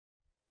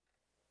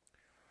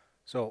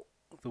So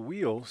the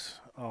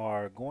wheels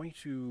are going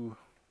to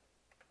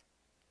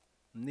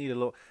need a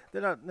little.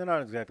 They're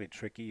not exactly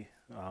tricky.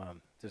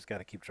 Just got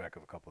to keep track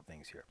of a couple of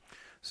things here.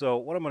 So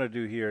what I'm going to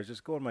do here is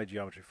just go in my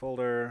geometry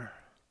folder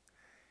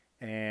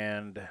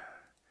and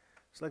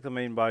select the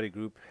main body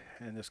group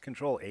and just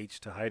Control H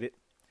to hide it.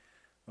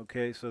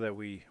 Okay, so that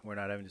we're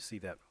not having to see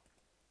that.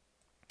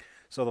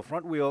 So the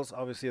front wheels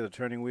obviously are the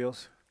turning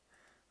wheels,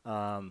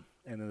 and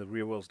then the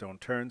rear wheels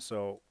don't turn.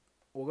 So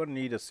we're going to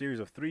need a series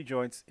of 3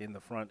 joints in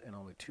the front and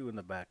only 2 in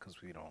the back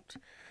because we don't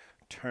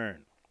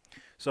turn.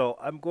 So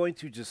I'm going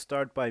to just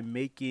start by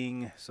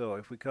making, so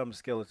if we come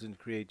skeleton,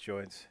 create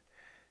joints,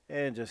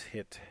 and just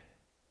hit,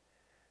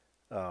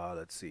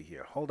 let's see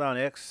here, hold down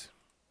X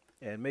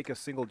and make a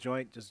single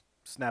joint, just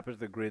snap it to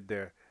the grid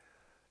there,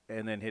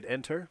 and then hit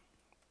enter.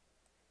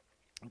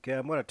 Okay,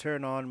 I'm going to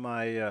turn on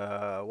my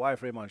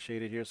wireframe on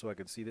shaded here so I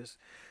can see this.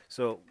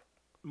 So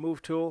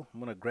move tool, I'm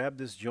going to grab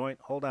this joint,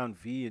 hold down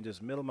V and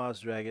just middle mouse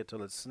drag it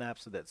till it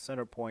snaps to that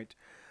center point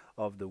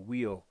of the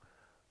wheel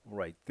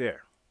right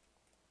there.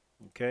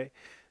 Okay,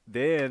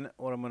 then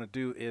what I'm going to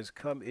do is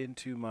come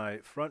into my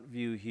front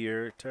view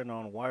here, turn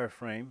on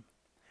wireframe,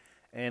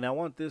 and I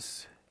want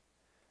this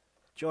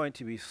joint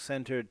to be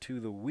centered to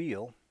the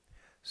wheel.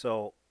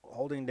 So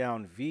holding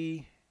down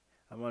V,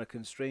 I'm going to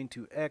constrain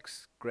to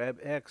X, grab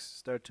X,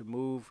 start to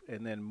move,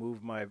 and then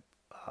move my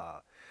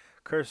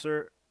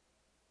cursor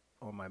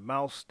or my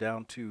mouse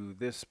down to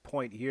this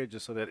point here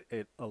just so that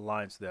it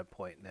aligns to that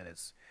point, and then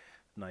it's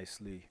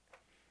nicely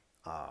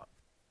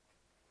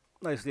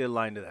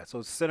aligned to that. So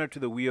it's centered to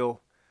the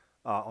wheel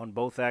on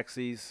both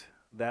axes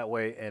that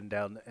way and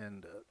down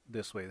and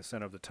this way, the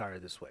center of the tire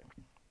this way.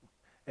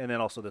 And then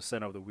also the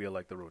center of the wheel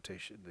like the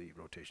rotation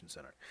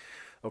center.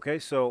 Okay,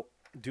 so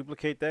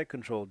duplicate that,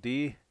 Control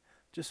D.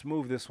 Just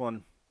move this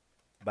one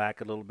back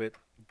a little bit.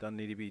 Doesn't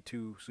need to be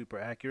too super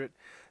accurate.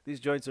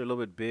 These joints are a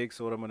little bit big,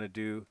 so what I'm going to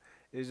do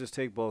is just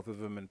take both of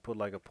them and put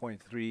like a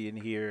 0.3 in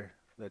here.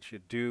 That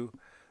should do,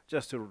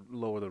 just to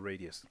lower the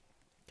radius.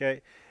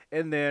 Okay,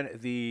 and then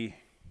the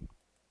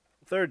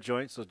third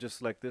joint, so just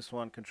select this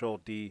one,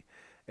 Control D,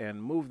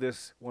 and move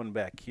this one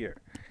back here.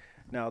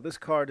 Now this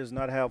car does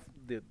not have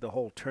the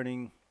whole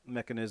turning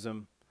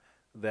mechanism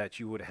that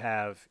you would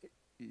have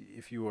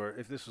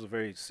if this was a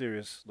very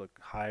serious, like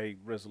high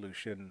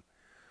resolution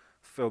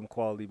film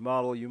quality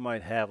model. You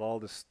might have all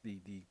this the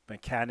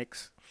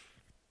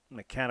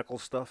mechanical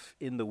stuff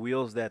in the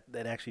wheels that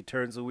actually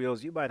turns the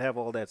wheels. You might have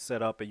all that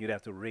set up and you'd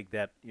have to rig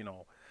that,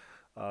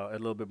 a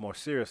little bit more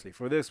seriously.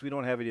 For this, we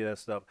don't have any of that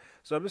stuff.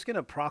 So I'm just going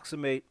to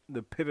approximate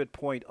the pivot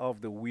point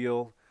of the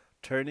wheel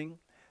turning.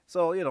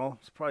 So,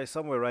 it's probably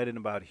somewhere right in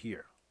about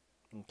here.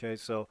 Okay,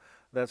 so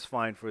that's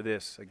fine for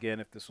this. Again,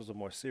 if this was a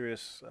more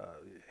serious,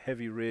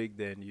 heavy rig,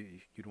 then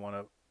you'd want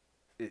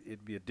to,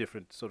 it'd be a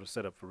different sort of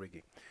setup for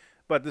rigging.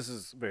 But this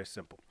is very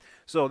simple.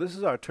 So this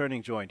is our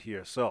turning joint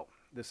here. So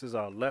this is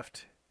our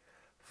left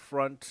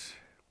front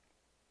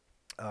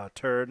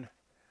turn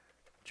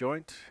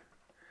joint.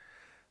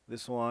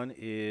 This one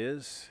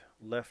is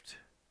left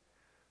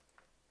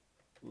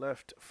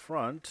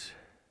front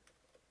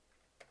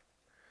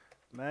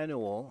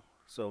manual.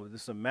 So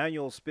this is a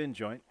manual spin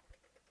joint.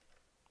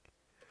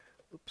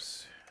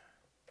 Oops.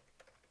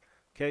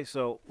 Okay,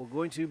 so we're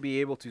going to be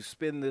able to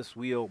spin this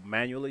wheel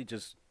manually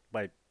just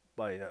by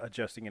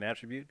adjusting an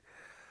attribute.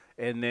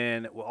 And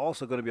then we're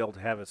also going to be able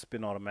to have it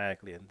spin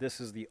automatically. And this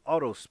is the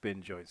auto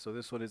spin joint. So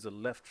this one is a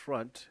left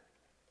front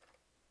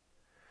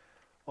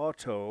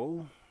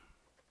auto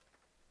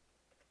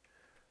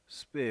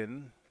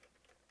spin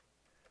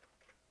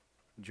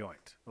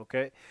joint.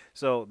 Okay,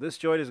 so this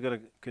joint is going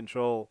to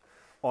control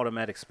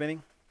automatic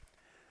spinning.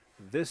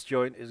 This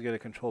joint is going to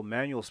control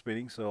manual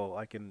spinning, so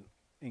I can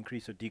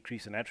increase or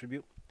decrease an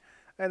attribute.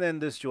 And then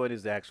this joint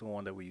is the actual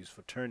one that we use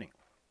for turning.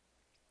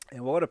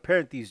 And we're going to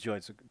parent these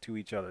joints to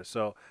each other.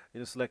 So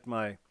you just select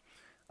my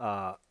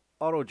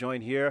auto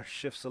joint here,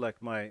 shift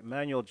select my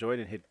manual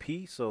joint and hit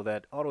P, so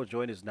that auto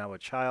joint is now a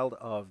child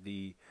of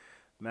the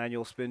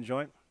manual spin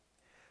joint.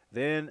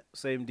 Then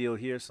same deal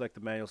here, select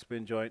the manual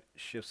spin joint,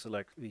 shift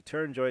select the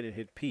turn joint and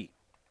hit P.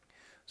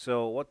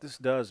 So what this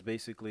does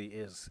basically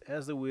is,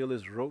 as the wheel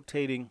is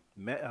rotating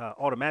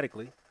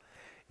automatically,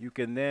 you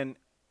can then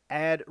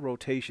add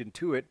rotation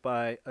to it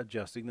by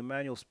adjusting the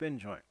manual spin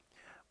joint.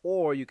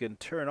 Or you can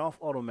turn off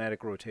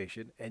automatic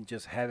rotation and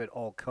just have it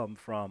all come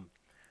from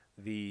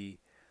the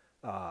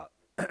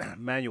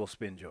manual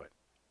spin joint.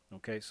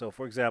 Okay, so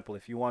for example,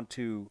 if you want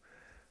to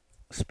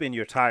spin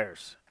your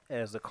tires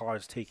as the car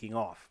is taking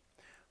off,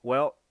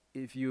 well,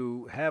 if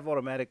you have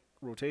automatic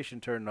rotation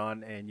turned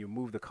on and you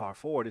move the car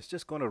forward, it's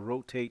just going to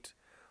rotate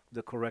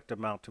the correct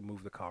amount to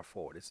move the car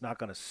forward. It's not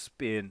going to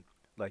spin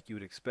like you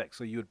would expect.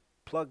 So you'd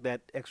plug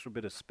that extra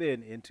bit of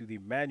spin into the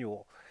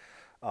manual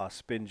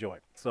spin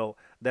joint. So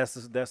that's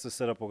the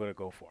setup we're going to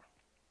go for.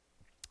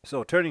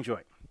 So turning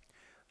joint.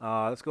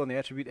 Let's go in the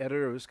attribute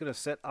editor. We're just going to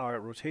set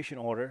our rotation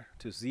order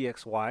to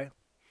ZXY.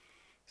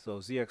 So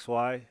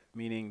ZXY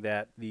meaning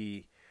that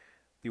the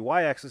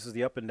y-axis is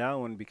the up and down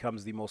one,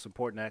 becomes the most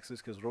important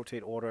axis because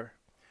rotate order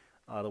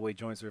The way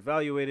joints are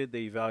evaluated,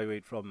 they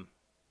evaluate from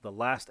the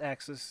last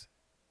axis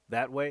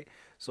that way.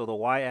 So the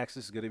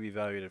y-axis is going to be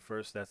evaluated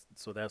first. That's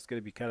going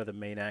to be kind of the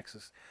main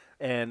axis.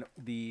 And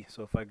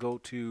so if I go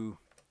to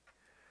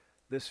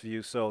this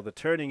view, so the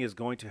turning is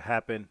going to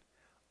happen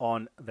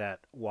on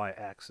that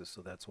y-axis.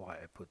 So that's why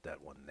I put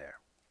that one there.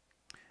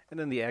 And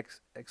then the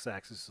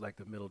x-axis, like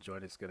the middle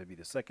joint, is going to be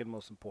the second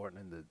most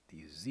important, and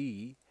the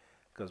z,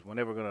 because we're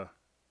never going to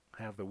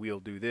have the wheel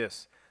do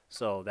this.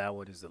 So that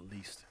one is the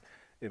least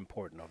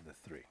important of the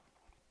three.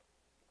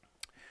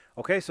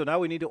 Okay, so now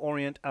we need to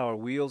orient our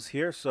wheels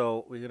here.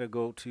 So we're going to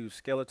go to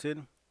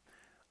skeleton,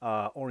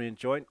 orient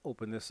joint,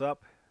 open this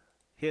up,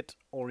 hit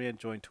orient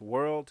joint to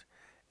world,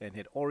 and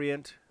hit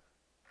orient.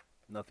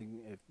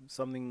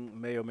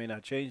 Something may or may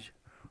not change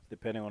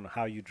depending on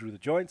how you drew the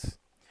joints.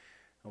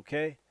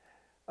 Okay,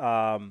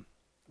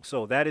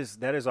 so that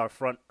is our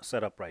front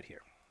setup right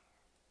here.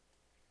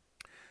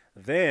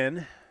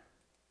 Then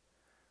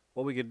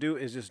what we can do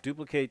is just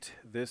duplicate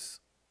this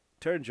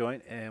turn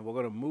joint, and we're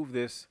going to move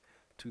this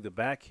to the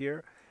back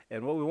here.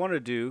 And what we want to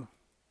do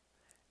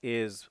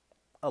is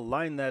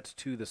align that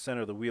to the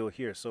center of the wheel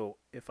here. So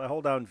if I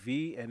hold down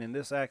V and in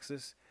this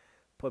axis,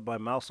 put my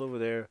mouse over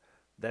there,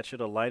 that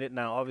should align it.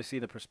 Now, obviously,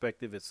 in the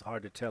perspective, it's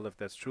hard to tell if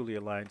that's truly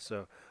aligned.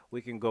 So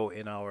we can go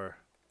in our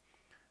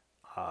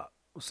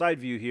side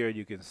view here, and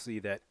you can see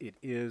that it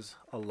is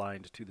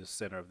aligned to the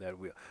center of that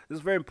wheel. This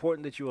is very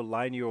important that you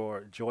align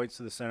your joints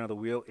to the center of the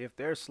wheel. If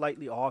they're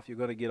slightly off, you're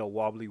going to get a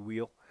wobbly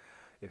wheel.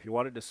 If you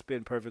want it to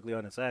spin perfectly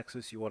on its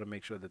axis, you want to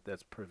make sure that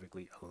that's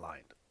perfectly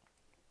aligned.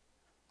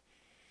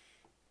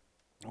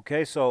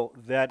 Okay, so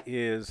that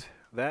is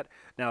that.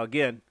 Now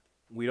again,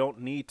 we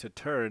don't need to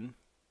turn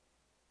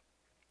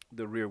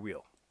the rear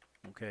wheel.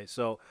 Okay,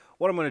 so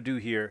what I'm going to do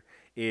here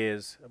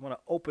is I'm going to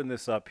open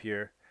this up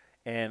here,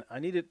 and I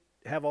need to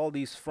have all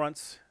these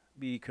fronts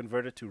be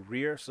converted to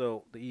rear.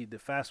 So the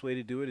fast way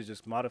to do it is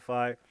just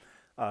modify,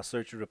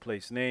 search and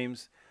replace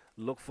names,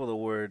 look for the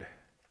word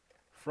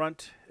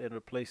front and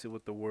replace it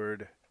with the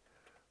word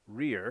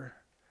rear,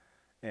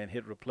 and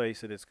hit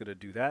replace, and it's going to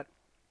do that.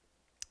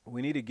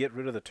 We need to get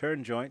rid of the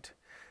turn joint.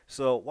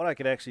 So what I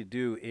could actually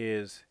do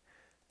is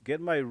get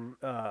my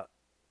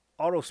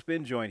auto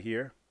spin joint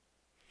here,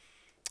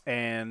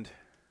 and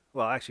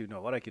well, actually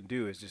no, what I can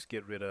do is just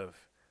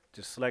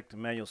select the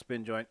manual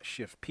spin joint,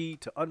 shift P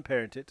to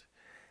unparent it,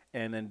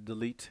 and then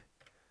delete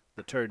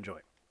the turn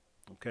joint.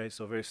 Okay,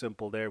 so very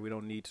simple there. We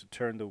don't need to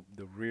turn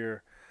the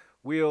rear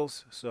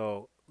wheels,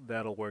 so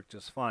that'll work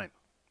just fine.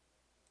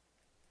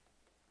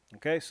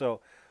 Okay, so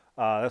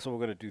that's what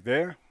we're going to do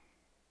there.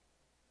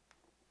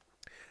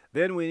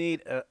 Then we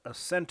need a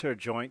center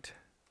joint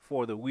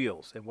for the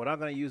wheels, and we're not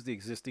going to use the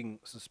existing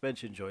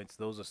suspension joints.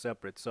 Those are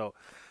separate. So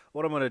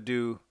what I'm going to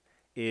do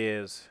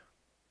is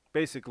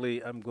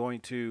basically I'm going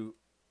to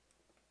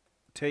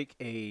take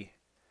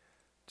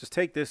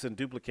this and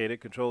duplicate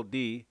it, Control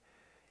D,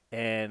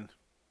 and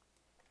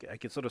I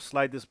can sort of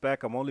slide this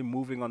back. I'm only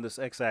moving on this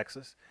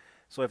x-axis.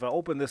 So if I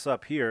open this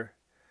up here,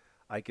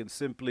 I can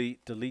simply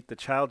delete the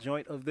child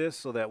joint of this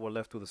so that we're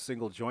left with a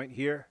single joint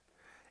here.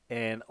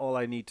 And all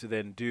I need to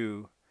then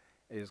do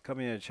is come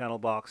in the channel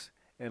box,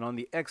 and on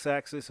the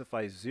x-axis, if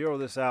I zero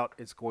this out,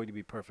 it's going to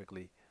be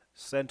perfectly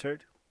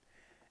centered.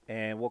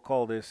 And we'll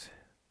call this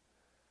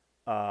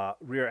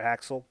rear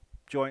axle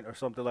joint or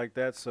something like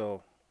that.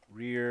 So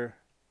rear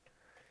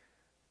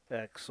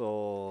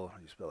axle, how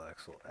do you spell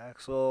axle?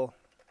 Axle,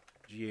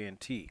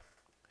 G-A-N-T.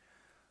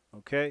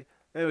 Okay,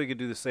 then we can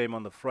do the same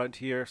on the front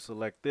here.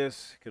 Select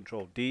this,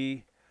 Control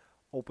D,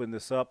 open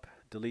this up,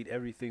 delete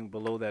everything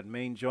below that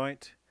main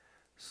joint,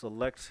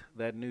 select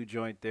that new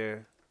joint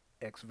there,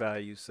 X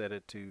value, set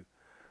it to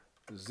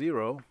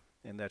 0,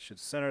 and that should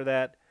center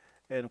that,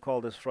 and call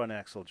this front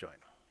axle joint.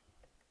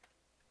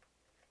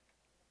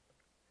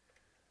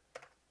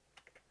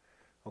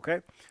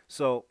 Okay,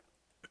 so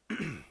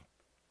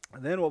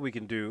then what we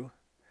can do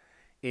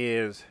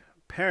is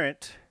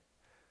parent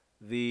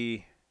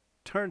the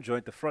turn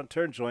joint, the front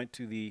turn joint,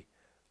 to the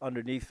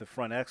underneath the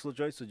front axle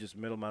joint. So just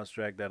middle mouse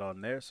drag that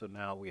on there. So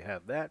now we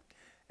have that.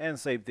 And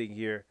same thing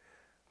here.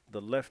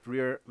 The left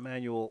rear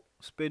manual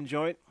spin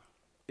joint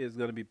is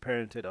going to be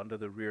parented under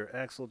the rear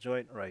axle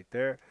joint right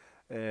there.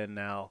 And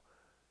now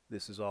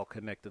this is all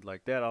connected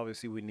like that.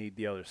 Obviously we need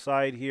the other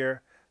side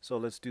here. So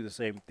let's do the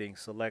same thing.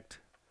 Select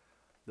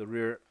the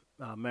rear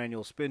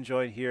manual spin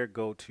joint here,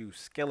 go to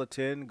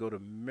skeleton, go to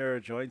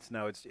mirror joints.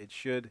 Now it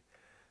should,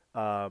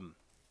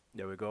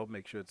 there we go,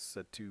 make sure it's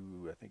set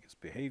to, I think it's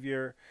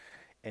behavior,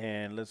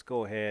 and let's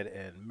go ahead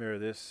and mirror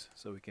this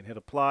so we can hit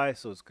apply.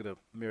 So it's going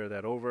to mirror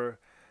that over,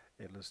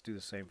 and let's do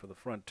the same for the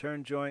front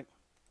turn joint,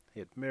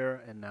 hit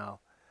mirror, and now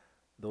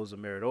those are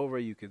mirrored over.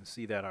 You can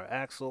see that our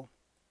axle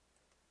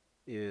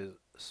is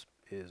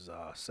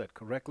set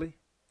correctly.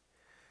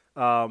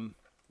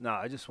 Now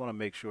I just want to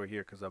make sure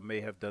here, because I may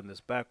have done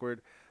this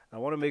backward. I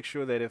want to make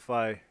sure that if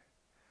I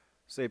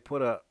say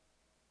put a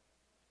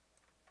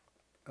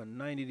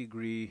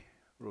 90-degree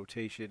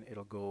rotation,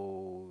 it'll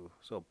go,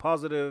 so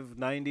positive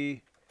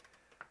 90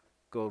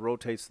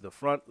 rotates to the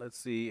front. Let's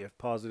see if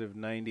positive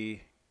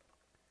 90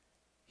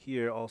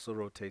 here also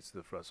rotates to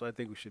the front. So I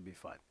think we should be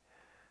fine.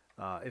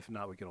 If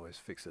not, we can always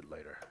fix it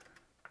later.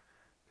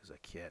 Because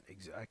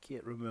I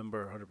can't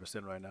remember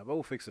 100% right now, but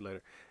we'll fix it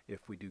later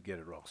if we do get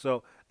it wrong.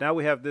 So now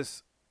we have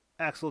this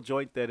axle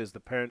joint that is the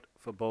parent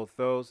for both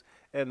those,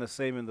 and the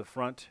same in the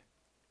front.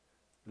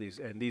 These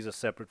are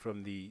separate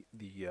from the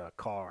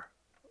car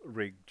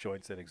rig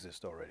joints that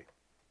exist already.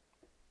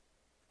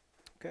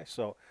 Okay,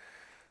 so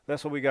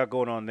that's what we got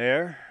going on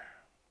there.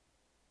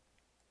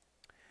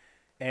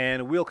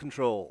 And wheel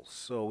controls.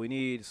 So we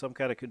need some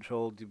kind of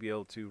control to be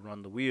able to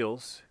run the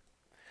wheels.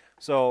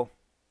 So,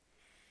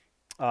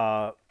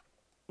 well,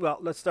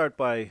 let's start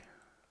by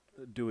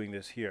doing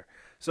this here.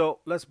 So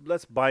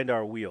let's bind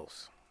our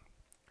wheels.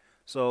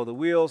 So the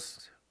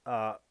wheels,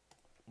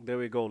 there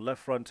we go,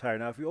 left front tire.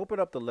 Now if you open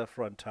up the left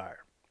front tire,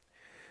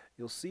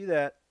 you'll see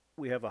that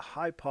we have a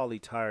high poly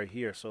tire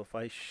here. So if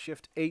I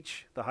shift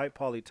H, the high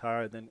poly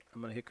tire, then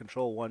I'm going to hit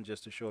Control 1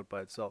 just to show it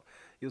by itself.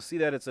 You'll see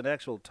that it's an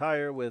actual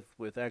tire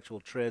with actual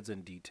treads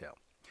and detail.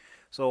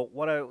 So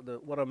what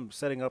I'm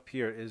setting up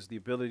here is the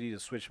ability to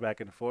switch back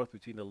and forth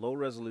between the low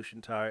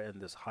resolution tire and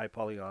this high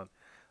polygon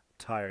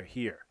tire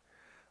here.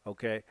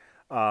 Okay,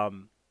 but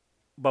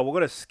we're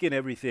going to skin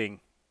everything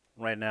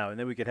right now, and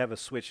then we could have a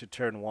switch to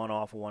turn one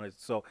off and one.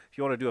 So if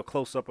you want to do a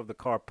close-up of the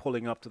car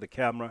pulling up to the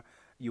camera,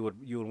 you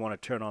would want to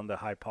turn on the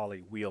high poly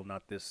wheel,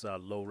 not this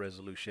low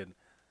resolution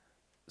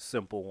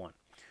simple one.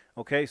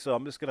 Okay, so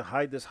I'm just going to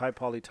hide this high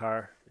poly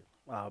tire,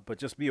 but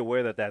just be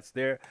aware that that's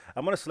there.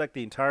 I'm going to select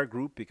the entire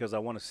group because I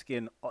want to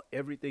skin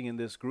everything in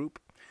this group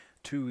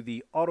to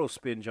the auto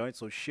spin joint.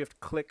 So shift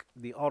click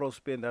the auto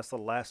spin, that's the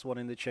last one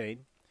in the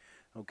chain.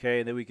 Okay,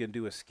 and then we can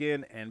do a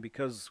skin, and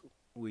because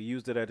we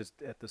used it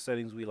at the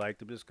settings we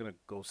liked, I'm just going to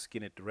go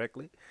skin it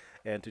directly.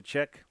 And to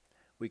check,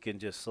 we can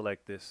just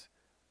select this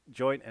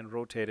joint and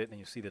rotate it, and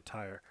you see the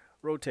tire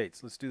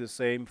rotates. Let's do the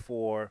same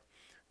for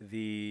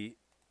the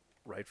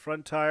right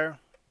front tire.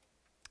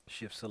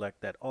 Shift select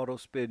that auto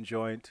spin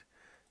joint,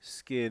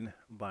 skin,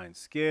 bind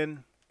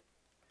skin.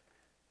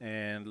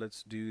 And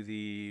let's do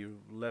the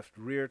left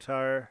rear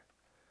tire.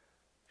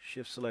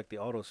 Shift select the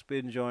auto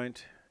spin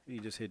joint. You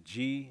just hit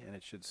G and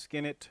it should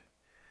skin it.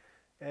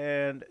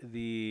 And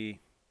the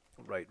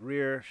right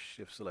rear,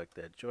 shift select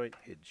that joint,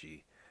 hit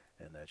G,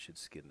 and that should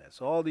skin that.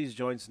 So all these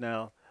joints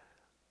now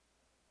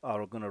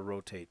are going to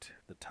rotate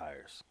the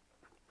tires.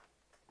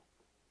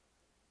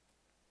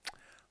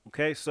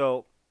 Okay,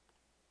 so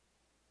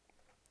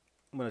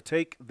I'm going to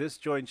take this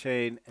joint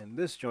chain and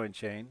this joint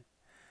chain,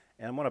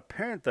 and I'm going to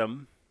parent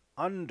them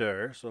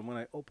under. So I'm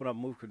going to open up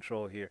move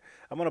control here.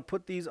 I'm going to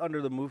put these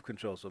under the move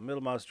control. So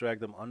middle mouse drag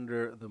them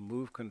under the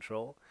move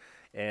control.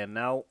 And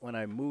now when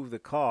I move the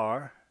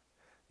car,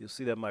 you'll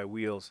see that my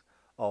wheels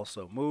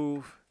also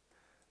move.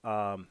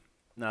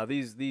 Now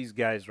these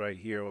guys right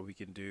here, what we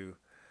can do,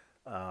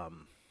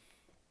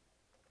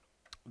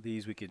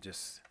 these we can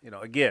just,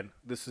 again,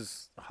 this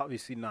is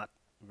obviously not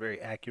very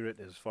accurate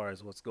as far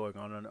as what's going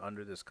on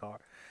under this car,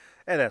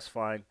 and that's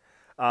fine.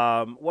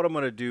 What I'm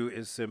going to do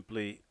is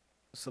simply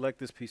select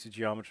this piece of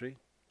geometry,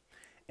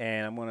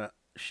 and I'm going to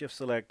shift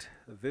select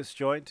this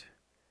joint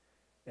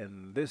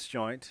and this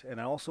joint, and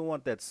I also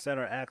want that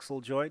center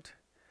axle joint.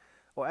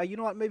 Or you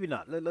know what, maybe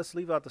not. Let's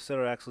leave out the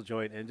center axle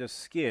joint and just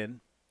skin.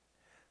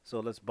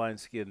 So let's bind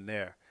skin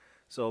there.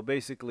 So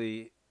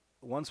basically,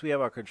 once we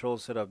have our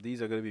controls set up,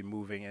 these are going to be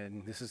moving,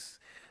 and this is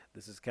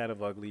kind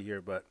of ugly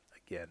here, but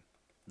again,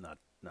 not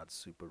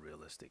super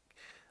realistic.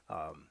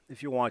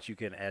 If you want, you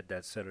can add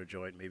that center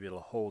joint. Maybe it'll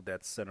hold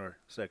that center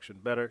section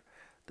better.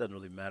 Doesn't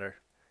really matter.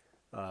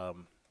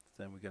 Then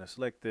we're going to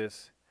select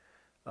this.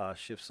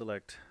 Shift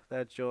select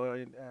that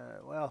joint.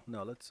 Well,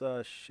 no, let's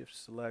shift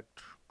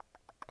select.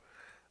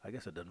 I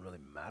guess it doesn't really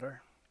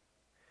matter.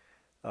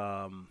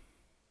 And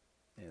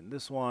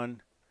this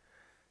one,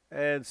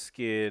 and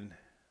skin,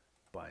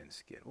 bind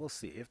skin. We'll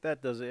see if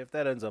that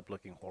ends up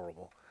looking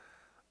horrible.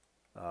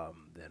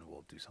 Then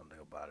we'll do something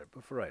about it.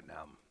 But for right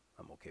now,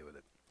 I'm okay with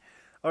it.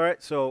 All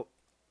right, so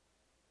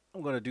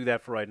I'm going to do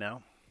that for right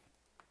now.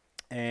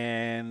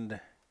 And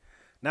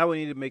now we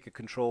need to make a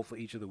control for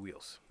each of the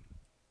wheels.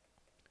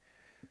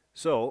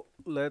 So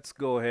let's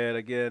go ahead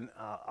again.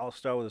 I'll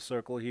start with a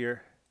circle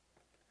here.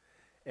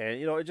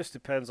 And, it just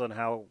depends on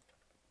how,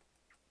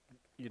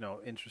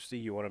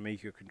 interesting you want to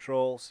make your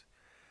controls.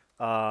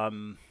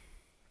 I'm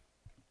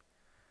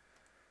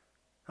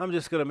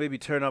just going to maybe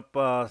turn up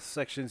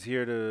sections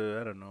here to,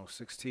 I don't know,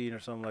 16 or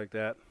something like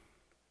that.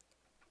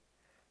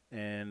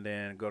 And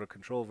then go to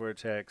control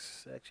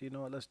vertex. Actually, you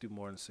know what? Let's do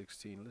more than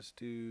 16. Let's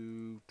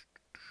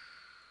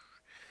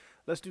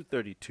do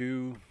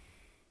 32.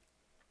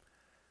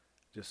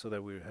 Just so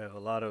that we have a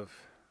lot of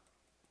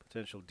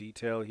potential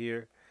detail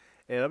here.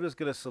 And I'm just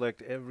going to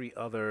select every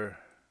other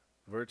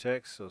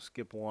vertex. So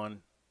skip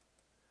one.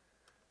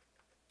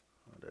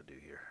 What did I do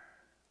here?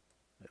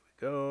 There we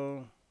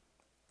go.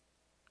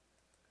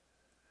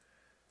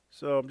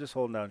 So I'm just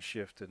holding down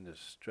shift and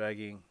just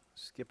dragging,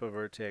 skip a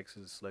vertex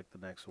and select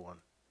the next one.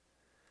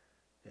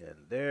 And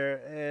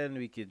there, and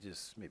we could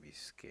just maybe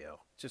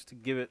scale just to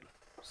give it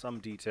some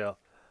detail.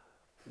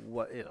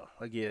 what,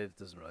 again, it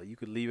doesn't really. You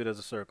could leave it as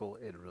a circle.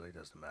 It really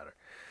doesn't matter.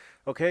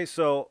 Okay,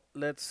 so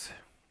let's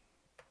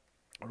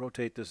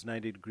rotate this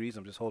 90 degrees.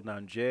 I'm just holding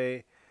down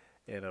J,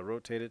 and I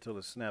rotate it till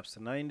it snaps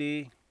to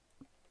 90.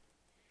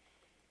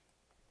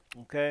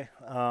 Okay,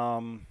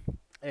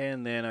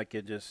 and then I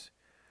could just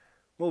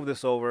move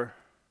this over,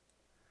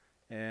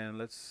 and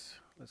let's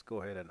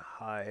go ahead and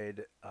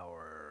hide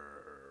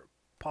our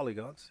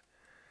polygons.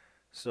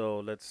 So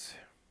let's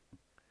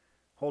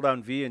hold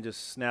down V and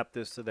just snap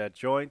this to that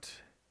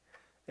joint,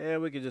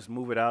 and we can just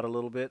move it out a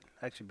little bit.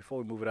 Actually, before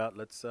we move it out,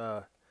 let's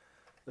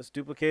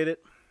duplicate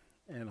it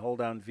and hold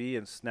down V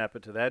and snap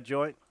it to that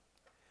joint.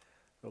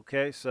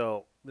 Okay,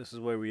 so this is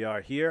where we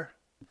are here.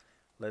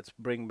 Let's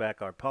bring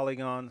back our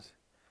polygons,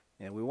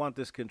 and we want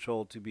this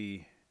control to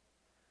be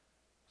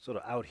sort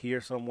of out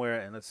here somewhere,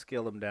 and let's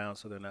scale them down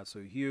so they're not so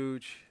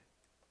huge.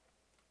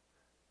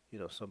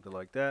 Something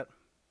like that.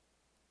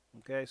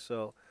 Okay,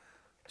 so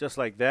just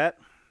like that.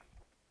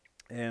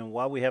 And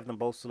while we have them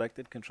both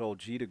selected, Control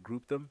G to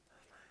group them,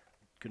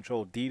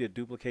 Control D to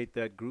duplicate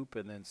that group,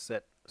 and then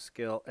set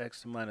scale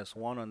X to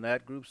 -1 on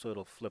that group so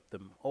it'll flip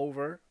them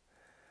over.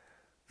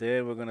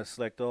 Then we're going to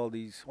select all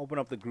these, open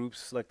up the groups,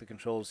 select the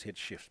controls, hit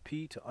Shift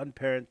P to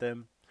unparent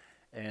them,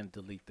 and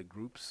delete the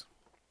groups.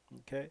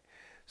 Okay,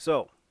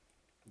 so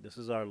this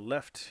is our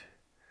left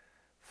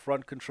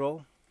front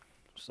control.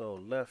 So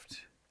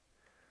left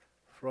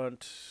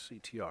front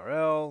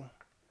CTRL,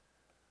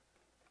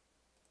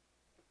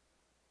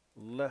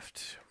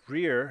 left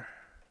rear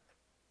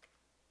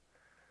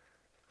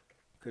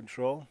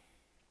control,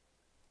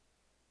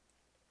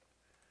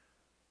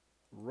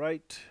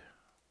 right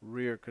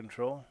rear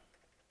control,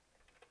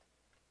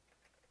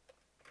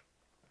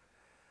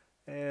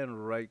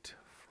 and right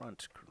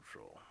front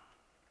control.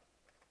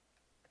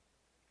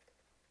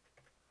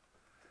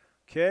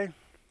 Okay,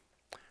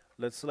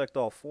 let's select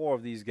all 4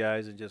 of these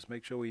guys and just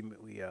make sure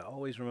we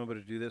always remember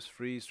to do this,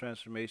 freeze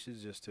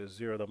transformations, just to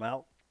zero them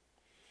out.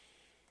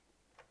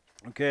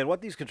 Okay, and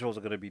what these controls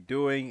are going to be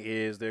doing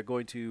is we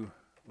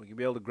can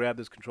be able to grab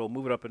this control,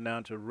 move it up and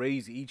down to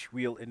raise each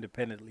wheel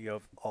independently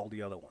of all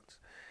the other ones.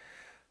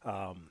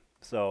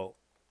 So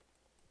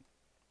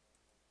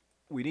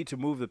we need to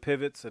move the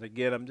pivots, and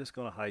again, I'm just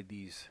going to hide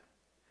these.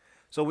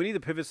 So we need the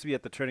pivots to be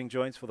at the turning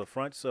joints for the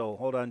front, so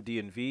hold on D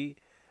and V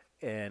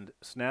and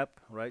snap,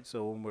 right?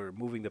 So when we're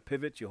moving the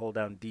pivot, you hold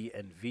down D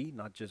and V,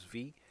 not just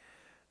V,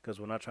 because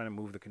we're not trying to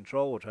move the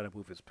control, we're trying to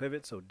move its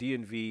pivot. So D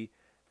and V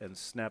and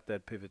snap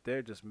that pivot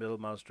there, just middle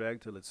mouse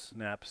drag till it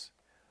snaps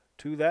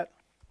to that.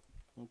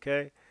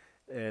 Okay,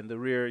 and the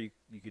rear,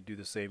 you could do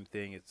the same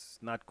thing. It's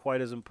not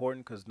quite as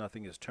important because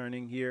nothing is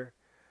turning here,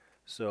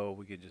 so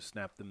we could just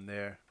snap them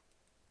there,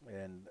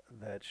 and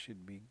that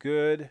should be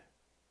good.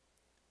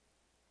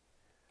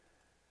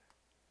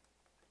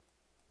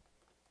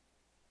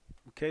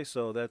 Okay,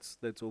 so that's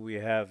what we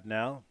have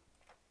now.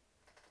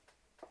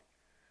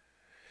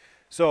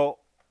 So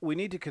we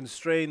need to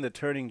constrain the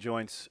turning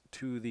joints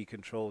to the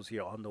controls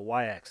here on the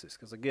y-axis,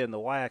 because again, the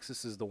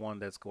y-axis is the one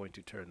that's going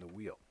to turn the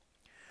wheel.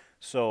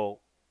 So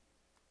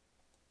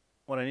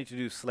what I need to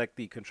do is select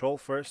the control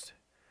first,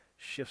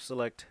 shift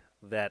select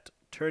that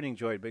turning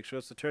joint, make sure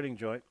it's the turning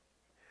joint,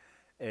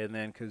 and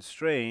then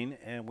constrain,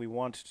 and we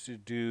want to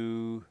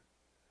do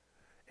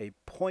a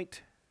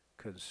point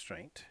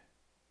constraint.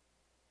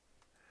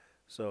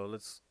 So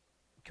let's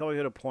come over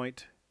here to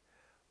point.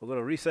 We're going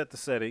to reset the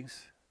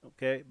settings,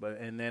 okay,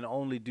 and then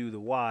only do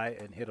the Y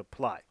and hit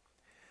apply.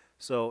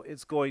 So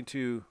it's going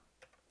to,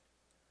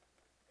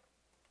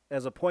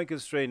 as a point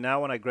constraint,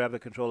 now when I grab the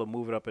controller,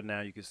 move it up and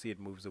down, you can see it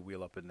moves the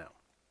wheel up and down.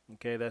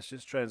 Okay, that's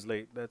just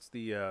translate. That's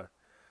the,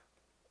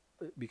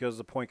 because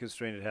the point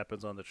constraint, it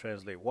happens on the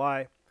translate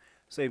Y.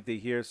 Same thing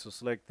here, so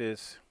select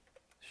this,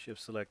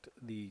 shift select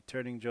the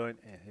turning joint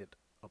and hit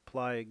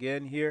apply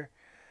again here,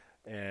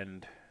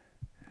 and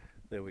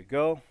there we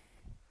go.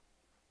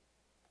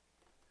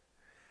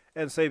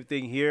 And same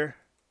thing here.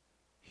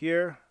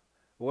 Here,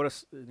 I'm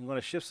going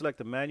to shift select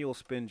the manual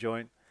spin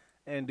joint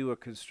and do a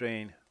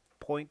constrain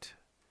point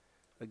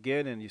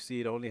again, and you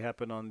see it only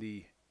happened on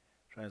the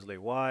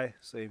translate Y.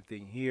 Same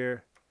thing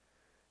here.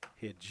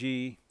 Hit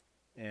G,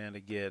 and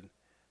again.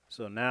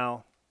 So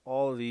now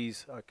all of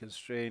these are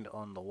constrained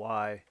on the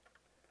Y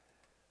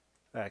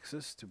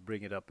axis to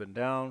bring it up and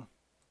down.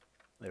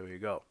 There we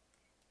go.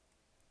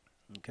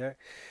 Okay.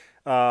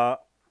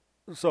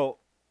 So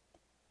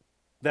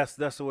that's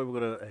the way we're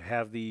going to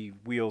have the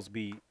wheels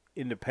be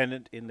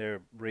independent in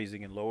their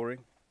raising and lowering.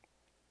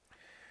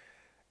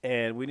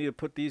 And we need to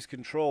put these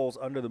controls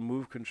under the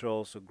move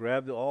control. So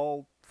grab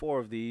all 4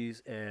 of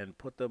these and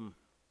put them,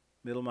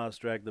 middle mouse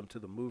drag them to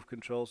the move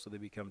control so they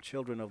become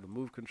children of the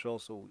move control.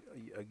 So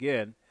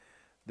again,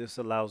 this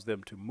allows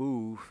them to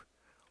move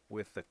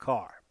with the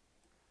car.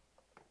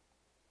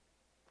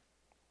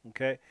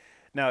 Okay.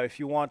 Now if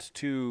you want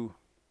to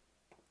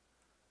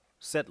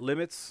set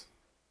limits,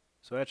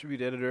 so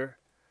attribute editor,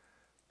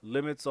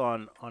 limits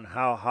on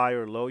how high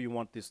or low you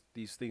want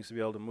these things to be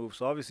able to move.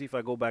 So obviously if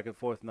I go back and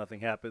forth, nothing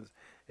happens.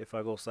 If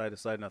I go side to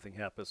side, nothing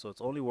happens. So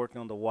it's only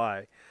working on the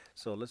Y.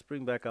 So let's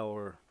bring back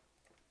our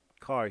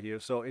car here.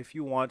 So if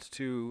you want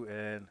to,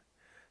 and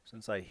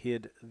since I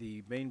hid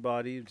the main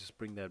body, just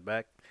bring that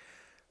back.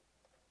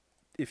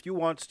 If you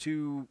want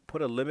to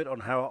put a limit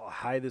on how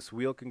high this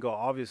wheel can go,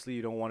 obviously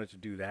you don't want it to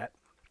do that.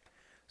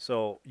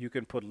 So you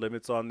can put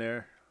limits on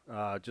there,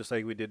 just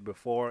like we did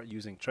before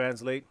using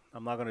translate.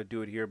 I'm not going to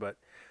do it here, but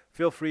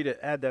feel free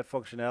to add that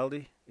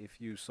functionality if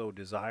you so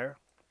desire.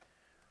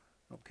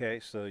 Okay,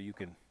 so you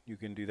can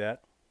do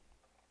that.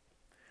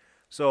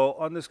 So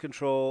on this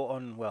control,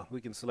 well,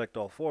 we can select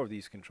all 4 of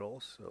these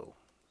controls. So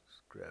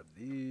let's grab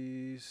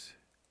these.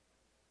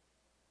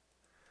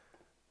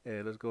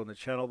 And let's go in the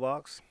channel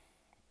box.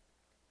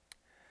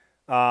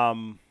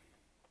 We're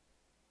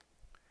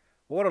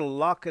going to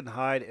lock and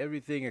hide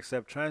everything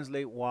except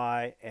translate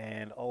Y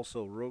and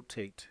also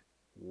rotate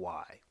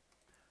Y.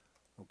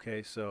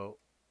 Okay, so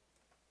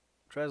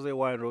translate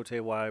Y and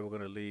rotate Y we're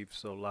going to leave,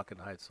 so lock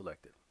and hide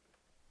selected.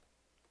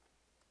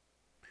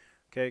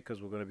 Okay,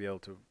 because we're going to be able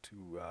to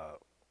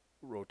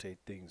rotate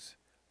things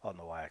on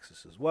the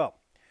Y-axis as well.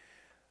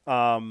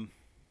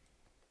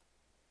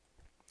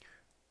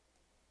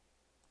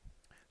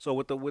 So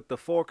with the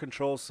 4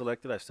 controls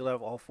selected, I still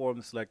have all 4 of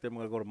them selected. I'm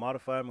going to go to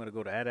modify. I'm going to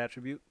go to add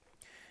attribute,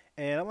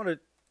 and I'm going to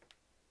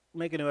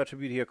make a new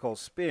attribute here called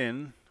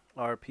spin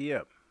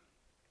RPM.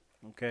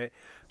 Okay,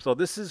 so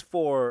this is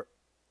for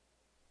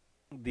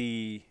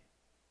the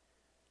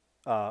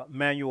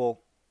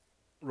manual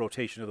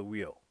rotation of the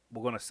wheel.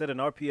 We're going to set an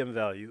RPM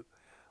value,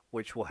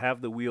 which will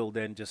have the wheel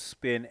then just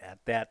spin at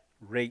that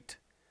rate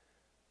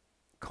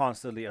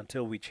constantly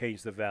until we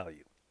change the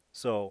value.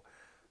 So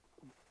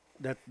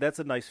that's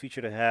a nice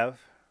feature to have,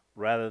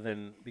 rather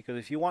than, because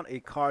if you want a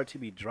car to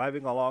be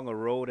driving along a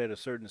road at a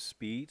certain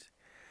speed,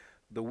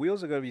 the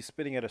wheels are going to be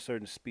spinning at a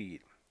certain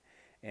speed.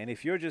 And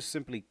if you're just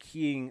simply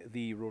keying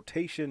the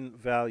rotation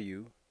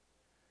value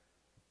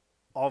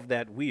of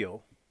that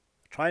wheel,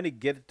 trying to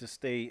get it to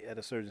stay at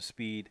a certain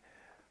speed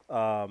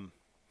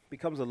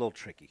becomes a little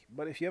tricky.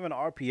 But if you have an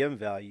RPM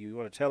value, you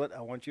want to tell it,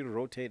 I want you to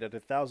rotate at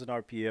 1,000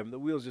 RPM. The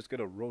wheel's just going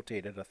to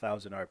rotate at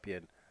 1,000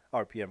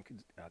 RPM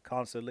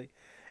constantly.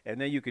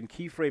 And then you can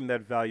keyframe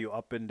that value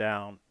up and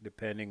down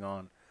depending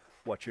on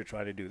what you're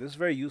trying to do. This is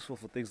very useful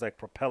for things like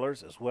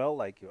propellers as well,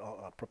 like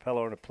a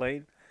propeller on a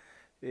plane.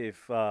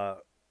 If,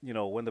 you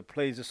know, when the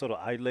plane's just sort of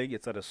idling,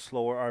 it's at a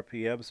slower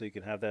RPM, so you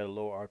can have that at a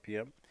lower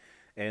RPM.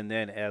 And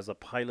then as a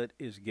pilot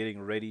is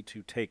getting ready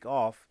to take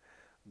off,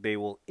 they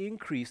will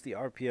increase the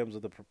RPMs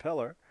of the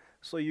propeller,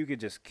 so you can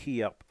just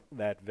key up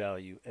that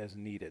value as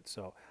needed.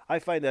 So I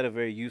find that a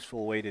very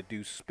useful way to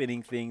do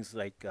spinning things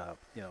like,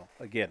 you know,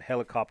 again,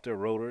 helicopter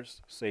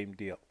rotors, same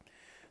deal.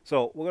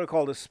 So we're going to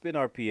call this spin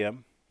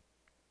RPM,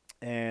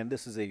 and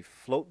this is a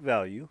float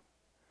value,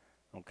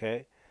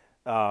 okay?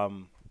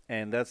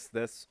 And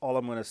that's all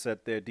I'm going to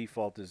set there.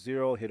 Default is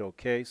 0, hit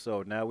OK.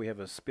 So now we have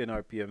a spin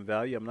RPM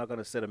value. I'm not going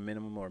to set a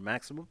minimum or a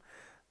maximum,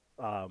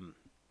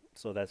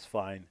 so that's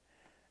fine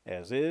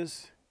as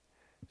is.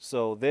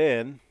 So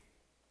then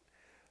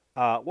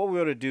what we're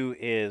going to do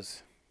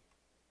is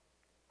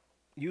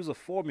use a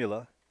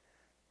formula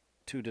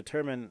to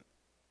determine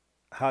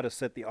how to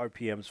set the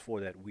RPMs for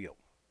that wheel.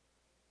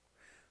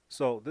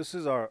 So this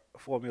is our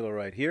formula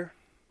right here.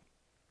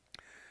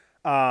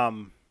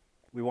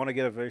 We want to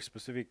get a very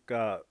specific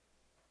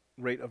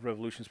rate of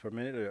revolutions per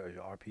minute, or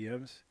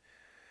RPMs.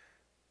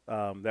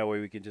 That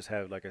way we can just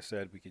have, like I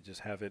said, we can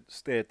just have it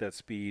stay at that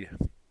speed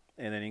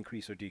and then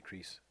increase or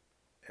decrease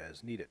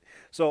as needed.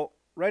 So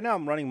right now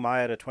I'm running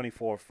Maya at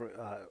 24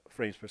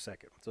 frames per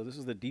second. So this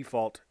is the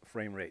default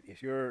frame rate.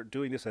 If you're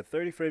doing this at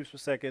 30 frames per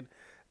second,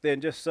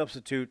 then just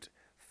substitute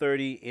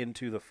 30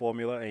 into the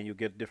formula and you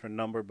get a different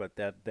number, but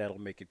that'll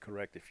make it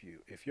correct.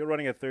 If you're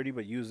running at 30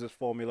 but use this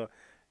formula,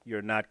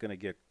 you're not going to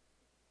get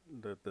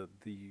the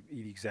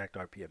exact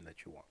RPM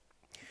that you want.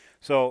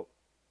 So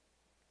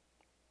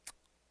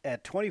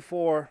at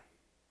 24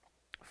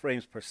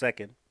 frames per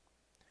second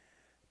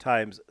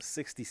times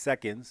 60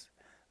 seconds,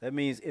 that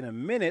means in a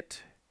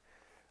minute,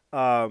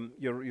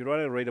 you're running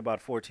at a rate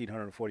about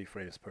 1,440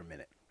 frames per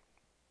minute.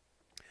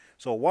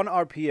 So 1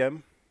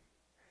 RPM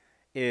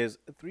is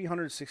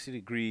 360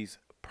 degrees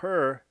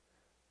per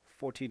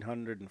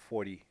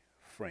 1,440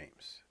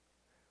 frames,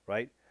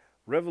 right?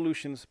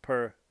 Revolutions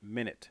per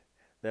minute.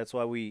 That's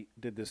why we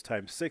did this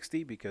times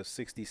 60, because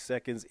 60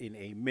 seconds in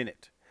a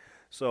minute.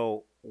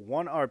 So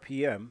 1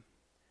 RPM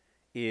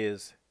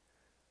is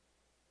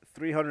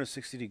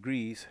 360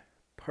 degrees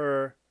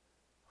per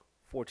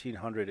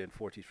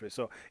 1,440 frames.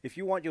 So if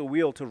you want your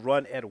wheel to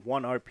run at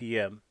 1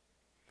 RPM,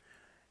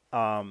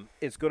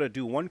 it's going to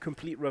do 1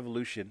 complete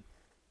revolution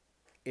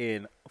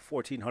in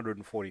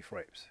 1,440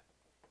 frames.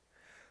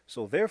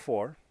 So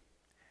therefore,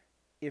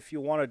 if you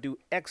want to do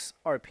X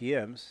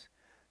RPMs,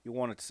 you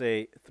want to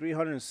say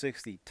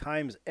 360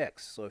 times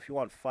X. So if you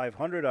want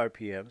 500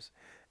 RPMs,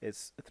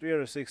 it's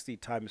 360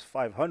 times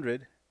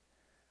 500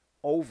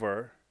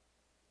 over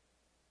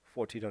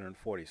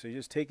 1,440. So you're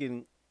just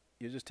taking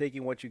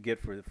what you get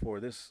for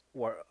this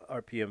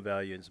RPM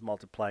value and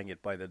multiplying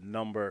it by the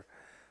number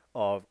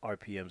of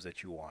RPMs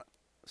that you want.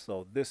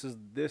 So this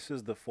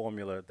is the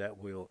formula that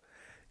we'll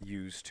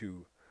use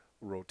to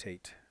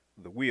rotate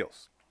the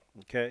wheels.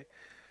 Okay,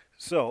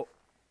 so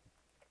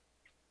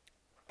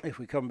if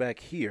we come back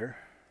here,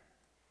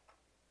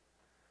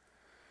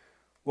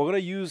 we're going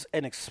to use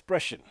an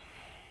expression.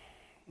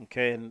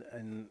 Okay,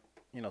 and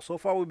you know, so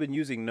far we've been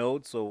using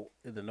nodes. So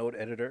in the node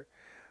editor,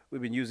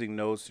 we've been using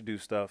nodes to do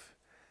stuff,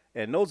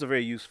 and nodes are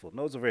very useful.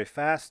 Nodes are very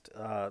fast.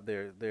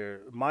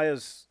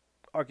 Maya's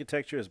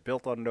architecture is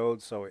built on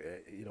nodes, so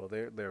you know,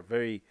 they're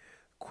very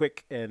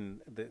quick,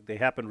 and they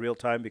happen real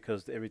time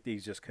because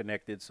everything's just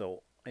connected.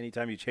 So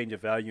anytime you change a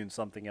value in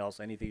something else,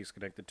 anything it's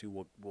connected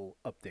to will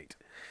update.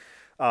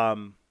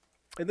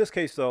 In this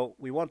case, though,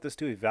 we want this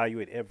to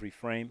evaluate every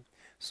frame,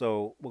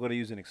 so we're going to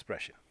use an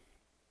expression.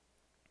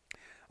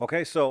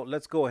 Okay, so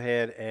let's go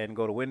ahead and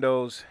go to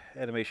Windows,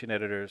 Animation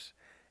Editors,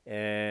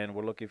 and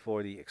we're looking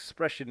for the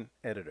expression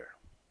editor.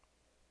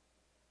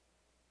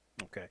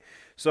 Okay,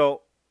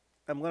 so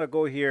I'm going to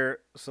go here,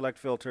 select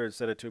filter, and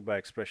set it to by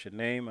expression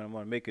name, and I'm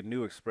going to make a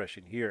new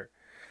expression here.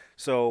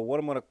 So what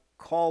I'm going to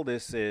call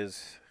this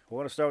is, we're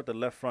going to start with the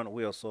left front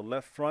wheel. So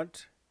left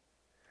front,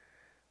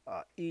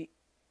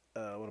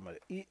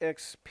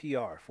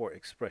 EXPR for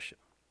expression.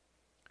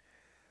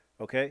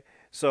 Okay,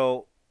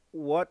 so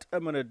what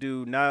I'm going to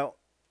do now,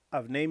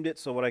 I've named it,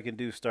 so what I can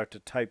do is start to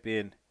type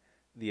in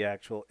the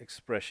actual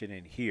expression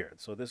in here.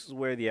 So this is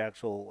where the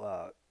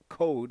actual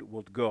code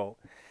will go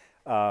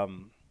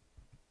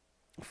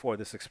for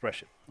this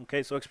expression.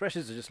 Okay, so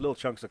expressions are just little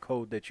chunks of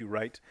code that you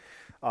write.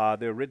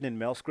 They're written in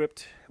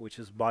MelScript, which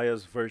is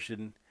Maya's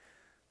version,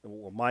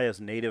 well, Maya's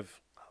native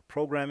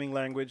programming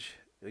language,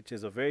 which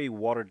is a very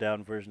watered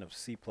down version of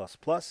C++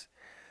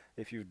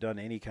 if you've done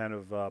any kind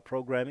of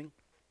programming.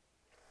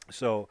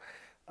 So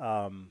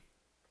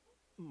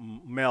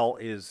Mel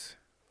is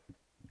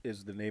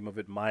the name of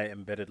it, Maya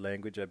Embedded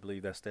Language, I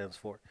believe that stands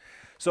for.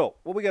 So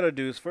what we got to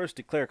do is first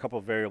declare a couple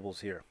of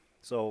variables here.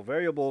 So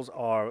variables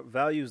are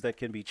values that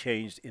can be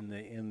changed in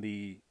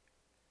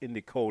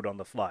the code on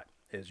the fly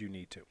as you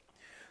need to.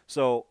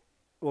 So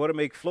we're going to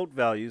make float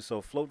values.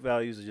 So float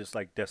values are just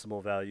like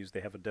decimal values.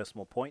 They have a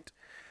decimal point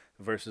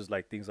versus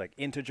like things like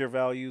integer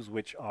values,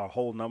 which are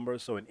whole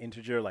numbers. So an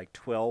integer like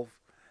 12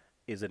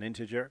 is an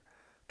integer.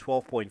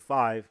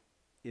 12.5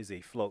 is a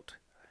float.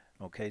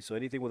 Okay, so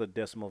anything with a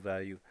decimal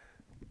value,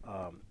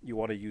 you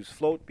want to use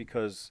float,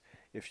 because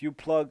if you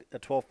plug a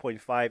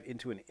 12.5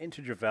 into an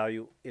integer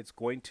value, it's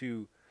going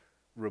to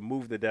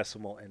remove the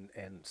decimal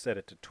and set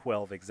it to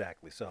 12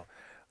 exactly. So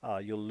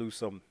you'll lose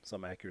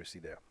some accuracy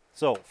there.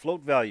 So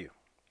float value,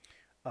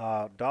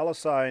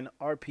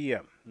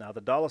 $RPM. Now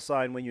the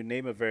 $, when you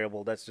name a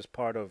variable, that's just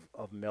part of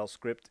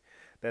MelScript.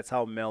 That's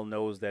how Mel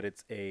knows that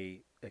it's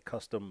a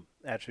custom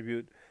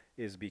attribute,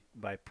 is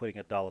by putting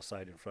a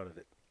 $sign in front of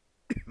it.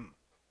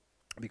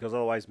 Because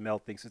otherwise Mel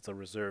thinks it's a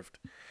reserved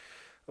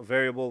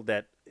variable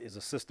that is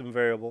a system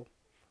variable.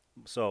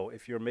 So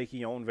if you're making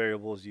your own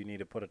variables, you need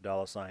to put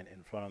a $sign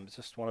in front of them. It's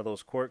just one of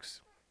those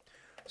quirks.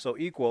 So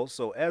equals.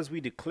 So as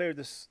we declare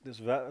this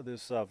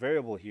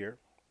variable here,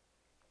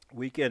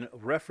 we can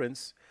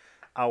reference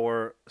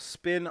our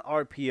spin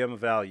RPM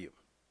value,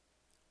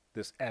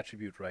 this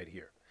attribute right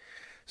here.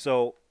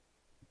 So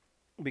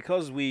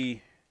because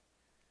the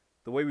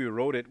way we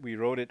wrote it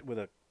with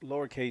a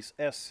lowercase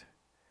s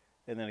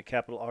and then a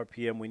capital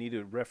RPM, we need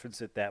to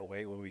reference it that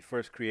way when we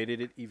first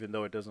created it, even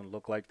though it doesn't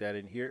look like that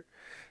in here.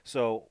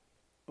 So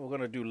we're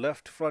going to do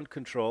left front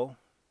control.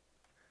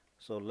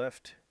 So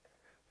left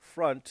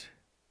front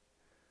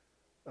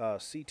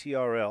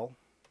CTRL.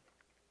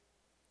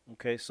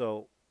 Okay,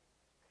 so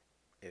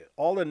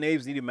all the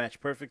names need to match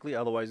perfectly,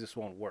 otherwise this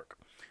won't work.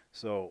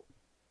 So,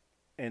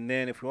 and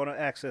then if we want to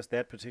access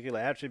that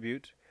particular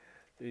attribute,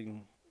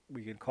 we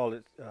can call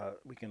it,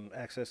 we can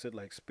access it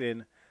like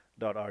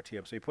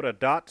spin.rtm. So you put a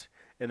dot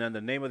and then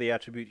the name of the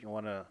attribute you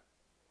want to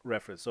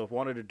reference. So if I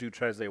wanted to do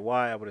translate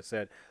y, I would have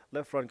said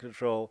left front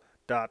control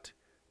dot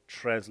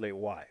translate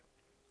y.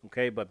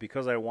 Okay, but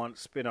because I want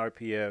spin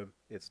RPM,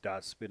 it's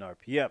dot spin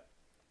RPM.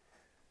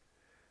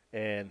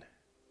 And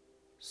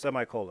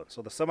semicolon.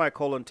 So the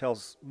semicolon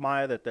tells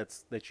Maya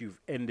that you've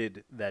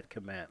ended that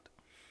command.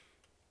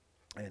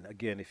 And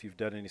again, if you've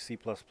done any C++,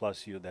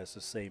 that's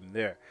the same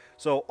there.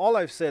 So all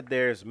I've said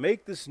there is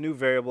make this new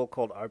variable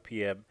called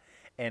RPM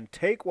and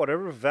take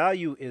whatever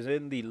value is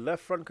in the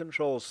left front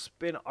control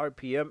spin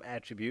RPM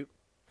attribute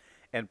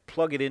and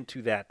plug it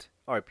into that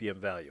RPM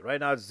value. Right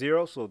now it's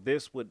 0, so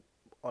this would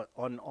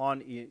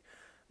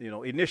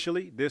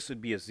initially this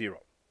would be a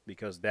 0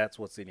 because that's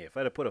what's in here. If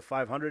I had to put a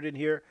 500 in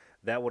here,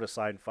 that would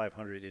assign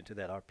 500 into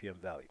that RPM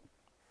value.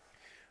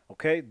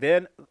 Okay,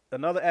 then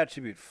another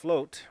attribute,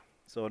 float.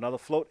 So another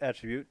float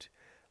attribute,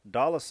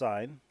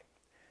 $,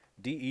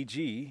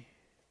 DEG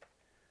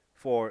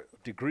for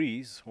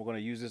degrees. We're going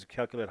to use this to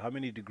calculate how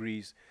many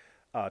degrees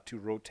to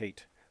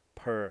rotate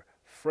per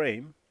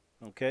frame.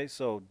 Okay,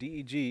 so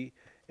DEG,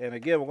 and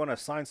again, we're going to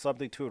assign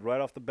something to it right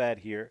off the bat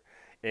here,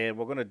 and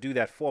we're going to do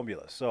that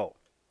formula. So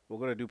we're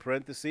going to do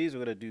parentheses,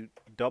 we're going to do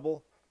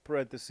double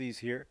parentheses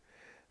here,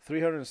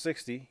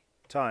 360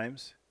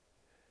 times,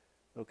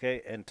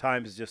 okay, and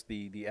times just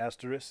the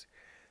asterisk,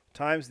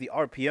 times the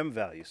RPM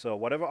value. So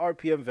whatever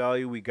RPM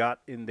value we got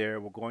in there,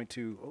 we're going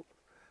to,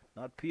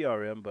 not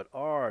PRM, but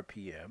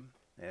RPM.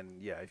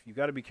 And yeah, if you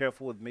got to be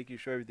careful with making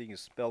sure everything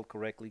is spelled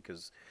correctly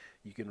because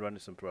you can run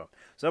into some problem.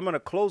 So I'm going to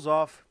close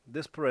off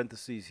this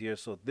parentheses here.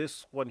 So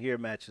this one here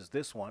matches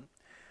this one.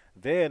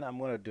 Then I'm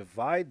going to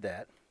divide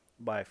that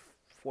by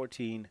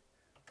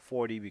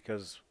 1440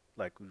 because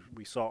like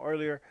we saw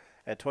earlier,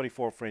 at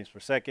 24 frames per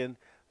second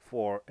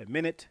for a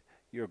minute,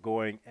 you're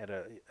going at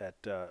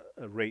a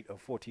rate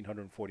of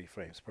 1440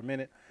 frames per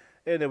minute.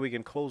 And then we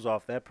can close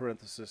off that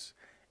parenthesis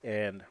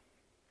and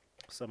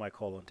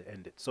semicolon to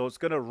end it. So it's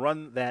going to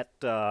run that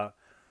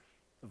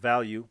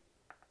value,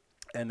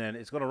 and then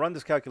it's going to run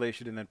this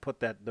calculation and then put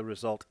the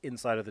result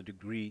inside of the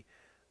degree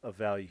of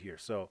value here.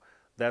 So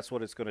that's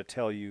what it's going to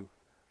tell you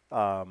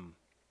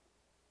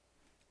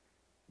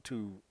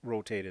to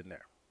rotate in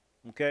there.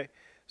 Okay,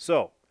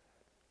 so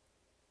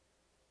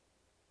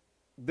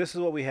this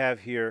is what we have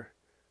here.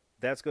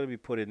 That's going to be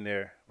put in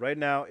there. Right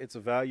now it's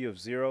a value of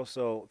 0,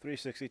 so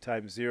 360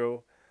 times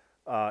 0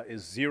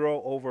 is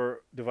 0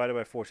 over divided by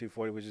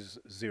 1440, which is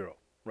 0,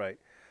 right?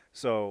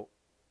 So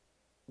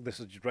this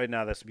is right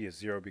now that's to be a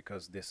 0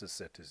 because this is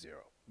set to 0.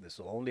 This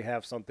will only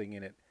have something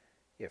in it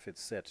if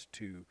it's set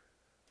to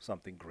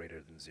something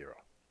greater than 0,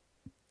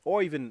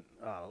 or even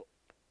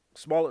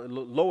smaller,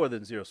 lower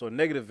than 0. So a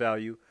negative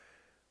value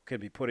can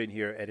be put in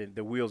here, and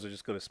the wheels are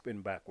just going to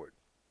spin backward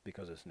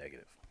because it's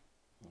negative.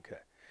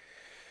 Okay.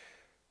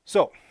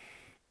 So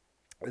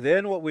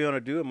then what we want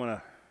to do, I'm going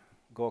to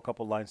go a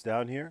couple lines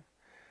down here.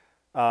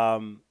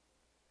 We're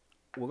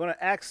going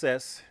to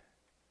access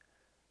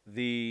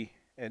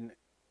and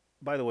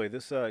by the way,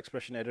 this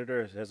expression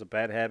editor has a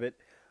bad habit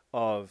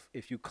of,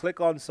 if you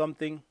click on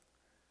something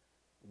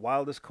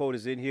while this code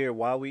is in here,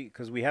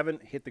 because we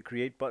haven't hit the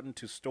create button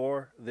to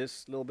store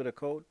this little bit of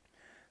code.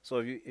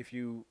 So if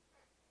you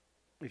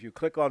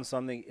click on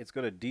something, it's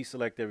going to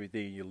deselect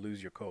everything and you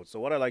lose your code. So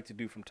what I like to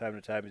do from time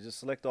to time is just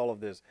select all of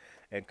this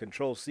and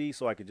Control C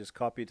so I can just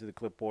copy it to the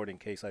clipboard in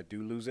case I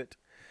do lose it.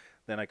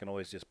 Then I can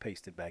always just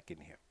paste it back in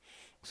here.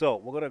 So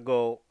we're going to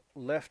go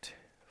left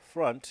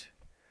front,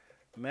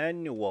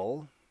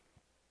 manual,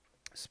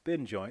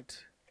 spin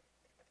joint.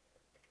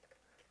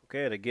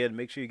 Okay, and again,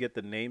 make sure you get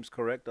the names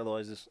correct,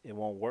 otherwise it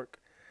won't work.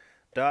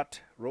 Dot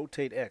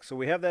rotate X. So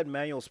we have that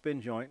manual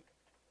spin joint,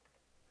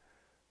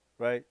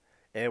 right?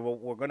 And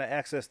we're going to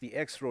access the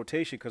X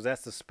rotation because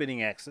that's the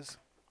spinning axis.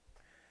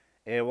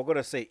 And we're going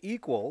to say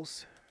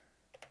equals.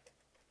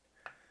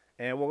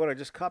 And we're going to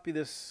just copy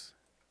this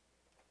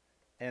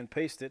and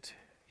paste it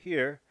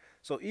here.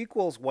 So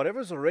equals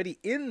whatever's already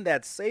in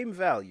that same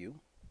value.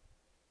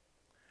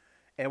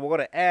 And we're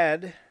going to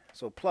add,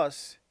 so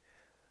plus,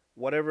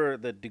 whatever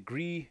the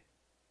degree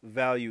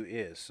value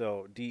is.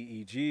 So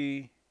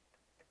DEG.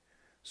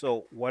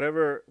 So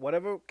whatever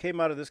came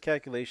out of this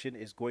calculation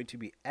is going to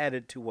be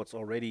added to what's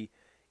already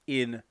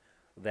in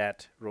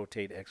that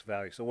rotate X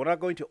value. So we're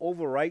not going to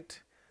overwrite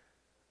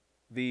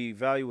the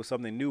value with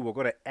something new. We're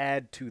going to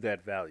add to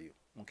that value.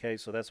 Okay,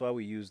 so that's why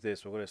we use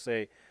this. We're going to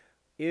say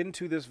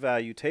into this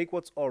value, take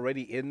what's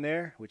already in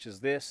there, which is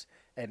this,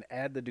 and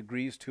add the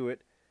degrees to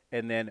it,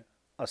 and then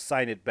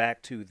assign it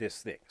back to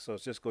this thing. So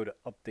it's just going to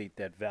update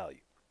that value.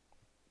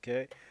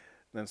 Okay,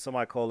 then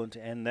semicolon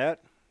to end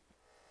that.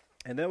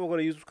 And then we're going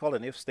to use what's called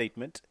an if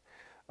statement.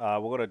 We're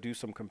going to do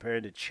some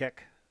comparing to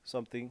check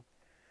something.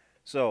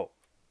 So,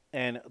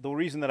 and the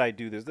reason that I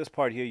do this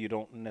part here you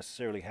don't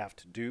necessarily have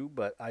to do,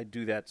 but I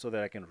do that so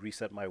that I can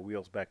reset my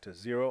wheels back to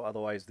 0.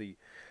 Otherwise, the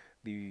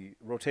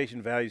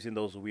rotation values in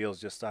those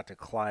wheels just start to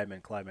climb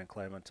and climb and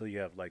climb until you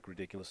have like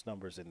ridiculous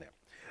numbers in there.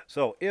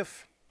 So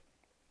if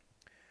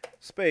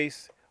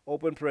space,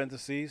 open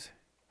parentheses,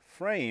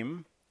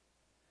 frame,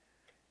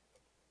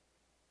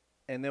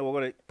 and then we're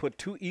going to put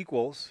 2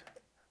 equals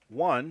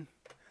 1.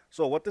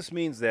 So what this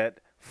means that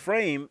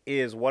frame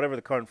is whatever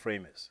the current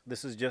frame is.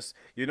 This is just,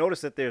 you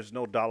notice that there's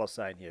no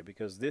 $ here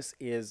because this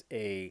is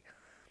a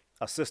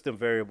system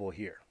variable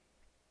here.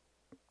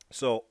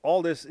 So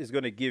all this is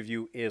going to give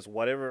you is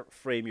whatever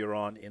frame you're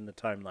on in the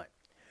timeline.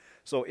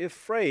 So if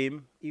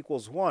frame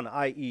equals 1,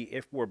 i.e.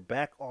 if we're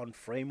back on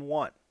frame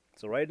 1.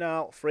 So right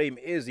now frame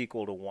is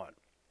equal to 1.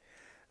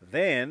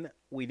 Then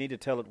we need to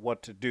tell it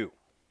what to do.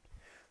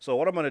 So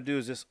what I'm going to do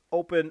is just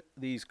open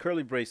these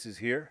curly braces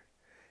here.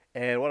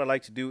 And what I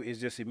like to do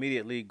is just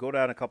immediately go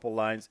down a couple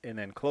lines and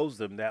then close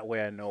them. That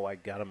way I know I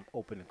got them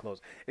open and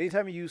closed.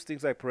 Anytime you use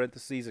things like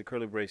parentheses and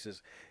curly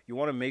braces, you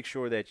want to make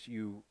sure that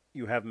you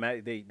have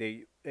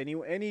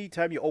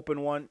anytime you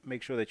open one,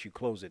 make sure that you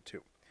close it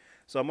too.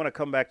 So I'm going to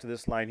come back to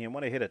this line here. I'm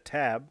going to hit a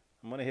tab.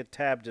 I'm going to hit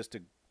tab just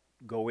to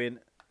go in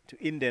to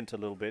indent a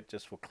little bit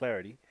just for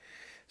clarity.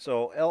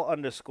 So L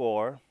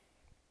underscore.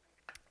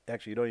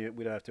 Actually,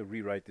 we don't have to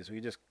rewrite this. We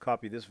can just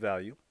copy this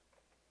value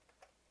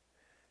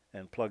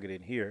and plug it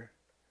in here,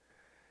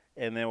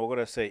 and then we're going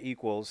to say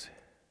equals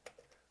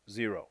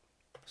 0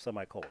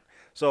 semicolon.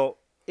 So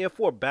if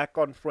we're back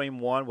on frame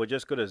 1, we're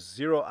just going to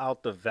zero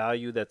out the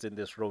value that's in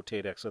this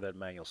rotate X of that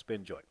manual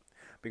spin joint,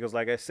 because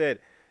like I said,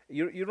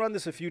 You run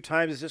this a few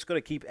times, it's just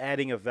going to keep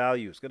adding a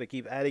value. It's going to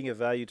keep adding a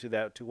value to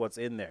that, to what's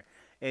in there.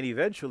 And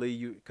eventually,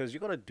 because you're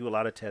going to do a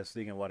lot of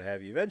testing and what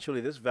have you, eventually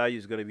this value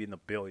is going to be in the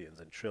billions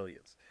and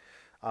trillions.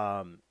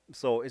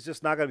 So it's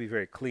just not going to be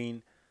very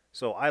clean.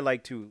 So I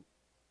like to,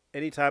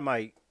 anytime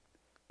I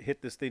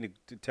hit this thing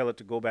to tell it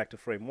to go back to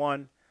frame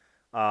one,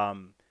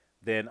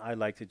 then I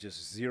like to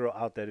just zero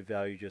out that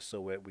value just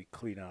so that we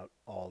clean out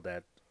all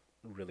that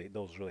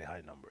those really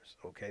high numbers.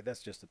 Okay,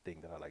 that's just a thing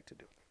that I like to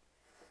do.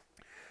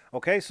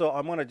 Okay, so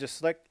I'm going to just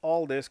select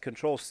all this,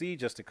 Control C,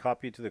 just to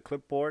copy it to the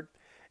clipboard,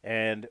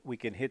 and we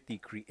can hit the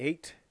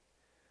Create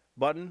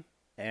button.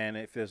 And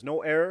if there's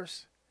no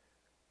errors,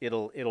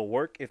 it'll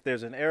work. If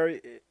there's an error,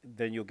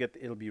 then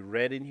it'll be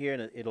red in here,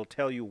 and it'll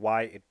tell you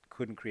why it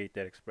couldn't create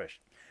that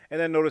expression. And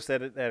then notice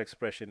that that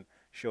expression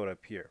showed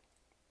up here.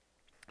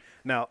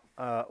 Now,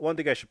 one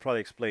thing I should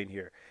probably explain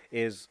here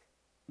is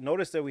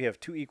notice that we have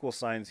two equal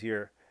signs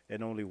here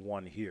and only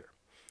one here.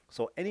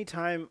 So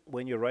anytime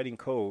when you're writing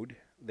code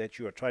that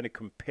you are trying to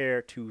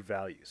compare two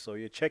values, so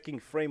you're checking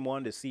frame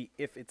one to see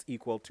if it's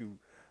equal to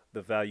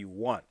the value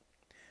 1.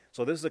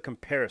 So this is a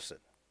comparison.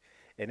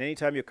 And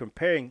anytime you're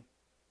comparing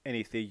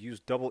anything, use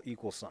double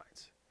equal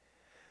signs.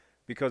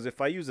 Because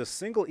if I use a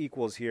single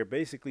equals here,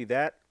 basically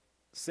that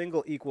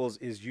single equals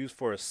is used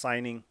for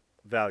assigning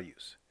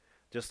values.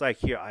 Just like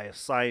here, I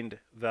assigned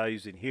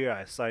values in here,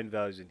 I assigned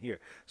values in here.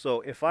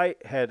 So if I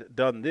had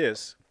done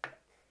this,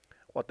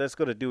 what that's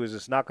going to do is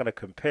it's not going to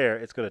compare.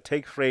 It's going to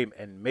take frame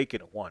and make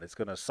it 1. It's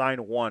going to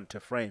assign 1 to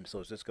frame,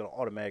 so it's just going to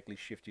automatically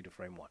shift you to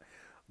frame 1.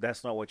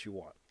 That's not what you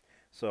want.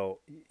 So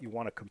you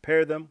want to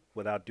compare them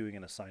without doing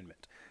an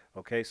assignment.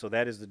 Okay, so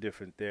that is the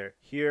difference there.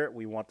 Here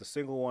we want the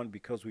single one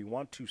because we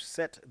want to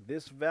set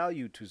this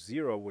value to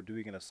 0. We're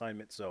doing an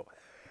assignment, so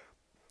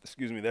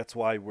excuse me. That's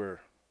why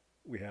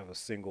we have a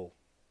single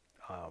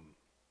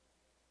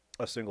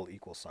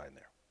equal sign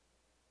there.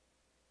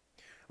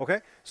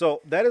 Okay,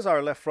 so that is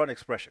our left front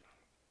expression.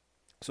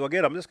 So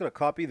again, I'm just going to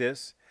copy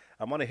this.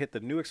 I'm going to hit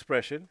the new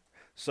expression.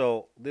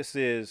 So this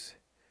is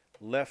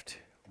left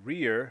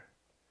rear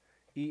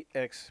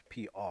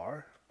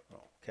EXPR,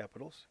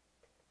 capitals.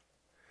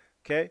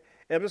 Okay,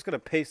 and I'm just going to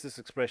paste this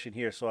expression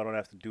here so I don't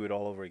have to do it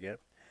all over again.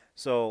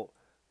 So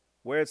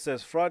where it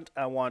says front,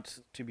 I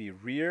want to be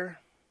rear.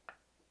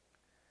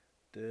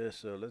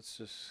 So let's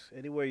just,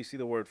 anywhere you see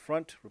the word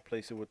front,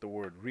 replace it with the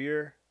word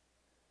rear.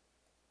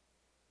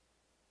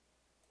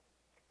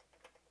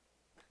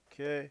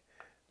 Okay,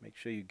 make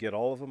sure you get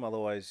all of them,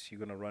 otherwise you're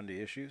going to run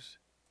into issues.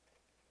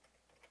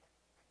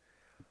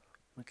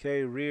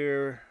 Okay,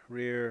 rear,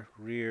 rear,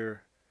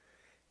 rear,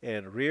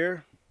 and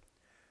rear.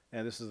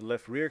 And this is the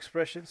left rear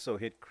expression, so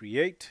hit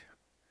create.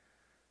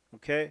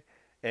 Okay,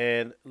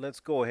 and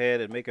let's go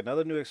ahead and make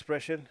another new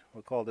expression.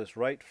 We'll call this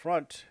right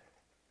front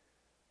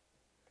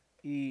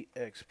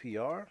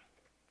EXPR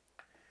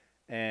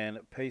and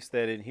paste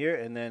that in here.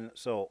 And then,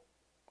 so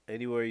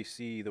anywhere you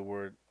see the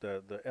word,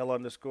 the L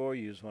underscore,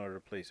 you just want to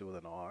replace it with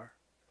an R.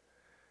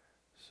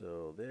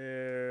 So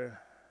there.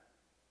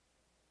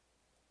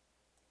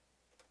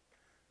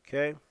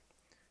 Okay.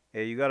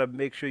 And you got to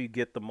make sure you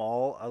get them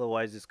all,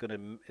 otherwise it's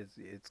gonna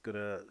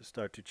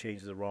start to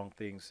change the wrong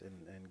things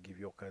and give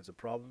you all kinds of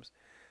problems.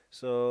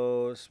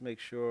 So let's make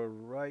sure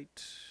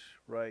right,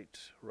 right,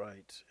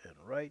 right, and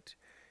right.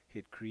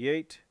 Hit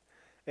create,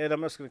 and I'm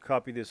just gonna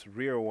copy this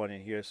rear one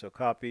in here. So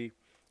copy,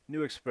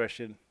 new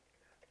expression,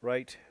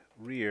 right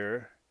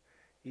rear,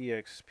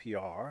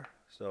 EXPR.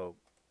 So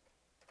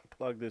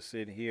plug this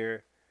in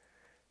here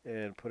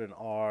and put an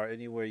R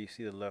anywhere you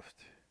see the left,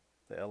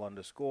 the L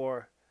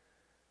underscore.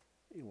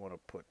 You want to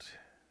put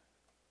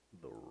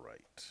the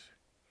right.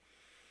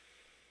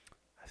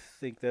 I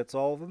think that's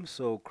all of them.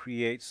 So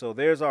create. So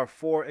there's our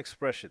 4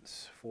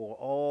 expressions for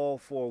all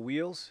 4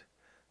 wheels.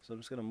 So I'm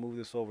just going to move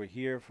this over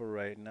here for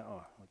right now.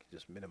 Oh, I can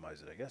just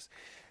minimize it, I guess.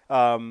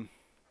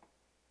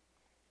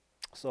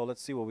 So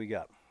let's see what we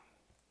got.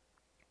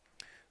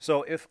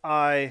 So if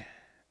I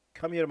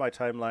come here to my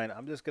timeline,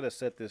 I'm just going to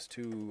set this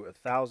to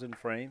 1,000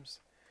 frames.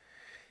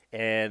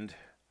 And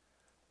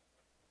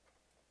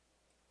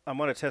I'm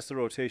going to test the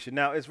rotation.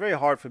 Now, it's very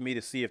hard for me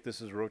to see if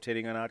this is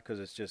rotating or not because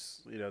it's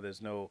just,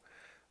 there's no,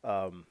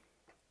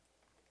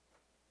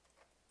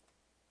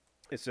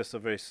 it's just a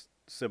very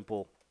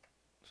simple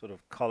sort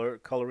of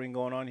coloring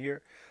going on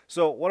here.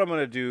 So what I'm going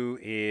to do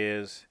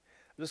is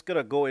I'm just going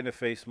to go into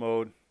face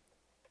mode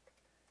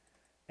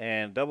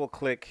and double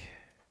click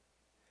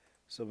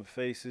some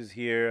faces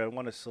here. I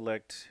want to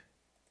select,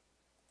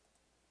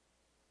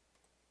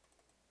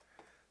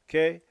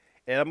 okay,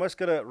 and I'm just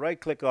going to right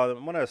click on them.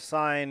 I'm going to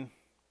assign,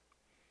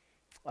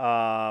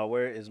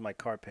 where is my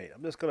car paint?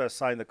 I'm just going to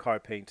assign the car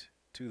paint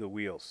to the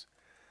wheels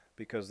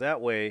because that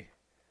way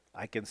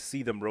I can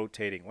see them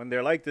rotating. When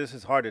they're like this,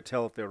 it's hard to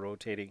tell if they're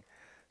rotating.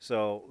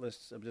 So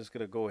I'm just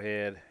going to go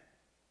ahead.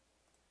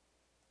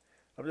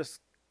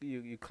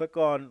 You click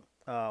on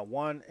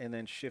one and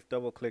then shift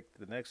double click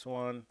the next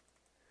one.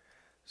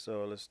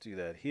 So let's do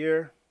that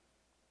here.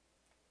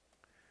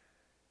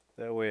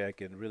 That way I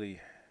can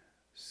really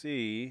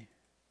see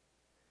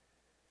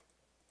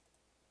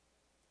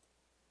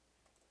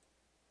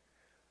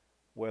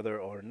whether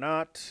or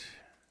not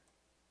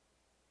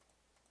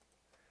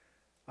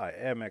I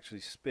am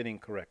actually spinning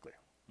correctly.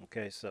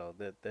 Okay, so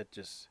that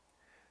just,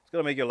 it's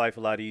going to make your life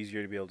a lot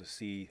easier to be able to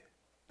see.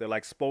 They're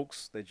like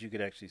spokes that you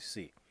can actually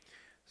see.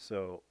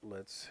 So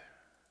let's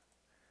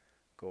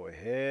go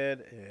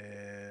ahead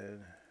and,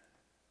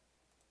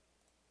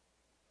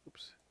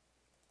 oops,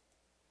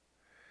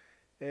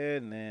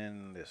 and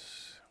then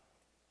this.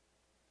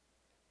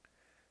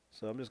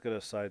 So I'm just going to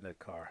assign that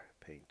car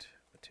paint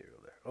material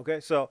there. Okay,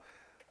 so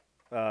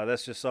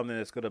that's just something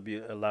that's going to be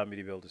allow me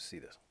to be able to see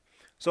this.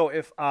 So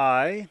if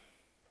I,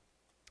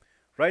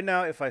 right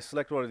now, if I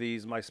select one of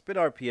these, my spin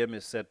RPM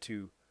is set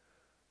to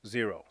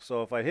 0.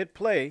 So if I hit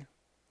play,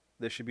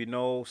 there should be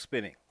no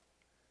spinning,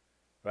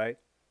 right?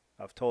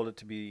 I've told it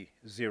to be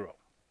 0.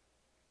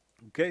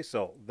 Okay,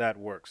 so that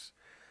works.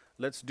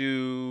 Let's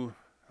do,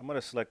 I'm going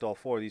to select all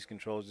 4 of these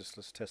controls. Just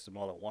let's test them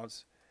all at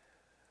once.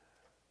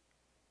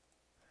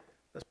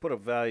 Let's put a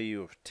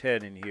value of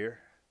 10 in here.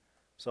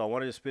 So I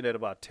wanted to spin at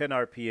about 10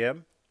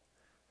 RPM.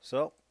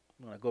 So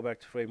I'm going to go back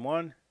to frame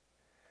 1.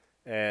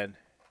 And,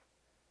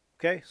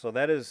 okay, so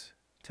that is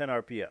 10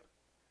 RPM.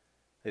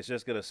 It's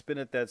just going to spin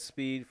at that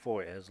speed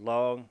for as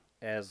long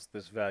as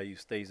this value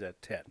stays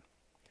at 10.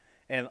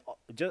 And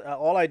just,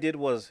 all I did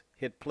was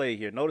hit play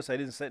here. Notice I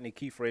didn't set any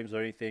keyframes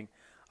or anything.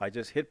 I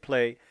just hit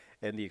play,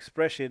 and the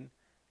expression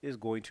is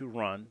going to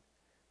run.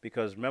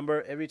 Because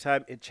remember, every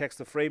time it checks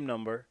the frame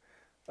number,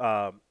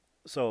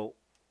 so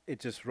it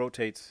just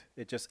rotates.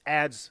 It just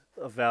adds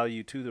a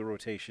value to the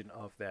rotation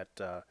of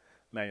that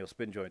manual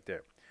spin joint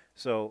there.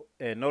 So,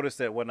 and notice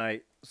that when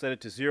I set it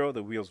to 0,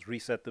 the wheels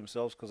reset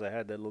themselves because I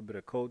had that little bit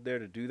of code there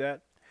to do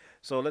that.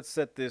 So let's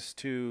set this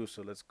to,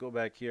 so let's go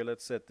back here.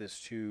 Let's set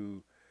this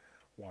to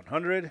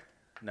 100.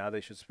 Now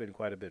they should spin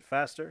quite a bit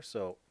faster.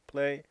 So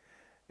play,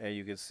 and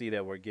you can see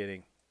that we're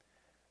getting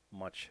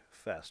much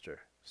faster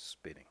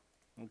spinning.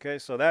 Okay,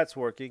 so that's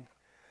working.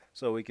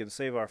 So we can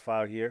save our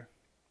file here.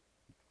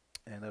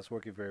 And that's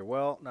working very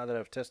well. Now that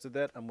I've tested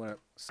that, I'm going to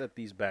set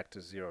these back to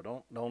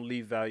 0. Don't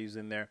leave values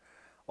in there.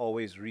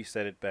 Always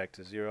reset it back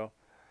to 0.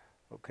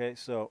 Okay,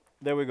 so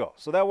there we go.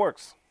 So that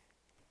works.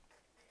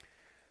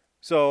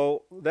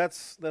 So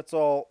that's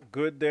all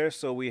good there.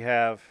 So we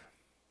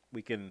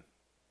can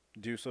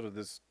do sort of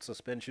this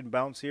suspension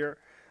bounce here,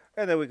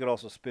 and then we could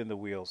also spin the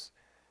wheels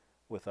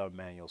with our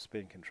manual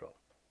spin control.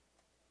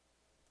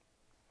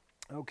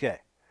 Okay.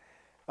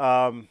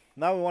 Now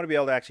we want to be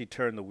able to actually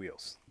turn the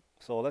wheels.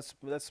 So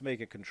let's make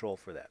a control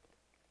for that.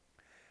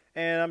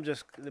 And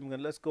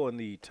let's go in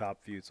the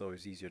top view. It's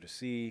always easier to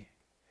see.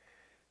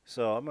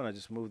 So I'm gonna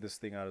just move this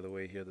thing out of the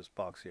way here, this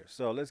box here.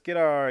 So let's get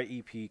our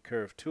EP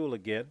curve tool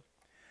again,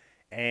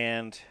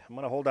 and I'm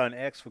gonna hold down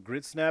X for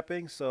grid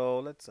snapping. So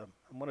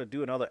I'm gonna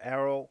do another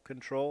arrow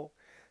control.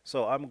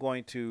 So I'm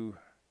going to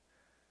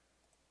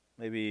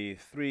maybe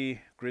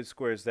 3 grid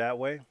squares that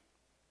way,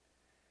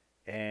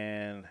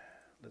 and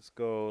let's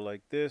go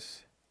like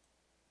this.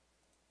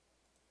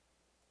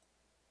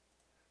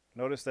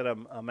 Notice that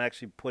I'm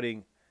actually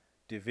putting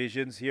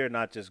divisions here,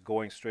 not just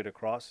going straight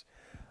across.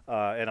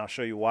 And I'll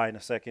show you why in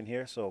a second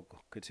here. So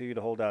continue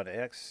to hold down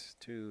X,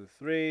 2,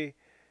 3,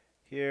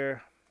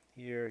 here,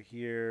 here,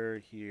 here,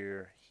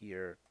 here,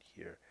 here,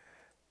 here,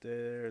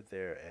 there,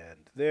 there,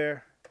 and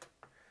there.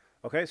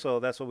 Okay, so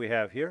that's what we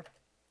have here.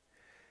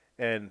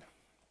 And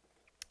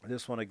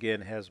this one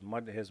again has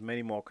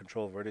many more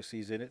control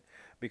vertices in it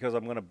because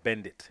I'm going to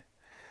bend it.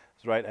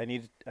 That's right.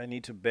 I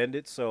need to bend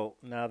it. So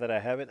now that I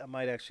have it, I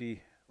might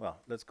actually, well,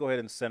 let's go ahead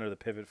and center the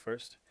pivot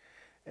first,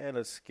 and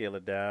let's scale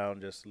it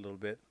down just a little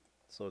bit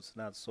so it's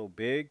not so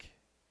big.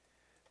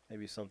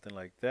 Maybe something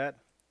like that.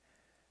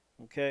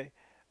 Okay.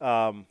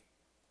 And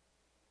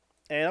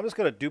I'm just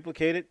going to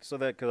duplicate it so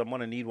that, because I'm going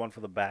to need one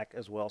for the back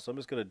as well. So I'm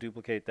just going to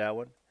duplicate that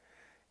one.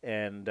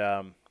 And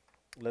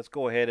let's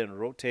go ahead and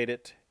rotate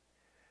it.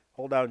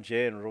 Hold down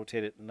J and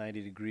rotate it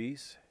 90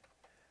 degrees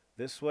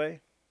this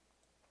way.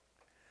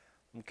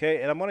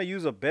 Okay, and I'm going to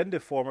use a bend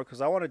deformer because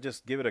I want to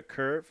just give it a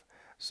curve.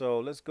 So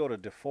let's go to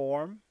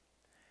deform,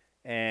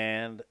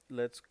 and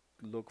let's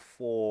look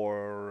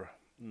for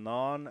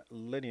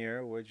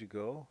non-linear. Where'd you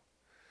go?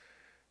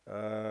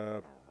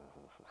 There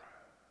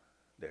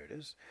it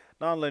is.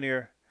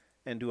 Non-linear,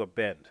 and do a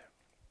bend.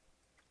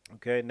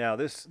 Okay, now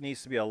this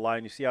needs to be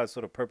aligned. You see how it's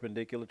sort of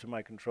perpendicular to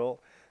my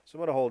control? So I'm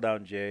going to hold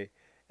down J,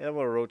 and I'm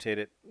going to rotate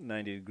it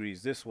 90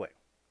 degrees this way.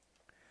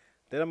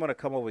 Then I'm going to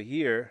come over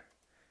here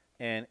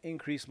and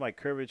increase my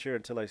curvature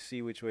until I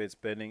see which way it's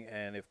bending.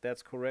 And if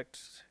that's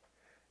correct,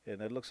 and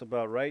that looks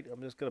about right,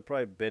 I'm just going to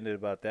probably bend it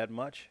about that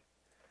much.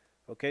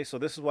 Okay, so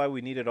this is why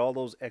we needed all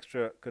those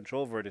extra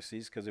control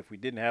vertices, because if we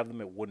didn't have them,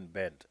 it wouldn't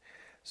bend.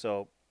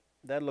 So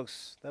that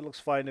looks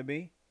fine to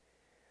me.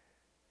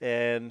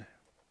 And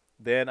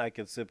then I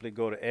can simply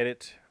go to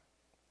Edit,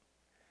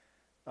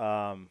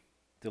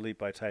 Delete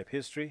by Type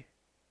History.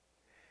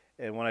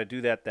 And when I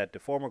do that, that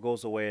deformer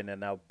goes away and then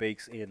now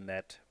bakes in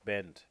that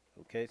bend.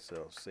 Okay,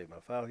 so save my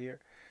file here.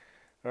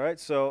 All right,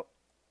 so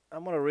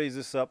I'm going to raise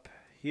this up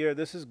here.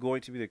 This is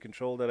going to be the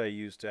control that I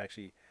use to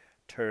actually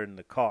turn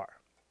the car.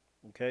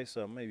 Okay,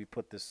 so maybe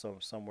put this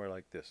somewhere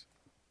like this.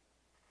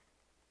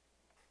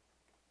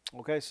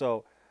 Okay,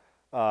 so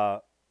uh,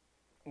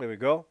 there we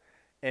go.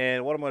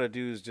 And what I'm going to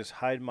do is just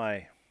hide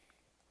my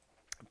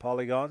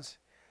polygons,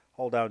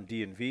 hold down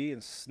D and V,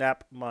 and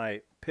snap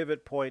my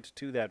pivot point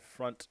to that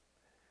front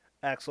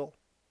axle.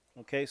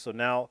 Okay, so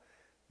now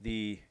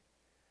the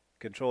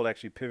control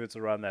actually pivots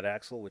around that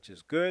axle, which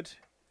is good.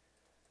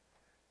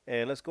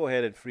 And let's go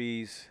ahead and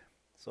freeze.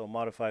 So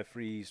modify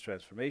freeze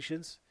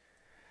transformations.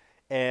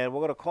 And we're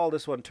going to call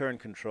this one turn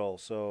control.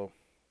 So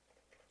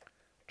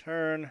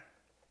turn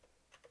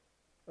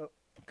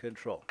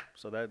control.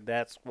 So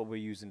that's what we're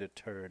using to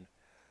turn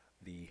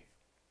the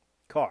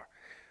car,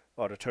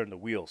 or to turn the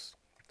wheels.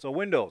 So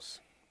Windows,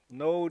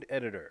 Node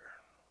Editor.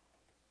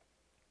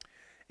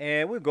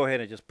 And we'll go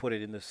ahead and just put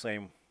it in the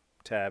same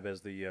tab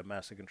as the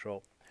master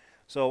control.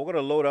 So we're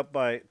going to load up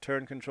my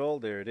turn control.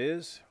 There it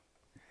is.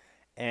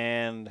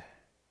 And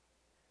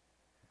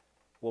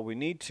what we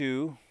need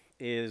to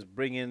is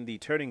bring in the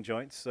turning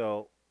joints.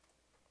 So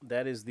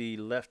that is the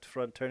left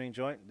front turning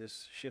joint.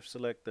 This shift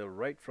select the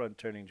right front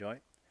turning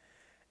joint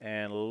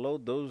and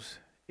load those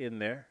in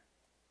there.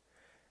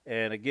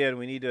 And again,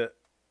 we need to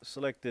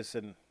select this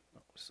and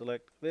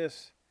select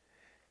this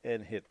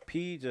and hit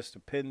P just to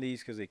pin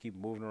these because they keep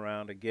moving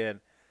around.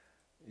 Again,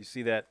 you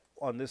see that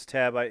on this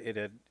tab,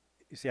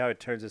 you see how it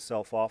turns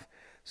itself off.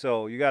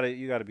 So you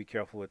gotta be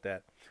careful with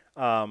that.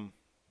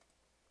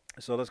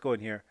 So let's go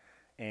in here,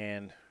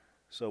 and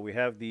so we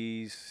have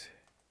these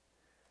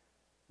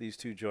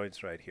two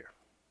joints right here,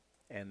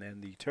 and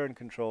then the turn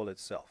control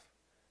itself.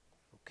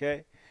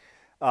 Okay.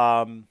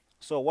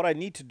 So what I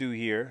need to do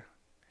here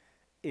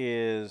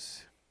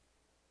is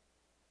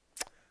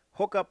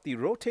hook up the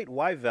rotate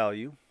Y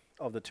value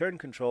of the turn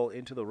control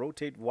into the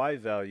rotate Y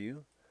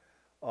value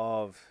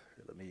of,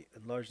 let me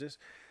enlarge this,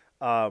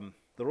 the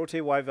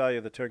rotate Y value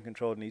of the turn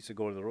control needs to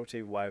go to the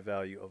rotate Y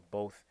value of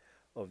both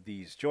of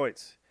these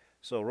joints.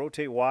 So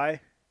rotate Y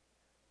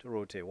to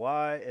rotate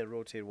Y, and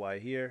rotate Y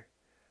here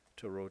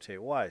to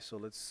rotate Y. So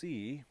let's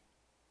see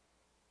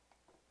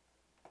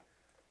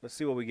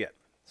what we get.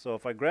 So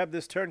if I grab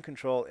this turn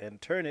control and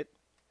turn it,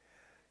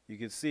 you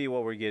can see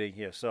what we're getting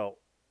here. So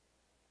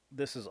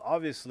this is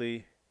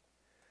obviously,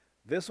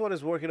 this one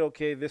is working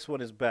okay, this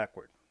one is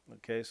backward.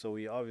 Okay, so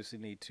we obviously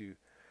need to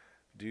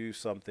do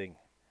something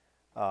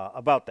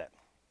about that.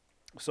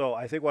 So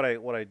I think what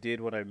I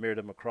did when I mirrored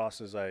them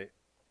across is I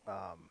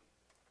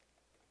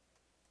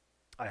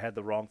had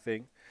the wrong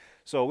thing.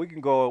 So we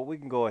can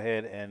go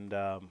ahead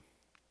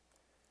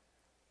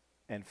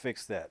and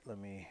fix that. Let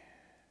me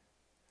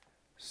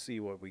see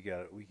what we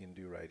can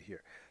do right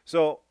here.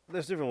 So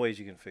there's different ways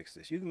you can fix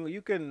this.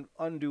 You can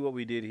undo what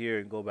we did here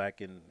and go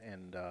back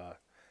and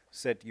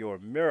set your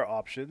mirror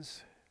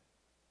options.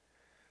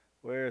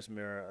 Where's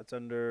mirror? It's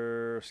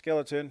under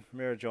skeleton,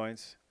 mirror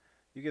joints.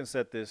 You can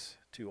set this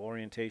to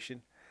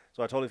orientation.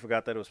 So I totally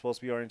forgot that it was supposed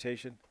to be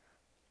orientation.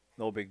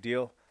 No big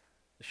deal.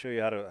 I'll show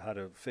you how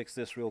to fix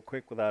this real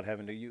quick without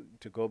having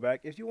to go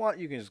back. If you want,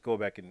 you can just go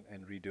back and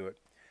redo it.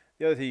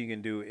 The other thing you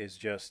can do is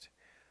just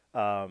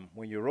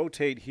when you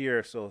rotate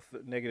here, so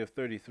negative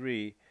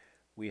 33,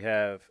 we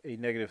have a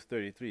negative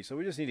 33. So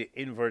we just need to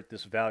invert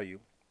this value.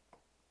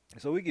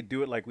 So we could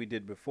do it like we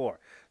did before.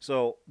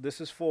 So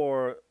this is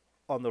for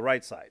on the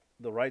right side.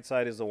 The right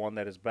side is the one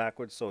that is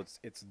backwards, so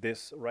it's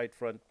this right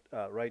front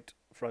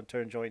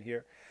turn joint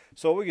here.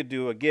 So what we could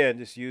do, again,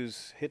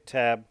 just hit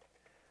tab.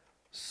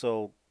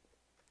 So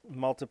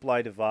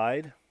multiply,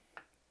 divide.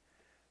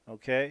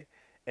 Okay.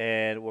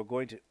 And we're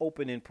going to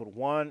open input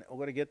 1. We're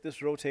going to get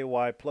this rotate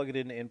Y, plug it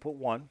into input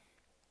 1.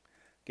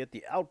 Get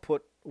the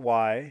output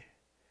Y.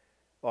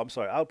 Oh, I'm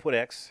sorry, output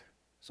X.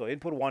 So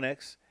input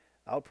 1X,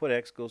 output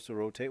X goes to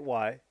rotate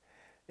Y.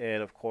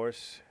 And of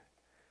course,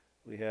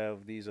 we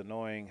have these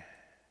annoying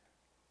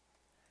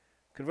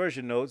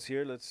conversion nodes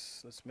here.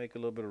 Let's make a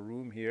little bit of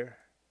room here.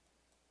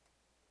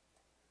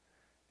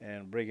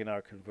 And bring in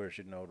our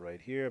conversion node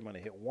right here. I'm going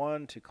to hit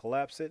 1 to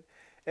collapse it.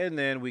 And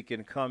then we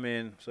can come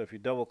in. So if you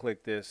double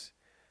click this,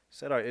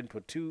 set our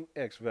input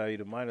 2x value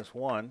to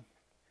 -1,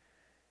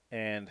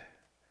 and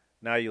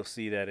now you'll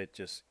see that it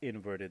just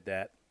inverted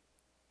that.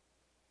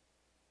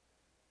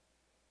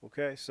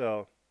 Okay,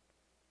 so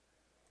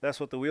that's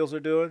what the wheels are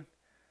doing.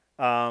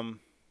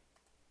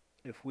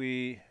 If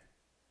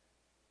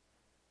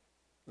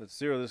let's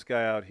zero this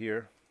guy out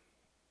here,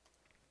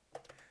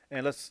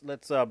 and let's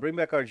bring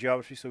back our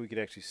geometry so we can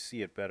actually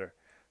see it better.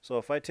 So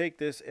if I take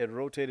this and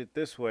rotate it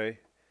this way,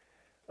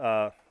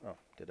 oh,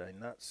 did I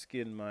not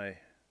skin my?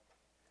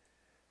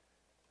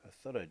 I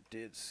thought I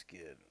did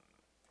skin.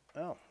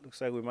 Oh,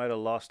 looks like we might have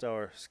lost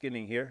our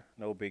skinning here.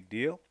 No big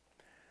deal.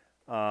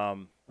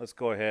 Let's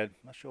go ahead.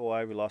 Not sure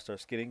why we lost our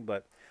skinning,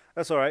 but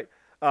that's all right.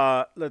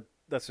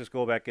 Let's just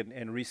go back and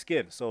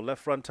reskin. So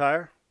left front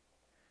tire,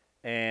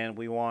 and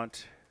we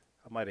want,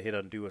 I might have hit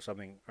undo or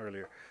something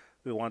earlier.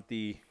 We want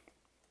the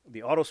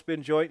auto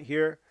spin joint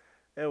here,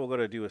 and we're going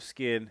to do a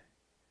skin,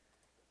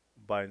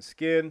 bind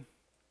skin.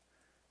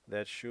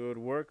 That should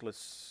work.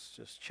 Let's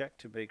just check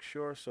to make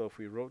sure. So if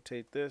we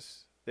rotate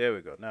this, There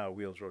we go. Now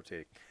wheels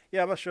rotating.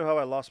 Yeah, I'm not sure how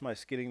I lost my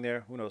skinning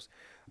there. Who knows?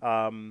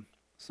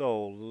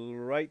 So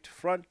right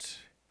front,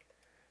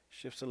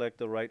 shift select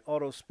the right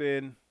auto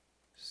spin,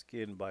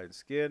 skin bind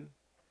skin.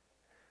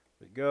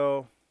 There we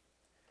go.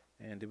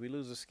 And did we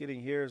lose the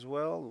skidding here as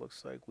well?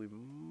 Looks like we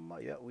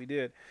might. Yeah, we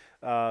did.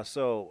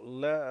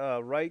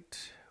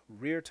 Right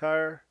rear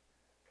tire,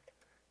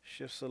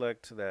 shift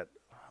select that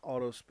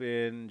auto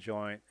spin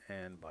joint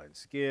and bind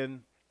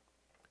skin.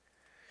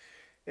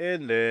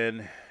 And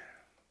then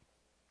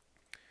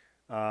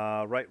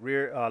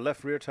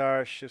left rear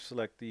tire, shift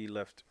select the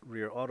left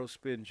rear auto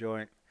spin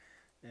joint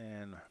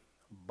and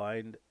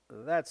bind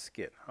that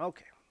skin.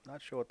 Okay,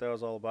 not sure what that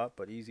was all about,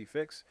 but easy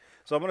fix.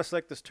 So I'm going to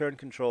select this turn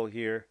control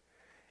here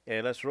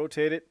and let's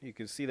rotate it. You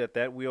can see that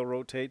that wheel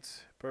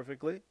rotates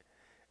perfectly,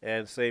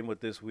 and same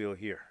with this wheel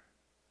here.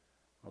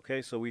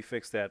 Okay, so we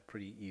fixed that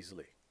pretty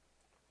easily.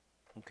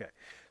 Okay,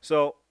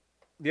 so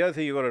the other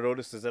thing you're going to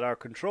notice is that our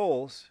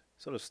controls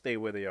sort of stay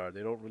where they are.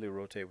 They don't really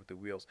rotate with the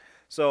wheels.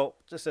 So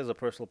just as a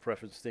personal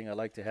preference thing, I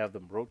like to have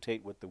them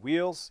rotate with the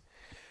wheels.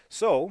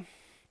 So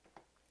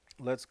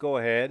let's go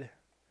ahead.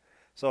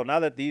 So now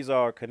that these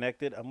are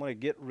connected, I'm going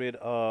to get rid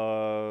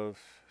of,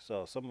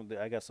 so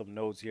I got some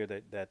nodes here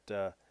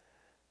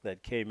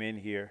that came in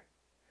here,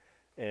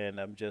 and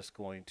I'm just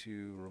going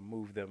to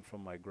remove them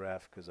from my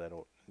graph because I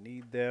don't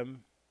need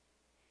them.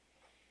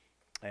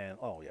 And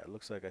oh yeah, it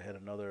looks like I had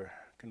another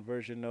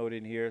conversion node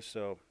in here,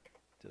 so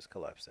just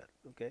collapse that.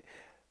 Okay,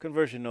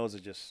 conversion nodes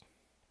are just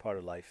part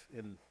of life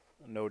in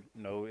the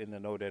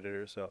node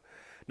editor. So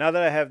now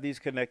that I have these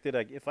connected,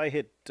 if I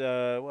hit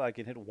well, I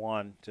can hit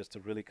 1 just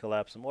to really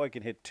collapse them, or I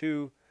can hit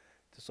 2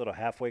 to sort of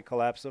halfway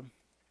collapse them.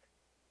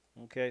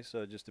 Okay,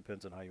 so it just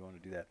depends on how you want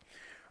to do that.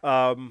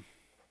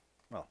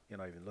 Well, you're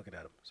not even looking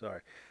at them.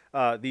 Sorry.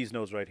 These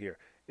nodes right here.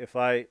 If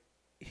I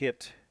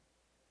hit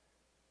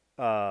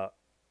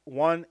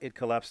 1, it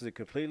collapses it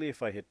completely.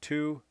 If I hit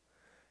 2,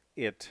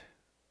 it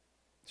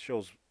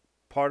shows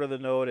part of the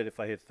node, and if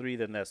I hit 3,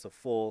 then that's the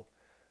full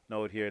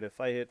node here. And if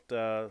I hit,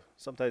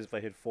 sometimes if I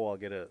hit 4, I'll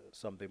get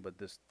something, but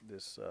this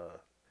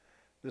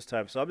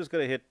time, so I'm just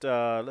gonna hit.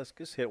 Let's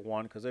just hit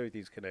 1 because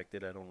everything's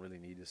connected. I don't really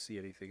need to see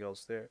anything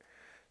else there.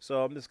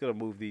 So I'm just gonna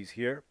move these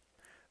here.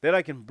 Then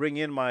I can bring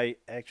in my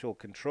actual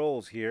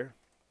controls here.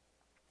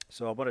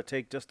 So I'm gonna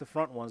take just the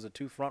front ones, the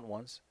 2 front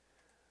ones.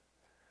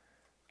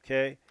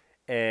 Okay,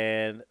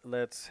 and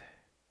let's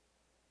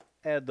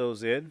add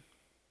those in.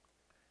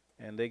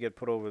 And they get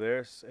put over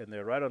there, and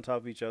they're right on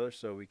top of each other,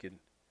 so we can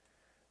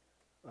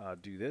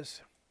do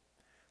this.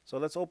 So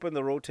let's open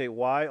the rotate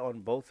Y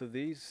on both of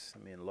these.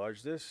 Let me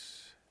enlarge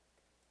this.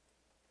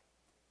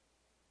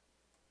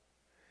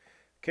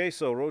 Okay,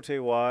 so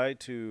rotate Y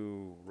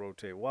to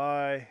rotate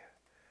Y,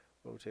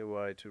 rotate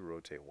Y to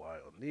rotate Y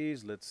on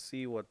these. Let's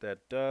see what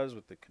that does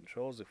with the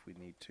controls if we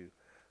need to.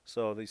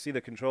 So you see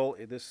the control,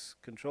 this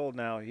control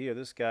now here,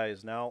 this guy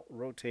is now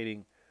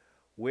rotating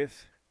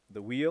with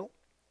the wheel.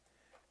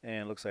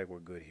 And it looks like we're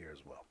good here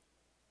as well.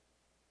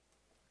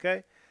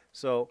 Okay,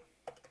 so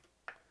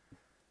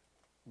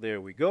there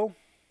we go.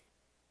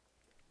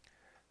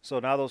 So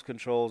now those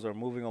controls are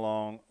moving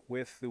along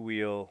with the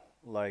wheel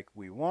like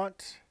we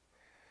want.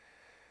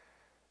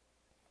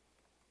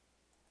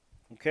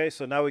 Okay,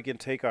 so now we can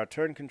take our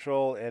turn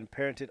control and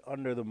parent it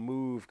under the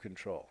move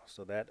control.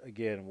 So that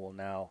again will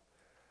now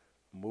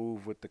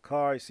move with the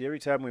car. You see, every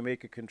time we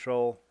make a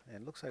control,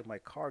 and it looks like my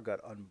car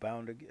got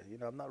unbound again. You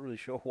know, I'm not really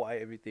sure why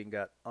everything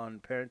got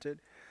unparented.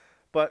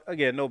 But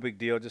again, no big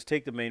deal. Just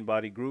take the main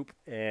body group,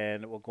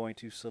 and we're going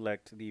to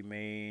select the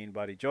main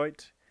body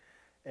joint.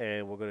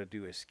 And we're going to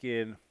do a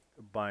skin,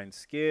 bind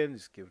skin.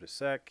 Just give it a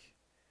sec.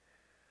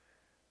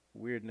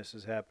 Weirdness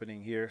is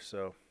happening here,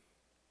 so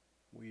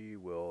we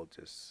will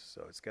just,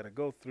 so it's got to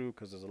go through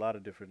because there's a lot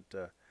of different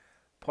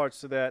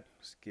parts to that.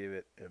 Just give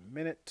it a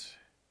minute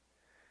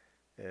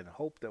and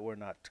hope that we're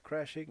not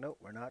crashing. Nope,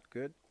 we're not.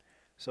 Good.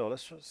 So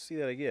let's see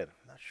that again.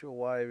 Not sure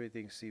why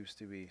everything seems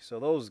to be. So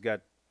those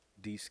got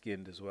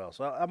de-skinned as well.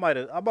 So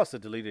I must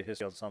have deleted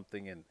history on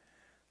something and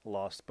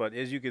lost. But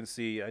as you can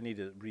see, I need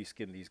to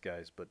reskin these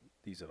guys, but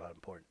these are not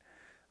important.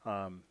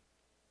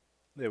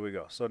 There we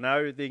go. So now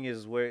everything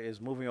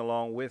is moving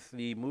along with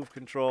the move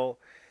control,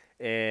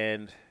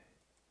 and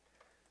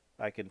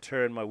I can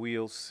turn my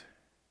wheels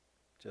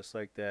just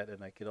like that,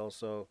 and I can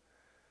also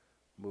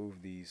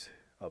move these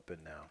up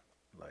and down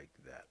like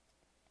that.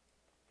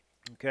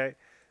 Okay,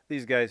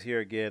 these guys here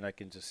again, I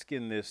can just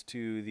skin this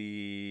to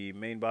the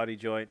main body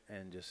joint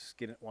and just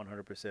skin it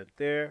 100%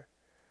 there.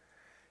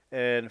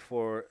 And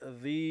for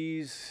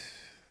these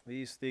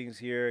things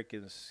here, I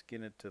can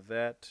skin it to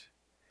that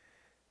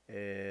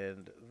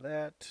and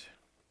that,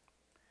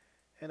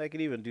 and I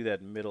can even do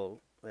that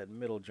middle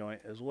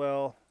joint as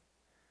well.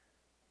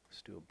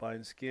 Let's do a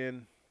bind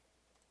skin.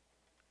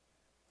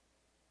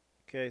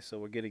 Okay, so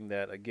we're getting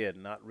that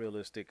again, not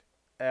realistic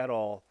at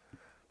all,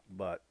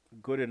 but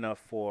good enough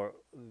for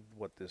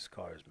what this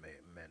car is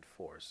meant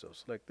for. So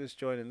select this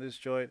joint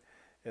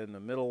and the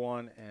middle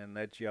one, and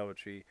that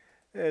geometry,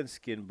 and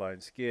skin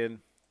bind skin.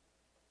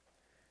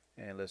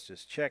 And let's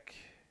just check.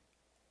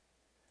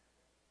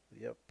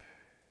 Yep.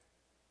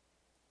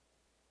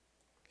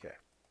 Okay.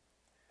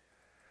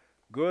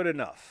 Good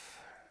enough.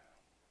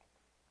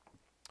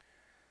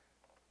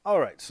 All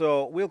right,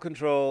 so wheel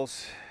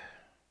controls.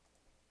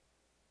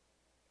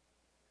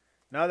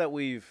 Now that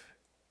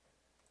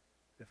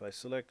if I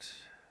select,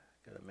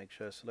 gotta make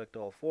sure I select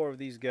all 4 of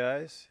these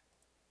guys.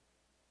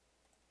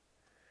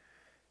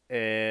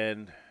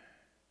 And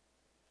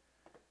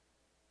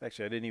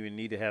actually, I didn't even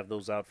need to have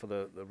those out for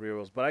the rear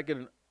wheels, but I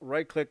can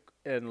right click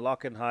and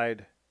lock and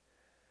hide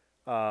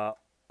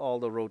all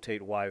the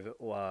rotate Y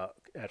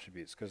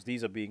attributes, because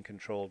these are being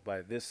controlled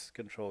by this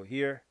control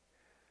here.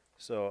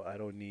 So I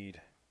don't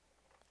need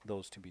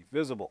those to be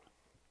visible.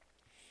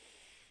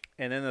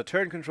 And then the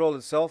turn control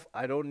itself,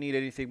 I don't need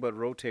anything but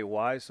rotate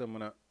Y, so I'm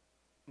going to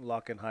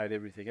lock and hide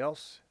everything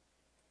else.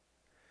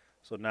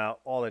 So now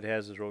all it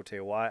has is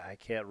rotate Y. I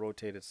can't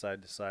rotate it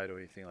side to side or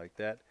anything like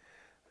that.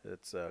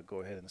 Let's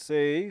go ahead and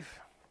save.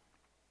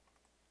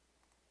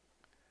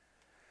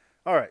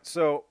 All right,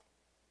 so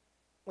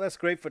that's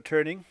great for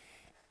turning.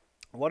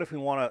 What if we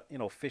want to,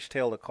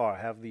 fishtail the car,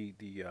 have the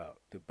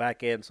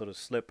back end sort of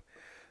slip,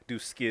 do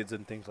skids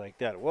and things like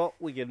that? Well,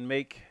 we can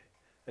make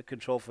a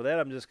control for that.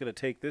 I'm just going to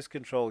take this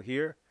control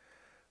here,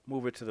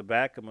 move it to the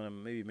back. I'm going to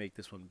maybe make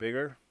this one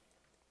bigger.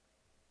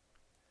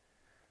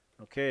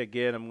 Okay,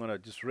 again, I'm going to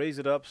just raise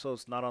it up so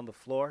it's not on the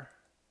floor.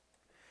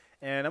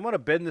 And I'm going to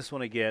bend this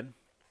one again,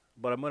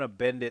 but I'm going to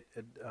bend it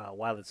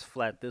while it's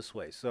flat this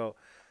way. So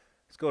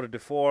let's go to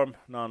Deform,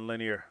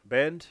 Nonlinear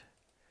Bend.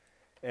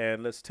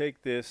 And let's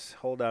take this,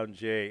 hold down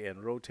J,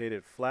 and rotate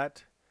it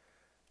flat.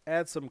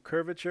 Add some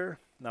curvature.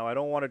 Now, I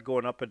don't want it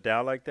going up and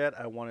down like that.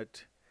 I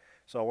want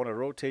to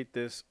rotate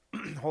this,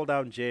 hold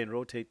down J, and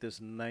rotate this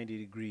 90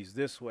 degrees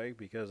this way,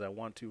 because I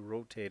want to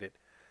rotate it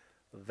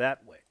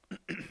that way.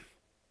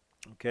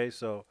 Okay,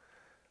 so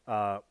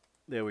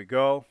there we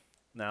go.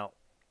 Now,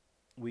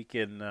 we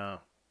can,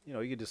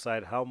 you can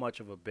decide how much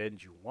of a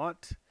bend you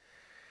want.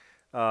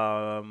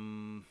 I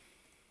don't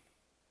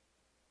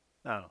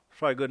know, it's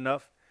probably good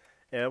enough.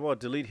 And I'm going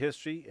to delete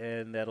history,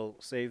 and that'll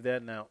save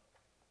that. Now,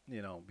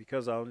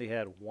 because I only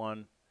had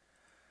one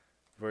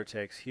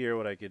vertex here,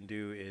 what I can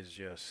do is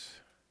just,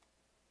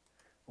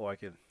 I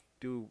can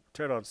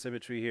turn on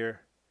symmetry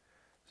here.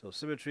 So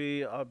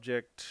symmetry,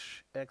 object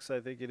X, I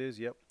think it is,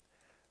 yep.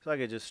 So I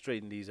can just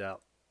straighten these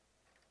out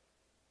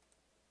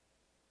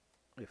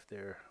if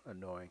they're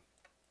annoying,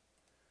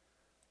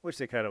 which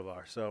they kind of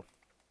are. So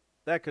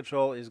that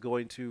control is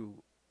going to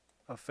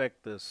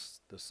affect the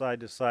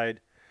side to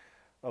side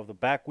of the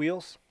back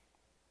wheels.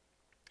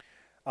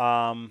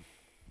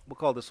 We'll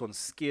call this one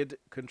skid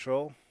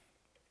control.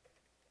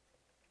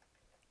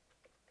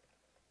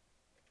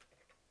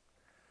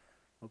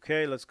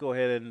 Okay, let's go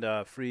ahead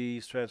and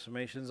freeze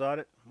transformations on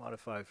it.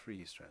 Modify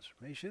freeze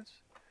transformations.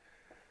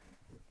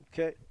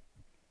 Okay.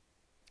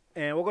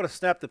 And we're going to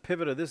snap the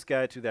pivot of this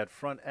guy to that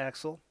front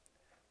axle.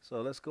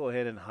 So let's go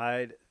ahead and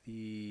hide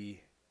the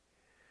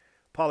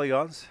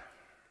polygons.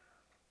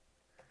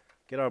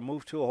 Get our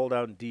move tool, hold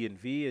down D and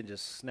V, and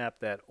just snap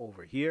that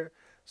over here.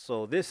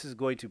 So this is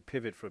going to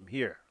pivot from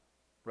here,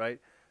 right?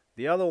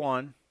 The other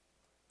one,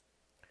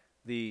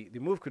 the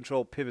move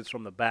control pivots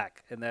from the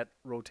back, and that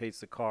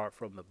rotates the car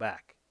from the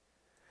back.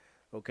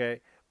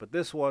 Okay, but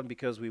this one,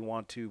 because we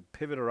want to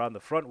pivot around the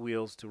front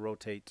wheels to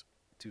rotate,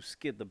 to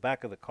skid the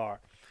back of the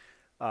car,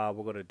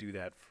 we're going to do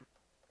that.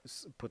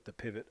 Put the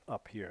pivot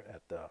up here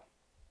at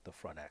the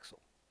front axle.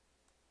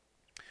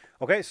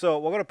 Okay, so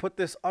we're going to put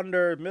this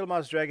under middle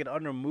mouse drag it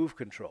under move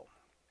control.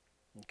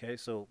 Okay,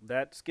 so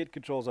that skid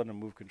control is under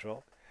move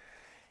control.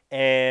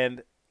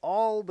 And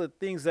all the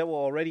things that were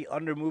already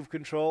under move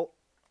control,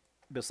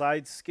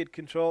 besides skid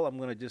control, I'm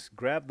going to just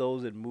grab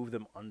those and move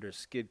them under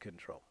skid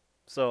control.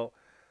 So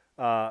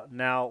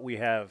now we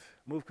have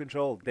move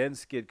control, then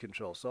skid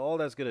control. So all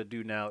that's going to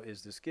do now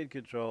is the skid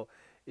control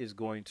is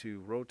going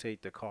to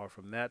rotate the car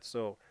from that.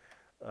 So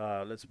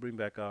let's bring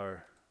back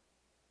our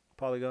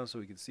polygon so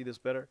we can see this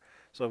better.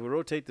 So if we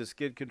rotate the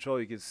skid control,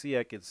 you can see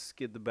I can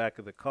skid the back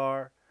of the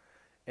car,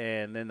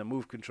 and then the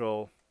move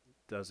control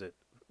does it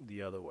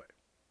the other way.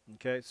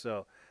 Okay,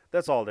 so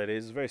that's all that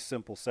is. It's a very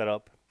simple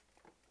setup.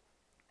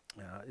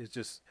 It's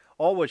just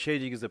all we're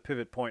changing is the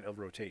pivot point of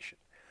rotation.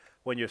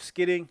 When you're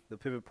skidding, the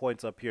pivot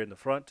point's up here in the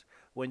front.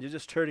 When you're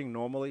just turning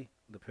normally,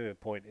 the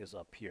pivot point is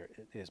up here.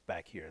 It is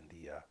back here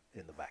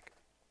in the back.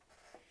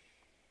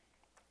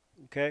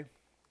 Okay.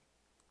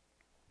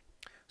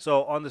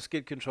 So on the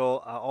skid control,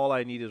 all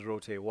I need is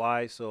rotate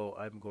Y. So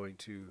I'm going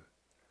to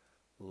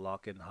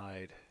lock and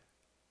hide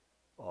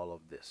all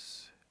of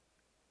this.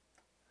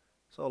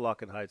 So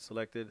lock and hide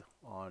selected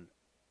on.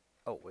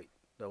 Oh wait,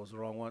 that was the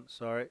wrong one.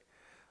 Sorry.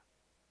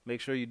 Make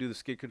sure you do the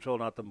skid control,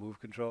 not the move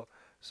control.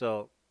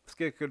 So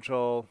skid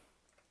control,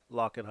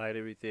 lock and hide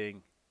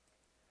everything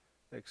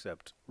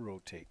except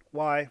rotate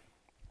Y.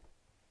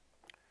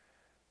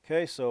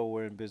 Okay, so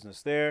we're in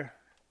business there.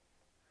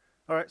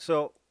 All right,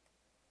 so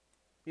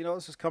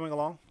this is coming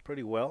along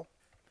pretty well.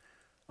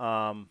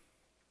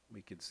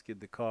 We can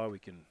skid the car, we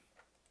can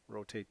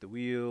rotate the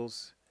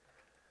wheels.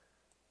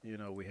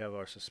 We have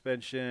our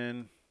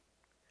suspension.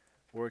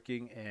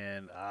 working,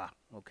 and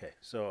okay.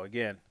 So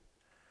again,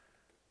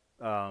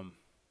 um,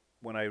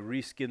 when I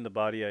reskin the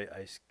body,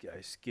 I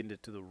skinned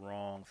it to the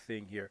wrong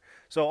thing here.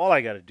 So all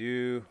I got to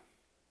do,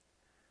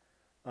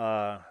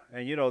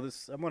 and you know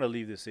this, I'm gonna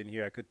leave this in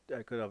here. I could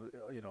have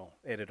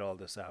edit all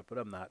this out, but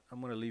I'm not.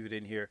 I'm gonna leave it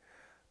in here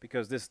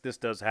because this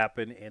does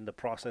happen in the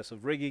process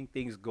of rigging.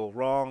 Things go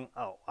wrong.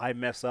 Oh, I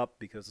mess up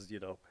because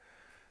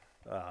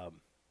um,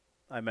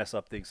 I mess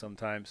up things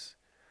sometimes.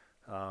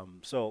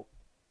 So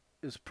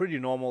it's pretty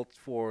normal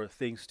for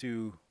things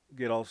to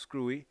get all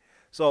screwy.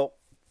 So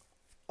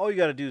all you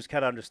got to do is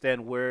kind of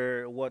understand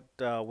what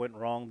went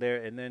wrong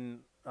there, and then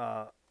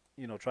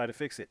try to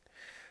fix it.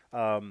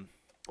 Um,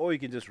 or you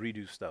can just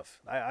redo stuff.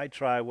 I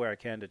try where I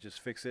can to just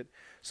fix it.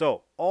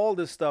 So all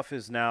this stuff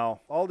in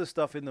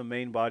the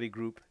main body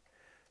group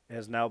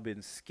has now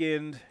been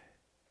skinned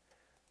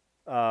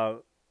uh,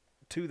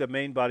 to the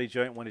main body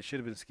joint when it should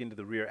have been skinned to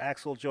the rear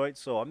axle joint.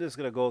 So I'm just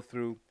going to go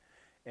through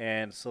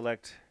and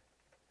select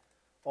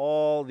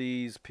all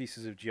these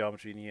pieces of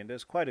geometry in the end.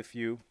 There's quite a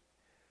few.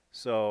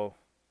 So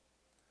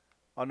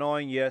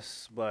annoying,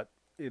 yes, but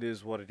it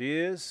is what it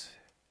is.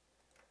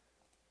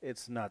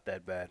 It's not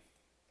that bad.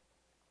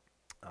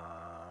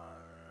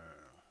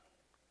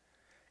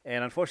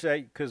 And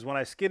unfortunately, because when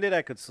I skinned it,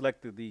 I could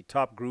select the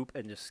top group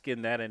and just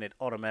skin that, and it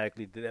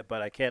automatically did that.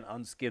 But I can't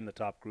unskin the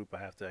top group. I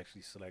have to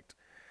actually select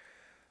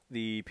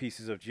the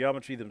pieces of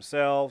geometry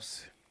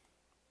themselves.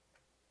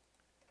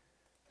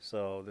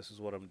 So this is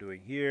what I'm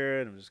doing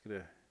here, and I'm just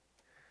gonna.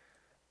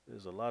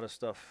 There's a lot of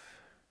stuff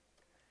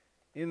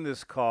in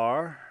this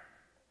car.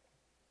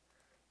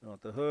 We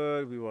want the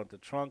hood, we want the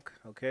trunk,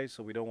 okay,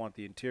 so we don't want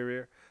the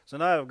interior. So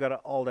now I've got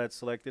all that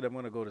selected. I'm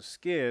going to go to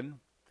skin,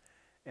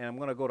 and I'm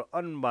going to go to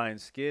unbind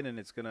skin, and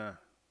it's going to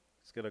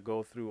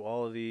go through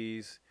all of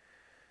these,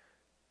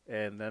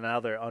 and then now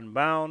they're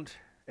unbound,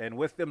 and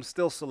with them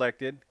still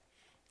selected,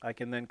 I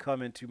can then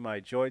come into my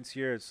joints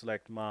here and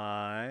select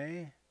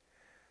my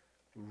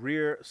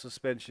rear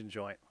suspension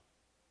joint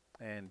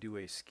and do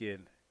a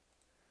skin,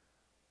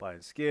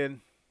 bind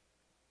skin.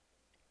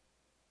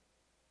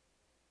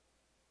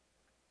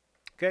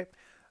 Okay.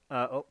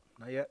 Oh,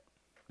 not yet.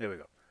 There we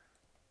go.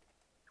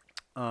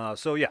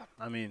 So yeah,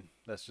 I mean,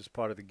 that's just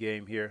part of the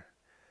game here.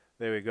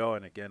 There we go.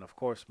 And again, of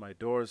course, my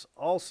doors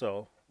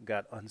also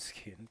got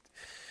unskinned.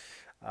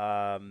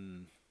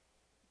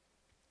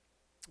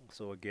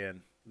 So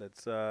again,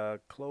 let's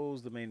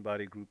close the main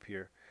body group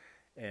here.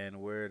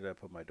 And where did I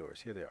put my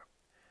doors? Here they are.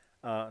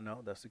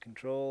 No, that's the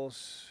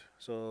controls.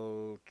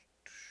 So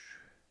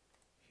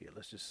here,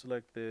 let's just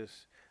select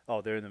this.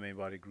 Oh, they're in the main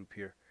body group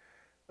here.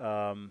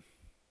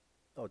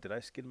 Oh, did I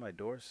skin my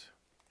doors?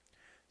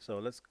 So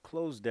let's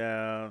close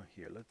down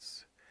here.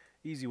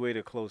 Easy way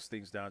to close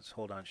things down. Just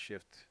hold on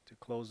shift to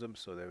close them.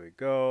 So there we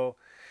go.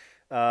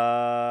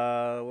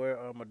 Where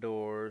are my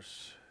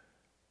doors?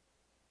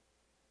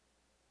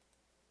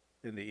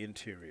 In the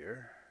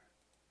interior.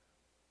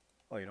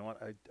 Oh, you know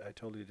what? I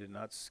totally did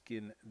not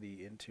skin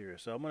the interior.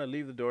 So I'm going to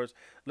leave the doors.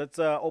 Let's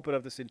open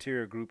up this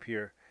interior group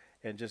here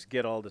and just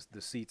get all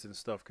the seats and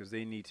stuff because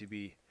they need to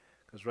be,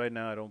 because right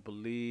now I don't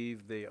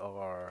believe they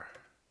are.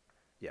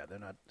 Yeah, they're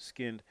not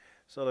skinned.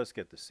 So let's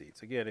get the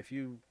seats. Again, if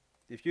you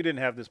didn't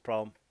have this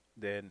problem,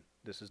 then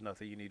this is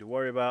nothing you need to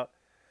worry about.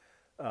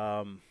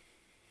 I'm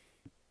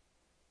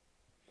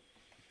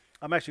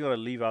actually going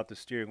to leave out the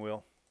steering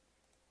wheel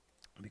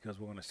because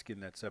we're going to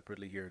skin that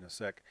separately here in a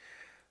sec.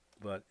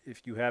 But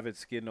if you have it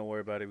skinned, don't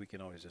worry about it. We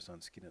can always just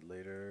unskin it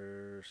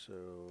later.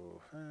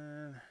 So,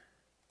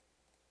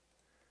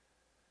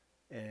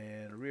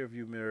 and rear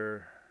view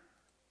mirror.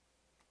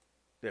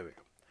 There we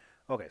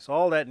go. Okay, so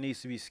all that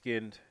needs to be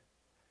skinned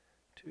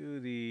to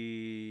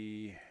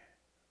the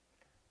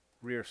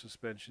rear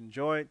suspension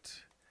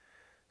joint.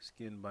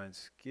 Skin bind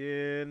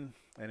skin.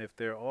 And if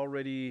they're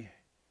already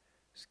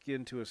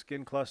skinned to a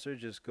skin cluster,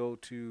 just go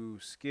to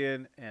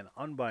skin and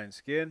unbind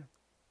skin.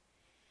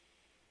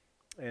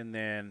 And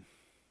then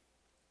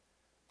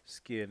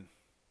skin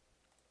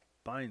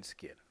bind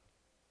skin.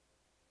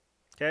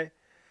 Okay?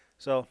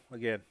 So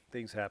again,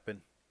 things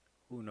happen.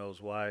 Who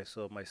knows why?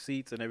 So my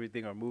seats and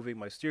everything are moving.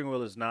 My steering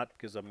wheel is not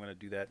because I'm going to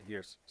do that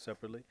here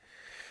separately.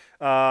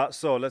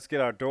 So let's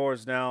get our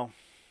doors now.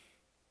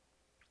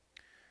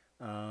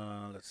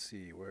 Let's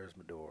see, where's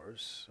my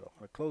doors? So I'm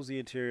going to close the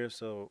interior.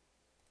 So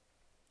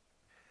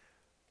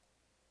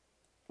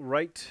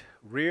right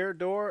rear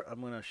door, I'm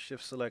going to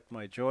shift select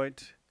my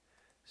joint.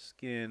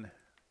 Skin,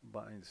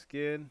 bind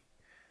skin.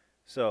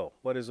 So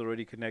what is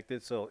already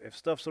connected? So if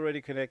stuff's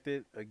already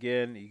connected,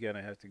 again, you're going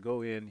to have to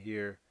go in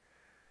here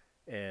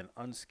and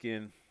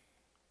unskin,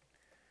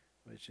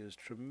 which is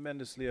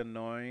tremendously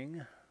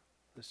annoying.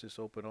 Let's just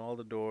open all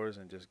the doors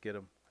and just get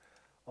them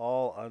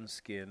all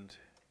unskinned.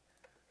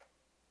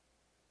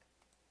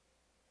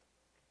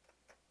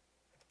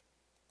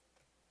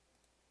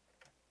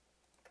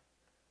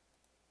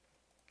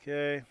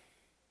 Okay.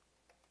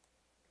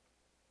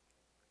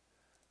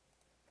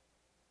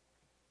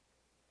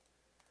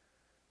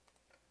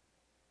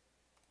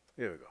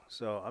 Here we go.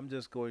 So I'm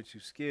just going to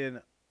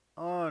skin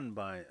on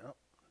bind. Oh,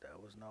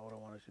 that was not what I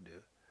wanted to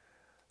do.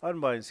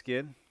 unbind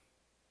skin.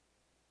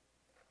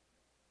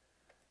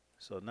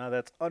 So now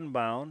that's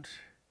unbound.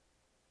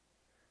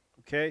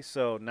 Okay,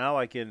 so now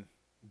I can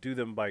do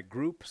them by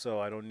group, so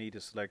I don't need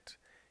to select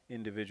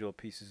individual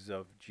pieces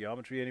of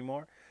geometry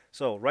anymore.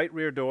 So right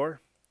rear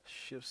door,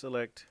 shift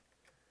select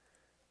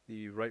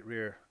the right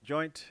rear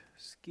joint,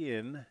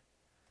 skin,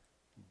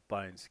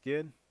 bind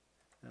skin,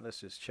 and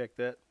let's just check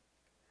that.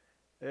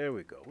 There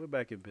we go, we're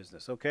back in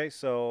business. Okay,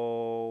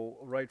 so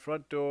right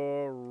front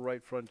door,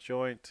 right front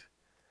joint,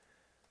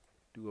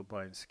 do a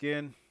bind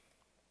skin,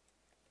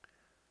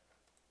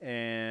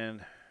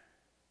 and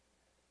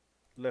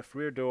left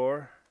rear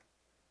door,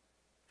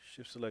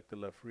 shift select the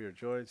left rear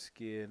joint,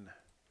 skin,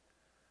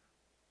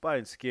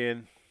 bind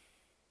skin,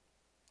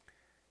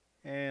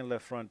 and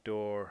left front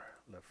door,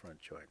 left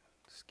front joint,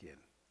 skin,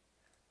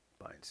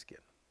 bind skin.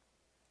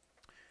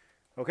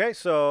 Okay,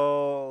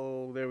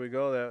 so there we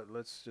go.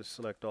 Let's just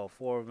select all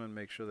four of them and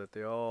make sure that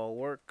they all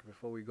work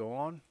before we go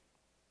on.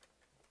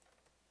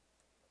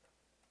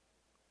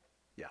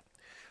 Yeah.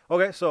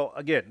 Okay, so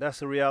again, that's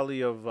the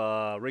reality of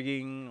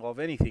rigging of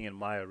anything in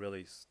Maya,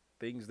 really.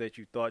 Things that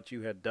you thought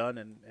you had done,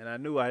 and I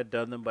knew I had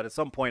done them, but at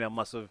some point I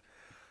must have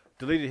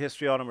deleted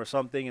history on them or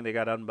something, and they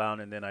got unbound,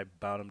 and then I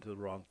bound them to the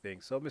wrong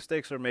thing. So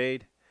mistakes are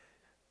made.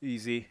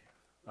 Easy.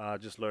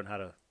 Just learn how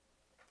to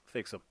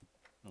fix them.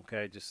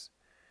 Okay,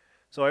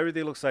 so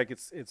everything looks like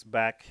it's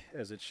back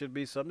as it should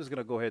be. So I'm just going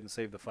to go ahead and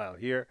save the file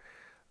here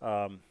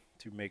to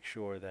make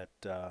sure that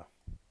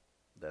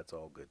that's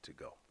all good to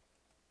go.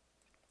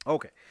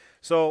 Okay,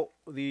 so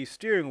the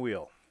steering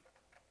wheel.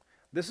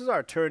 This is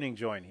our turning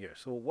joint here.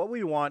 So what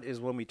we want is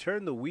when we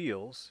turn the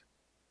wheels,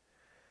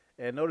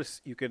 and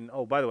notice you can,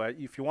 oh, by the way,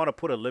 if you want to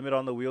put a limit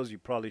on the wheels, you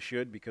probably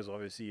should, because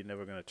obviously you're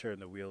never going to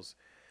turn the wheels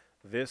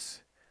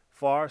this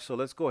far. So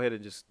let's go ahead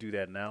and just do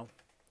that now.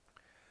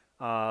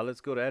 Let's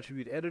go to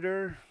Attribute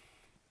Editor.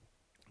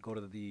 Go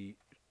to the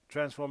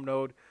transform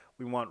node.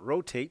 We want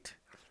rotate,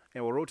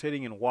 and we're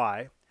rotating in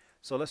Y.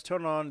 So let's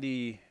turn on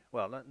the,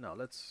 well, no,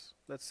 let's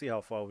see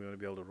how far we want to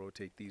be able to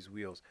rotate these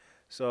wheels.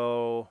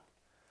 So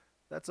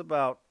that's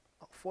about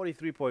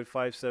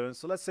 43.57.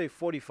 So let's say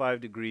 45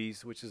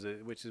 degrees, which is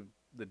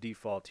the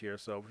default here.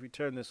 So if we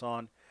turn this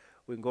on,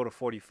 we can go to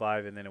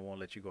 45, and then it won't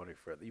let you go any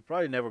further. You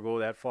probably never go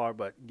that far,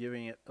 but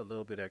giving it a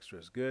little bit extra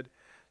is good.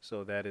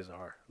 So that is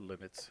our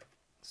limits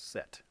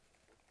set.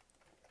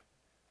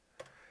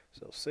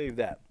 So save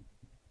that.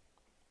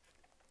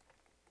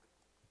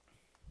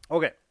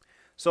 Okay,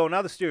 so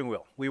now the steering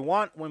wheel. We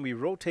want, when we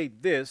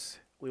rotate this,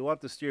 we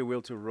want the steering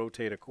wheel to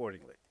rotate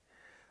accordingly.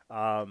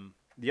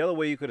 The other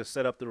way you could have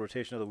set up the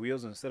rotation of the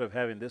wheels, instead of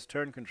having this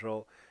turn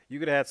control, you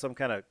could have had some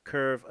kind of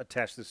curve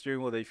attached to the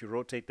steering wheel that if you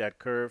rotate that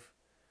curve,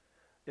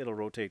 it'll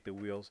rotate the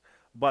wheels.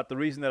 But the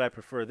reason that I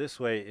prefer this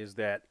way is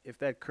that if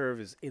that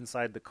curve is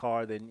inside the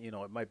car, then, you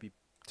know, it might be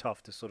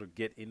tough to sort of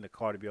get in the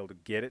car to be able to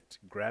get it, to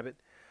grab it.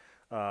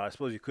 I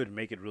suppose you could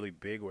make it really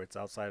big where it's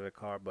outside of the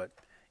car, but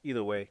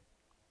either way.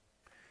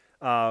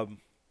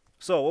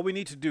 So what we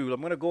need to do, I'm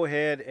going to go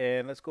ahead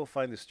and let's go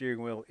find the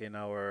steering wheel in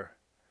our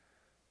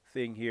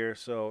thing here.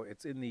 So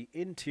it's in the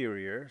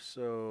interior.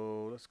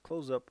 So let's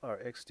close up our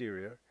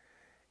exterior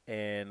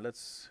and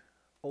let's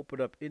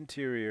open up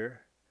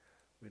interior.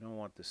 We don't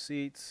want the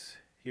seats.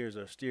 Here's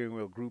our steering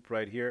wheel group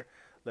right here.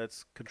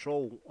 Let's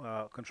control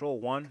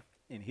 1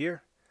 in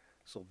here.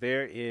 So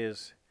there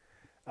is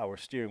our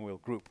steering wheel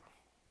group.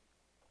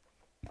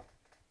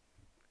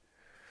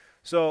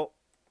 So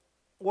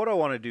what I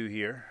want to do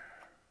here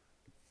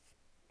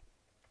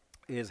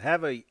is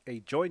have a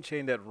joint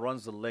chain that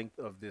runs the length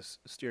of this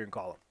steering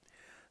column.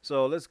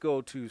 So let's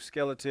go to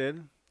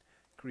skeleton,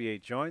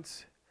 create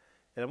joints,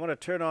 and I'm going to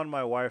turn on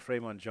my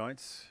wireframe on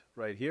joints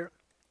right here.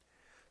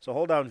 So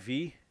hold down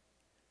V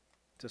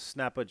to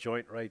snap a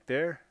joint right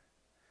there,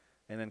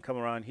 and then come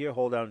around here,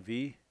 hold down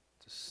V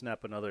to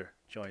snap another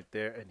joint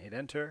there, and hit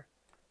enter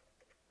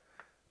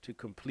to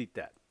complete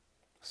that.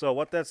 So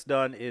what that's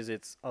done is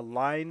it's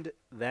aligned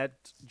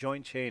that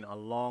joint chain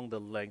along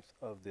the length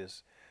of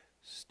this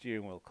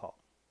steering wheel column.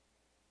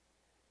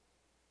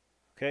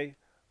 Okay,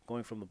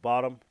 going from the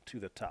bottom to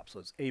the top. So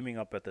it's aiming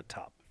up at the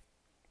top.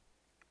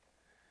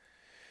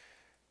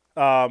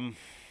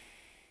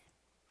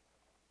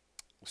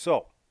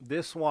 So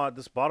this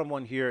bottom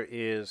one here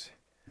is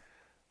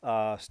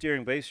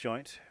steering base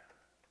joint.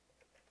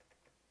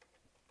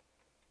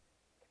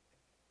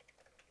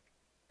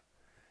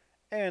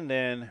 And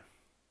then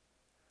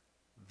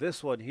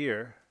this one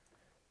here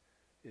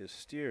is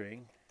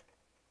steering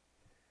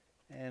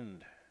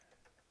end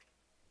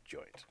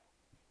joint.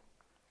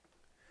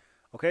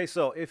 Okay,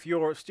 so if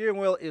your steering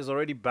wheel is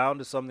already bound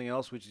to something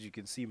else, which as you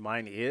can see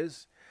mine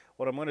is,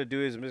 what I'm going to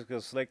do is I'm just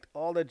going to select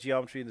all that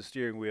geometry in the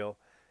steering wheel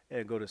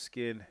and go to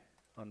skin,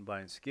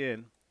 unbind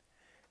skin,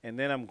 and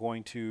then I'm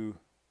going to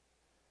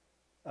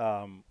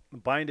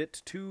bind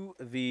it to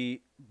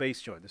the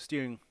base joint, the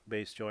steering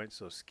base joint,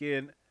 so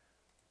skin,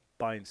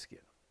 bind skin.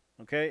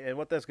 Okay, and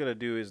what that's going to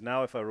do is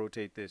now if I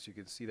rotate this, you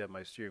can see that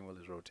my steering wheel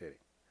is rotating.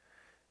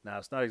 Now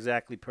it's not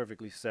exactly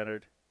perfectly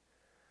centered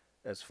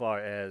as far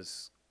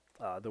as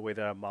the way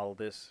that I modeled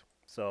this.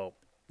 So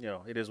you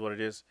know, it is what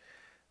it is.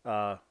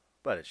 But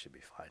it should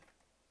be fine.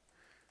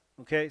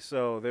 Okay,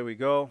 so there we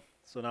go.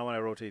 So now when I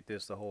rotate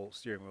this, the whole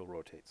steering wheel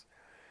rotates.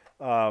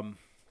 Um,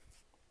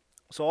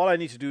 so all I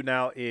need to do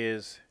now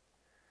is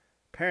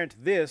parent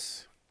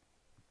this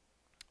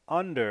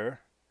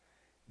under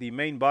the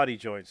main body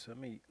joints.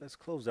 Let's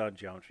close down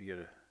geometry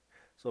here.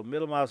 So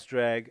middle mouse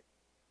drag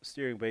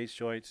steering base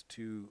joints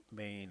to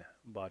main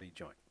body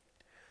joint.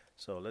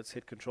 So let's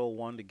hit Control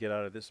 1 to get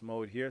out of this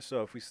mode here.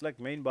 So if we select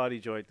main body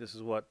joint, this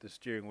is what the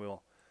steering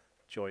wheel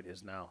joint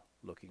is now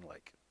looking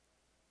like.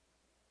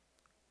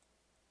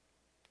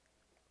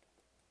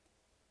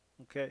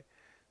 Okay,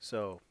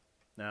 so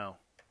now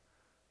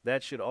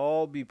that should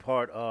all be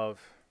part of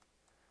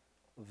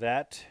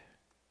that.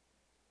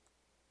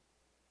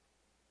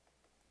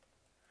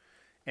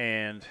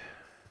 And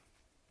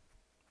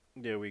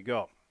there we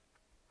go.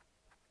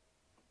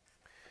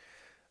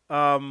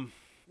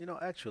 You know,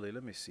 actually,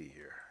 let me see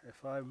here.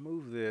 If I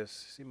move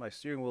this, see my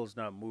steering wheel is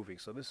not moving,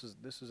 so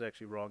this is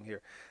actually wrong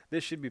here.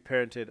 This should be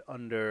parented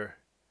under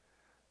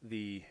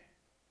the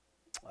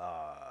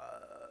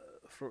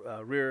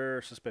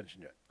rear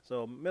suspension joint.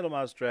 So middle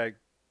mouse drag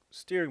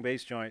steering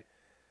base joint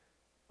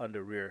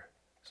under rear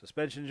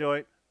suspension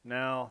joint.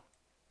 Now,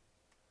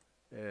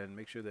 and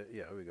make sure that,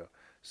 yeah, here we go.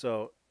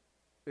 So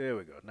there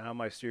we go. Now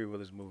my steering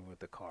wheel is moving with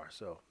the car.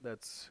 So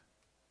that's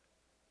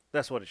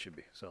what it should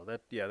be. So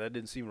that, yeah, that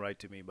didn't seem right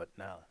to me, but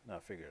now I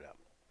figured it out.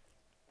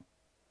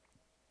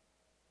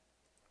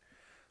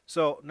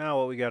 So now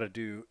what we got to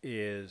do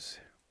is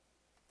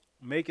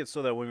make it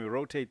so that when we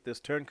rotate this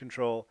turn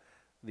control,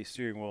 the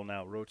steering wheel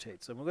now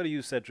rotates. And we're going to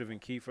use set driven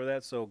key for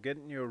that. So get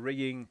in your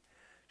rigging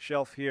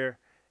shelf here,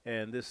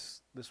 and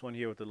this one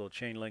here with the little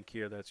chain link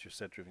here, that's your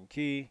set driven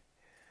key.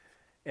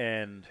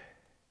 And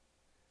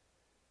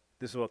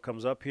this is what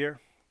comes up here.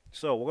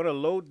 So we're going to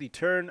load the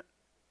turn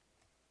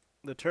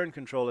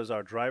control as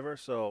our driver.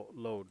 So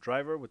load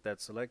driver with that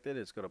selected.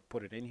 It's going to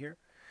put it in here.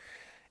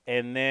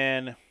 And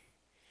then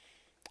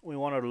we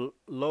want to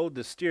load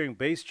the steering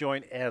base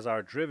joint as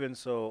our driven.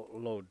 So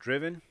load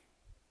driven.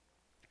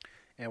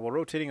 And we're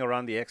rotating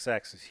around the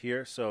x-axis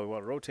here. So we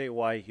want to rotate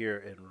Y here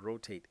and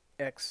rotate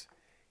X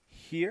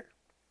here.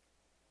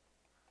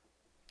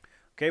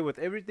 Okay, with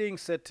everything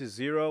set to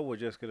 0, we're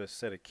just going to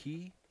set a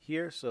key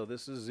here. So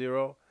this is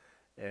 0,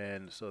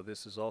 and so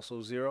this is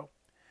also 0.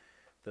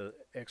 The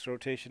X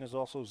rotation is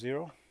also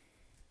 0.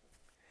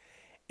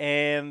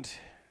 And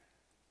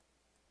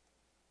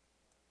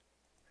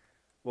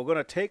we're going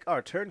to take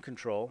our turn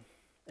control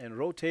and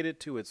rotate it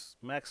to its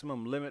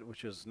maximum limit,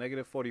 which is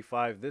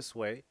 -45 this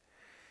way.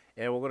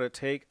 And we're going to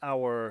take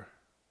our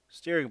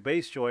steering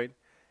base joint,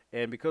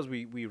 and because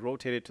we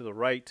rotate it to the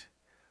right,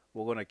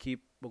 we're going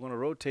to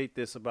rotate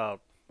this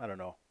about, I don't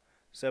know,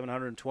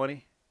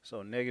 720.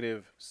 So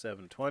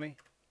 -720.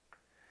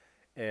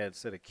 And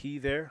set a key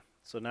there.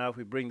 So now if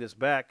we bring this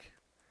back,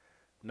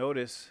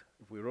 notice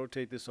if we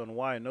rotate this on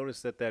Y,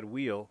 notice that that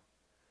wheel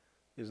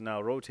is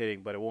now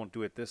rotating, but it won't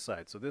do it this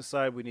side. So this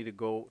side we need to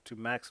go to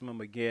maximum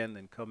again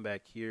and come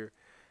back here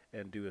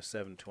and do a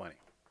 720.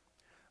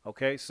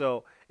 Okay,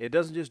 so it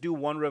doesn't just do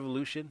one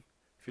revolution.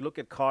 If you look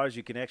at cars,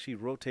 you can actually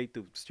rotate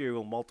the steering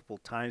wheel multiple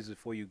times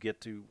before you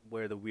get to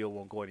where the wheel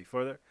won't go any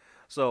further.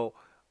 So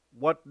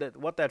what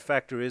that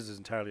factor is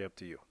entirely up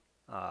to you.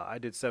 I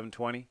did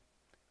 720,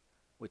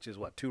 which is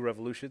what, 2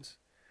 revolutions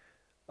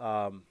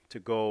to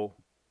go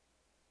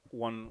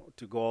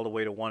all the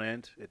way to one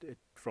end. It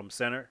from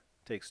center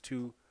takes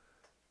 2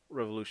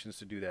 revolutions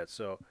to do that.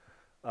 So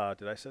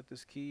did I set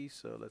this key?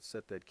 So let's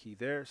set that key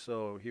there.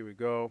 So here we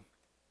go.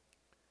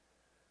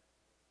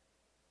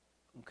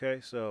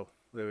 Okay, so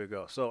there we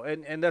go. So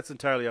and that's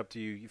entirely up to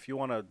you. If you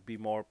want to be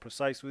more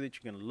precise with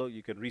it,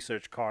 you can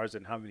research cars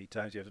and how many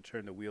times you have to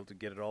turn the wheel to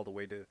get it all the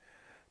way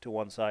to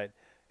one side,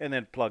 and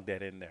then plug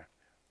that in there.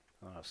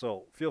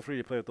 So feel free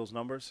to play with those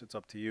numbers. It's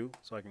up to you.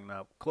 So I can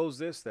now close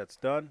this. That's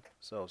done.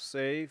 So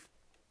save.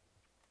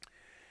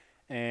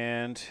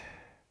 And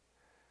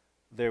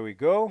there we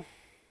go.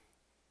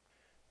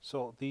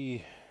 So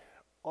the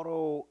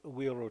auto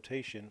wheel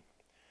rotation,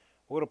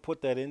 we're going to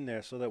put that in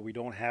there so that we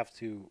don't have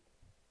to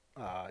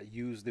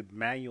use the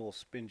manual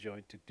spin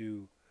joint to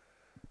do,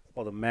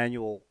 or the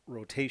manual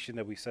rotation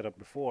that we set up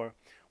before.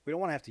 We don't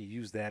want to have to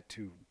use that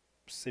to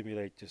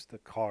simulate just the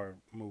car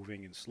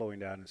moving and slowing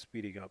down and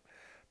speeding up,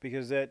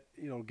 because that,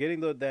 you know,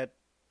 getting that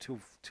to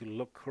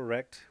look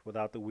correct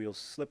without the wheels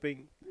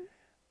slipping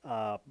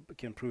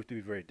can prove to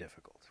be very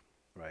difficult,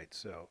 right?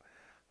 So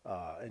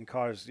and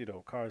cars, you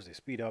know, they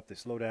speed up, they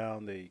slow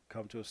down, they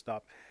come to a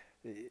stop.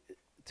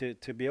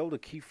 To be able to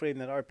keyframe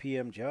that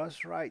RPM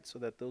just right so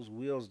that those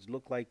wheels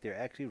look like they're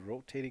actually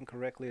rotating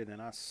correctly and they're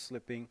not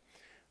slipping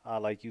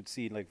like you'd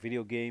see in like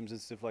video games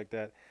and stuff like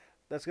that,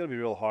 that's going to be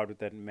real hard with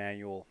that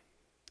manual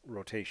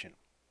rotation.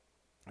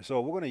 So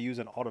we're going to use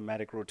an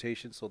automatic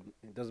rotation, so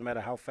it doesn't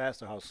matter how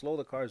fast or how slow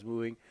the car is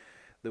moving,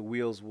 the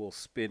wheels will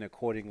spin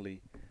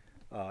accordingly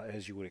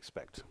as you would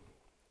expect.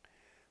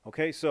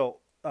 Okay, so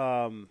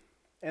and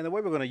the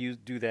way we're going to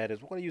do that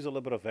is we're going to use a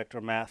little bit of vector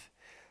math.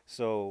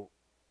 So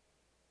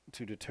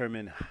to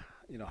determine,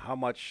 you know, how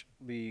much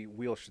the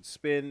wheel should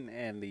spin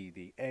and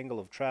the angle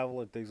of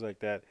travel and things like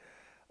that.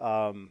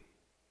 Um,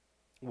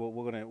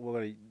 we're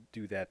gonna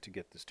do that to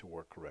get this to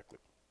work correctly.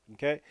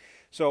 Okay,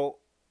 so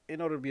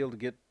in order to be able to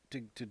get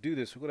to do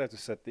this, we're gonna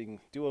have to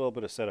do a little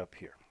bit of setup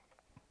here.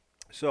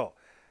 So,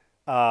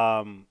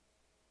 um,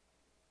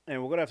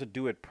 and we're gonna have to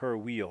do it per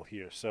wheel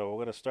here. So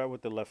we're gonna start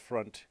with the left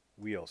front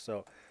wheel.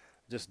 So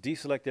just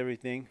deselect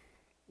everything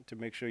to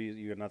make sure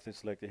you got nothing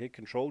selected. Hit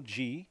Control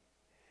G,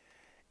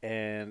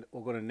 and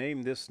we're gonna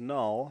name this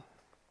null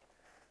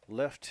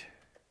left.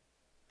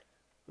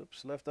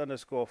 Oops, left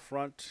underscore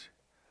front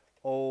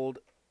old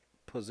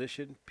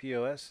position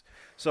POS.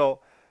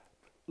 So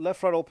left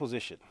front old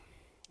position.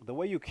 The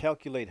way you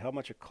calculate how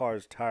much a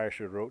car's tire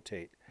should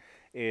rotate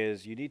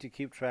is you need to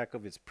keep track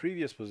of its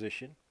previous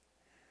position,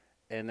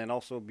 and then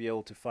also be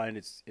able to find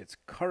its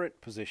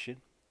current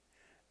position,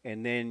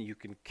 and then you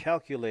can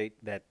calculate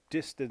that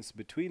distance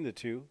between the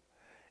two,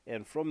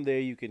 and from there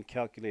you can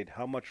calculate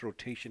how much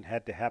rotation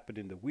had to happen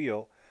in the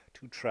wheel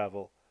to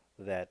travel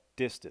that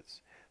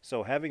distance.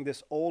 So having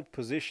this old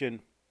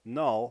position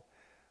null,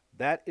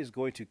 that is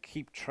going to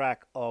keep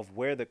track of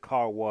where the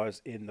car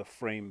was in the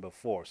frame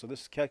before. So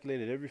this is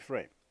calculated every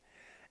frame.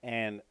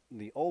 And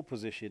the old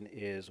position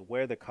is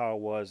where the car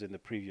was in the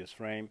previous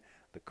frame.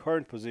 The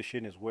current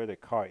position is where the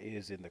car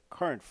is in the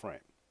current frame.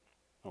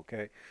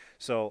 Okay,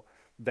 so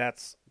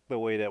that's the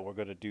way that we're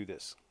going to do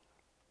this.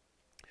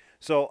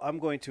 So I'm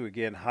going to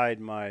again hide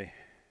my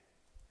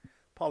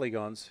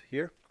polygons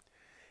here,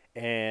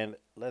 and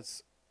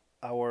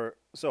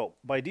so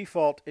by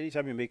default,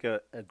 anytime you make a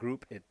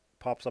group, it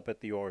pops up at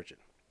the origin.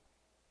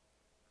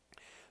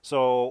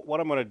 So what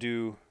I'm going to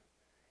do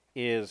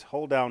is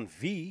hold down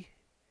V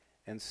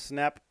and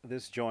snap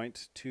this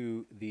joint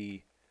to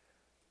the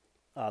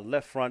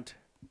left front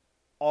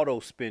auto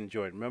spin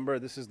joint. Remember,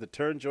 this is the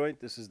turn joint,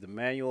 this is the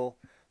manual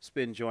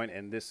spin joint,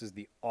 and this is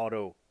the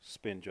auto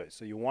spin joint.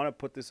 So you want to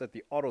put this at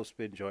the auto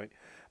spin joint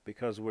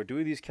because we're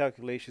doing these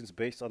calculations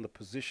based on the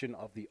position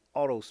of the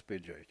auto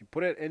spin joint. If you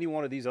put it at any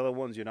one of these other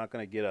ones, you're not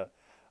going to get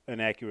an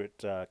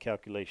accurate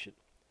calculation.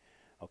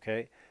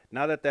 Okay,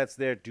 now that that's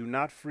there, do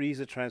not freeze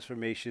the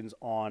transformations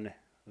on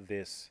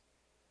this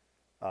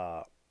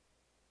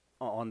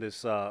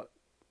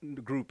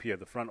group here,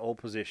 the front old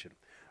position.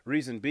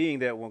 Reason being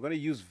that we're going to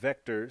use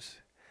vectors,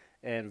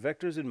 and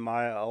vectors in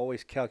Maya are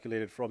always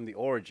calculated from the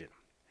origin.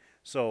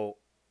 So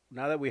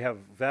now that we have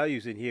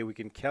values in here, we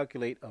can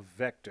calculate a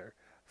vector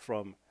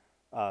from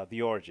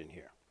the origin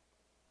here.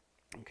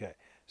 Okay,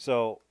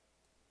 so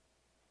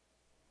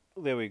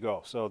there we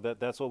go. So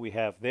that's what we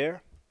have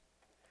there.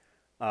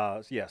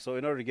 Yeah, so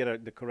in order to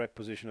get the correct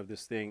position of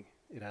this thing,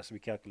 it has to be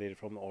calculated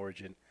from the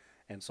origin.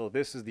 And so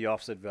this is the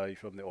offset value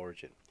from the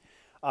origin.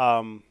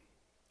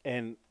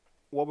 And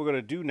what we're going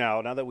to do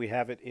now that we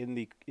have it in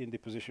the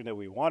position that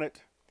we want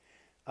it,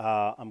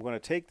 I'm going to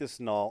take this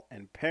null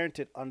and parent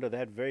it under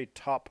that very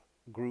top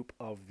group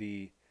of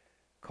the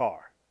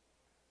car.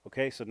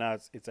 Okay, so now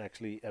it's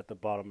actually at the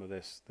bottom of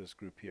this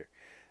group here.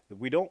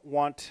 We're not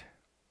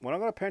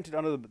going to parent it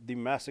under the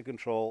master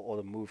control or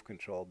the move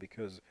control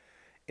because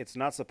it's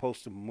not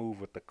supposed to move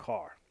with the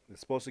car.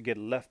 It's supposed to get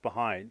left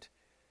behind.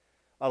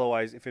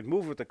 Otherwise, if it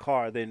moved with the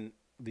car, then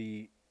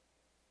the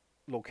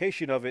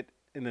location of it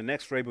in the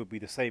next frame would be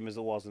the same as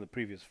it was in the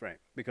previous frame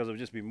because it would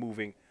just be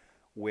moving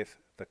with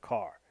the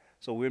car.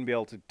 So we wouldn't be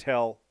able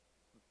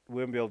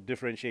to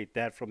differentiate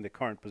that from the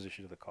current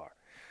position of the car.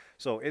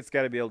 So it's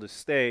got to be able to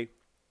stay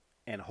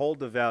and hold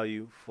the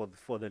value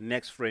for the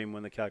next frame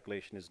when the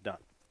calculation is done.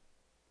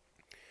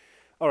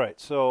 All right,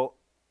 so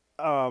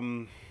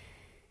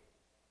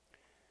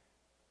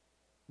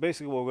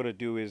basically what we're going to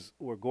do is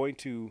we're going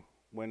to,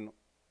 when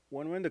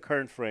we're in the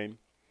current frame,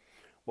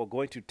 we're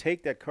going to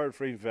take that current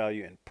frame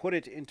value and put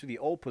it into the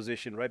old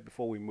position right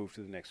before we move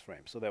to the next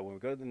frame, so that when we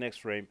go to the next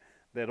frame,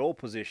 that old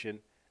position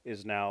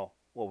is now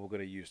what we're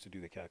going to use to do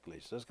the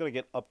calculation. So it's going to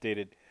get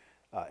updated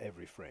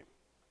every frame.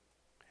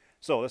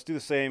 So let's do the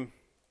same.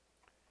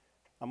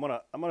 I'm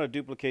gonna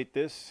duplicate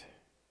this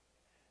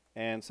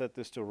and set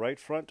this to right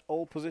front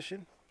old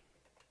position.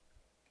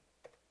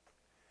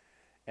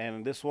 And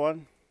in this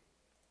one,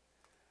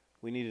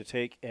 we need to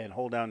take and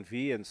hold down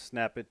V and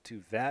snap it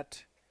to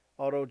that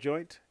auto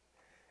joint,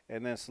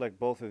 and then select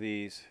both of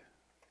these,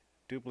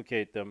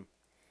 duplicate them,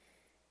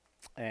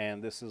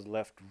 and this is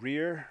left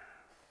rear.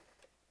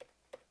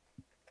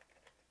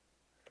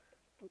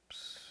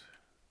 Oops.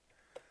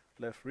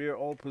 Left rear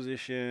old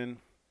position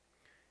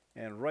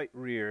and right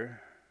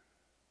rear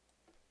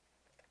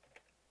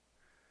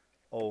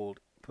old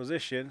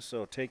position.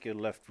 So take your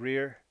left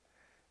rear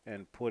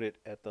and put it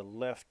at the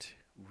left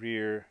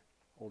rear,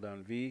 hold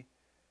down V,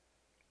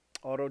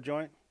 auto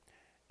joint,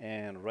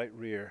 and right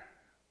rear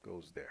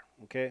goes there.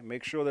 Okay,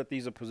 make sure that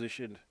these are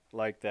positioned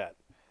like that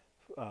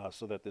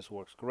so that this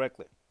works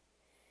correctly.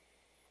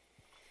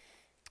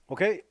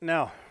 Okay,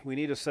 now we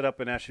need to set up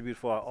an attribute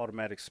for our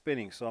automatic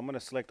spinning. So I'm going to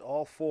select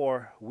all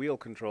 4 wheel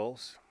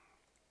controls,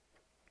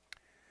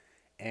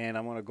 and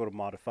I'm going to go to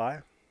Modify,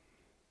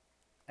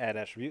 Add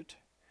Attribute,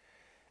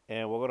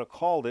 and we're going to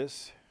call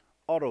this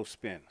Auto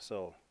Spin.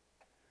 So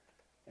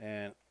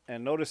And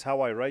notice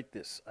how I write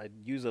this. I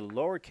use a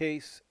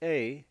lowercase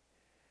a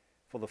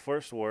for the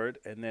first word,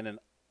 and then an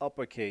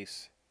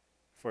uppercase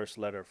first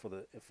letter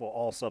for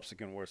all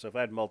subsequent words. So if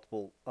I had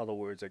multiple other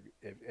words,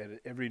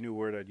 every new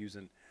word I'd use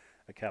in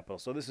a capital.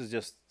 So this is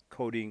just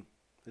coding.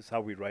 This is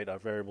how we write our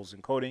variables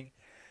in coding.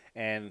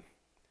 And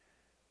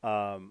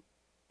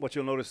what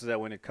you'll notice is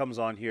that when it comes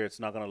on here, it's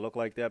not going to look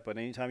like that. But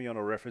anytime you want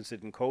to reference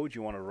it in code,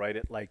 you want to write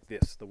it like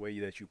this, the way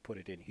that you put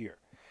it in here.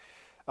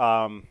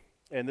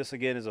 And this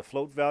again is a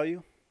float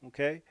value,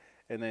 okay?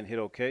 And then hit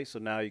OK. So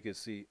now you can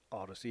see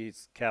auto. See,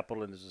 it's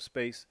capital and there's a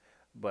space.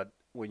 But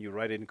when you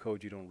write it in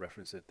code, you don't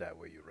reference it that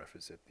way. You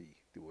reference it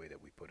the way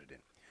that we put it in.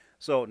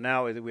 So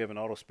now we have an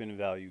auto spin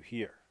value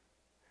here.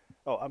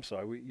 Oh, I'm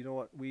sorry. You know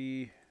what? Let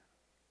me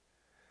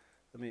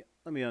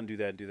undo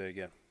that and do that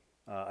again.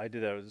 I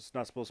did that. It's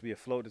not supposed to be a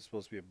float. It's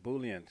supposed to be a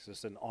Boolean. It's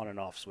just an on and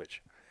off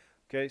switch.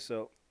 Okay,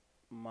 so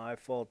my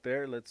fault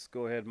there. Let's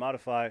go ahead and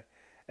modify,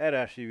 add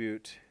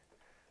attribute,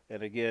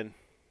 and again,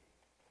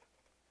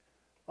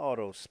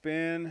 auto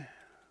spin.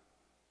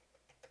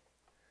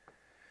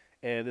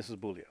 And this is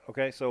Boolean.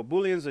 Okay, so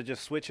Booleans are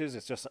just switches.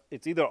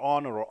 It's either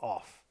on or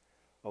off.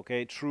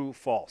 Okay, true,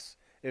 false.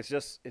 It's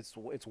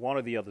one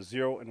or the other,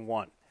 0 and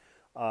 1.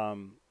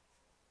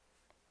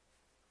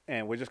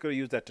 And we're just going to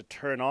use that to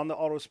turn on the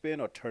auto spin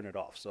or turn it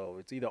off. So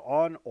it's either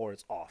on or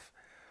it's off.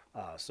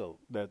 So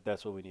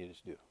that's what we needed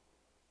to do.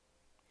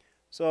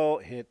 So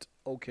hit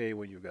OK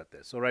when you've got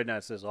this. So right now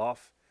it says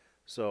off,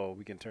 so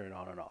we can turn it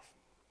on and off.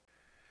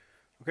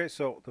 Okay,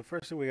 so the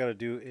first thing we got to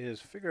do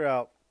is figure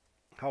out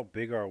how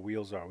big our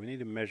wheels are. We need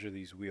to measure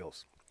these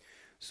wheels.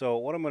 So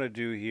what I'm going to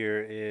do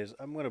here is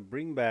I'm going to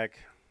bring back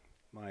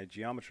my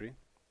geometry,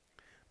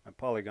 my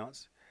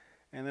polygons,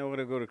 and then we're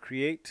going to go to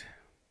create,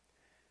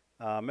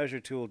 measure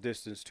tool,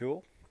 distance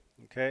tool.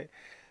 Okay,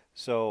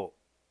 so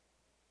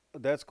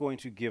that's going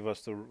to give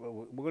us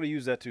we're going to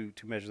use that to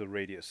measure the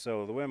radius.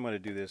 So the way I'm going to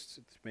do this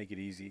to make it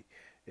easy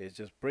is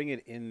just bring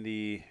it in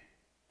the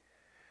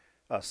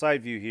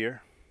side view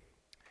here,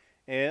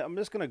 and I'm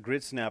just going to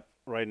grid snap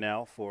right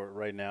now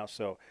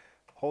so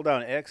hold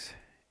down X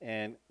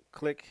and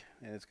click,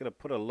 and it's going to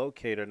put a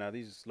locator. Now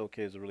these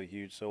locators are really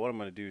huge, so what I'm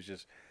going to do is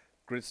just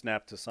grid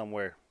snap to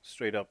somewhere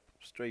straight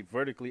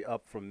vertically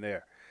up from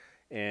there.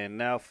 And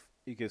now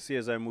you can see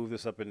as I move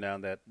this up and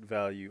down, that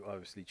value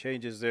obviously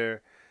changes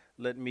there.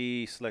 Let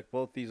me select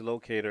both these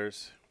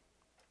locators.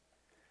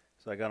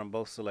 So I got them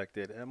both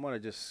selected, and I'm going to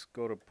just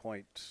go to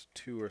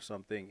 0.2 or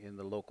something in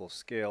the local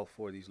scale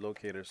for these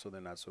locators so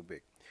they're not so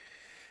big.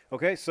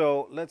 Okay,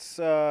 so let's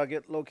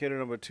get locator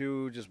number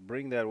 2, just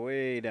bring that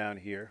way down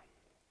here.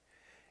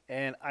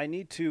 And I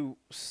need to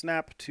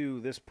snap to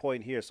this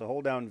point here, so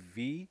hold down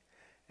V,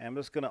 and I'm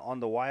just going to, on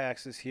the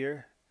y-axis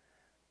here,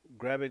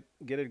 grab it,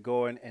 get it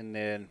going, and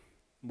then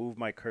move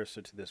my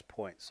cursor to this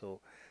point.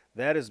 So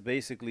that is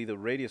basically the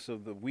radius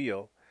of the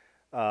wheel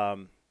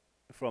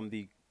from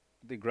the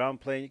ground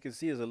plane. You can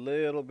see there's a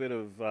little bit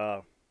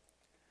of,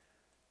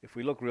 if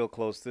we look real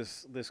close,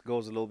 this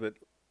goes a little bit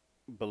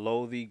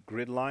below the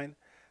grid line.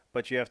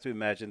 But you have to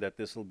imagine that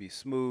this will be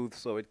smooth,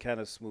 so it kind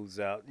of smooths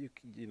out.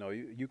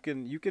 You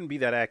can be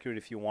that accurate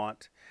if you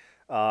want,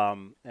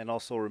 and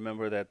also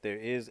remember that there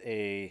is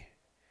a.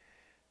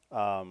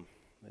 Let's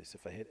see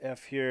if I hit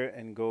F here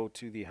and go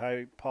to the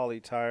high poly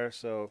tire.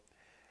 So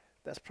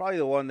that's probably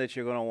the one that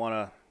you're going to want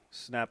to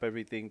snap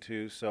everything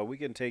to. So we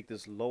can take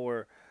this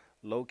lower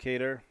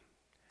locator,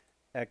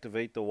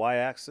 activate the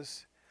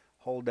Y-axis,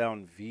 hold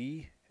down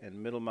V,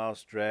 and middle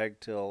mouse drag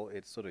till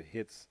it sort of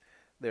hits.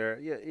 There,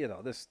 yeah,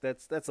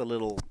 that's a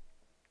little,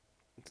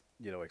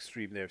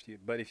 extreme there.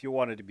 But if you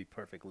want it to be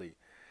perfectly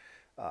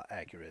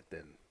accurate,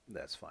 then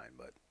that's fine.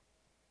 But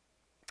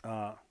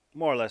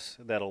more or less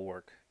that'll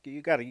work.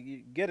 You gotta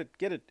get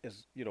it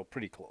as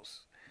pretty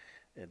close,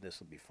 and this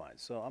will be fine.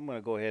 So I'm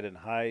gonna go ahead and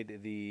hide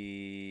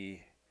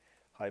the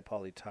high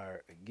poly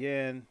tire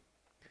again.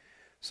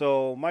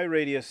 So my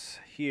radius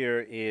here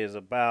is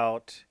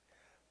about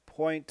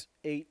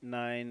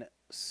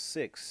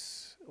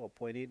 0.896 or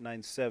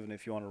 0.897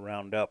 if you want to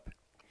round up.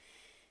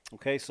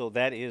 Okay, so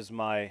that is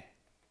my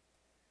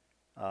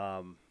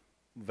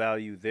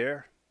value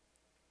there.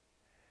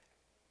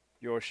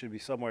 Yours should be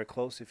somewhere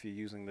close if you're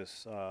using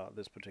this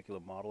this particular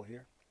model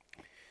here.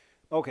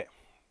 Okay,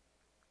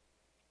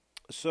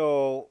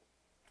 so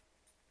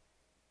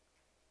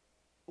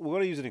we're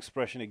going to use an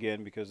expression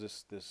again because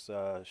this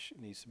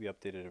needs to be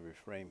updated every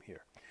frame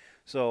here.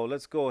 So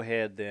let's go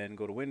ahead then,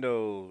 go to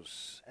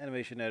Windows,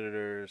 Animation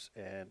Editors,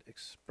 and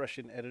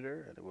Expression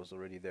Editor, and it was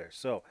already there.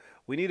 So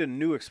we need a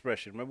new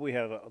expression. Remember we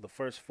have the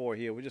first 4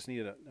 here. We just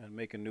need to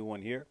make a new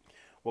one here.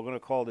 We're going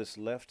to call this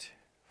left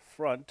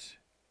front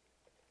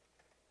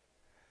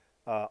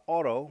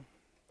auto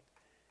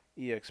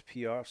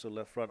EXPR, so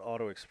left front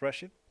auto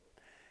expression.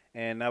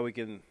 And now we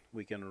can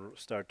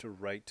start to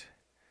write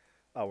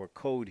our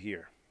code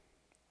here.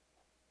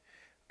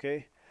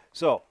 Okay,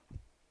 so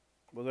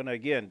we're going to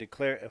again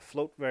declare a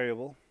float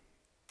variable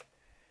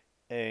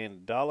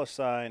and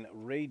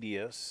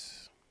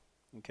 $radius.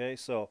 Okay,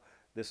 so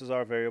this is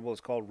our variable. It's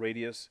called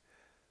radius,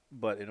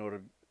 but in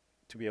order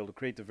to be able to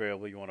create the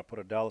variable, you want to put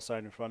a dollar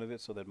sign in front of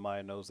it so that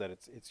Maya knows that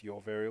it's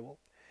your variable.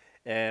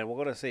 And we're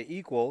going to say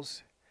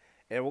equals,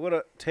 and we're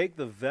going to take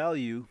the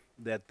value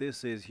that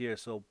this is here.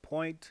 So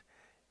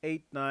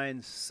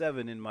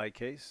 0.897 in my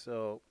case.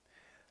 So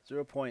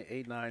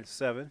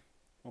 0.897.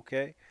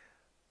 Okay.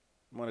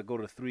 I'm going to go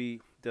to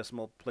 3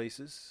 decimal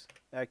places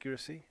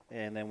accuracy,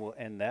 and then we'll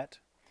end that.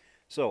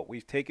 So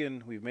we've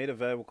made a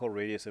variable called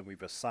radius, and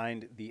we've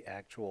assigned the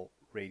actual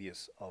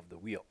radius of the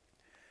wheel.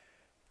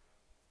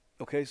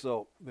 Okay,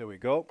 so there we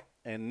go.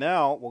 And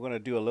now we're going to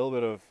do a little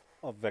bit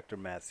of vector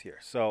maths here.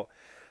 So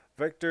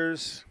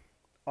vectors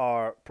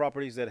are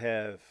properties that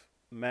have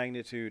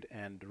magnitude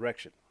and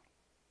direction.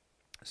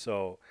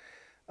 So,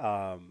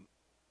 you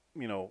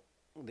know,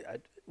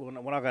 we're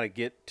not going to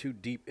get too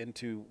deep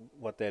into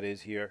what that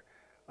is here.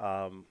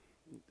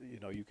 You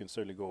know, you can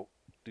certainly go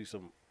do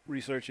some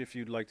research if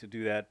you'd like to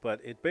do that.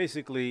 But it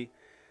basically,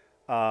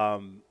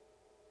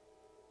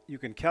 you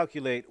can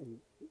calculate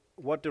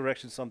what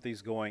direction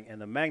something's going,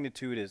 and the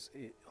magnitude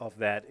of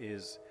that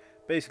is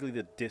basically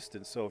the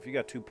distance. So if you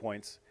got 2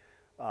 points,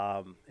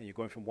 and you're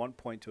going from one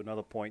point to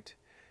another point,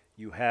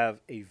 you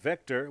have a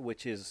vector,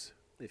 which is,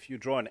 if you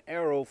draw an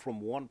arrow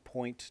from one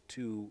point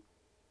to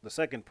the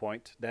second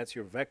point, that's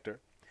your vector.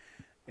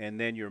 And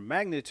then your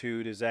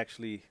magnitude is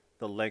actually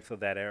the length of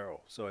that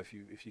arrow. So if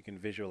you can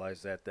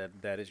visualize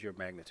that is your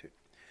magnitude.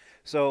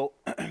 So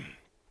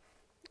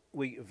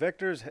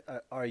vectors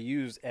are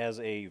used as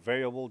a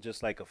variable,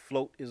 just like a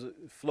float is a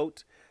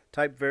float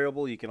type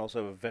variable. You can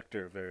also have a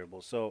vector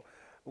variable. So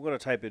we're going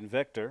to type in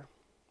vector.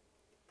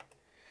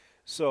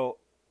 So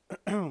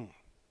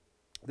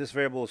this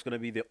variable is going to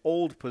be the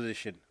old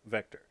position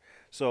vector.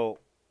 So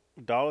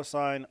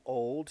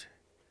 $old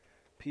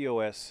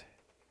POS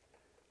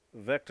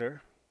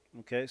vector.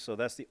 Okay, so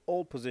that's the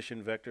old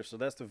position vector. So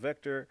that's the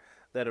vector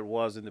that it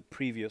was in the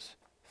previous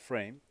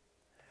frame.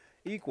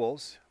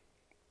 Equals,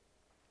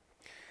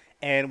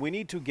 and we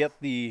need to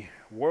get the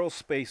world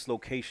space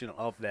location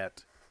of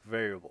that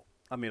variable.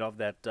 I mean, of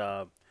that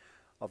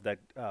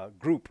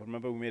group.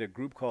 Remember, we made a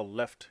group called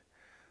left.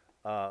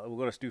 We're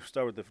going to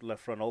start with the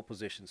left front old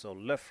position. So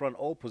left front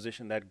old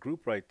position, that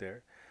group right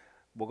there.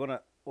 We're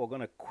gonna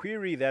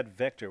query that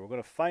vector. We're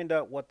gonna find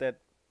out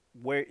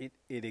where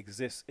it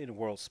exists in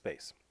world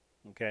space.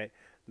 Okay,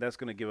 that's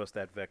going to give us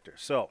that vector.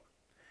 So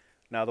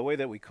now the way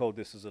that we code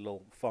this is a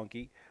little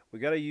funky. We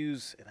got to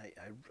use, and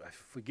I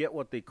forget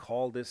what they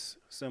call this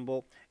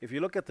symbol. If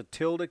you look at the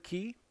tilde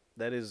key,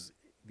 that is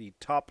the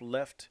top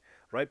left,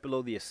 right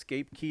below the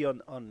escape key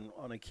on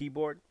a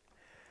keyboard.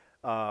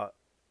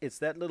 It's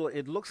that little,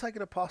 it looks like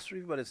an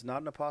apostrophe, but it's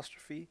not an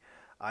apostrophe.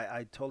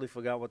 I totally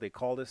forgot what they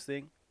call this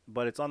thing,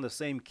 but it's on the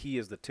same key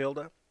as the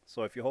tilde.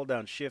 So if you hold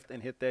down shift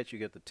and hit that, you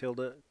get the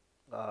tilde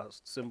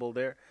symbol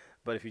there.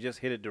 But if you just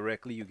hit it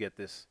directly, you get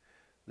this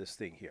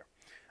thing here.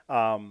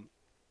 And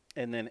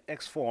then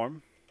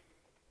xform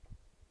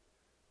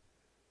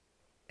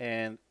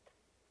and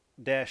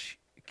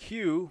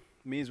 -q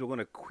means we're going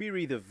to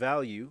query the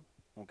value.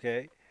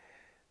 Okay.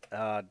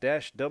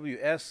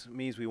 -ws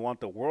means we want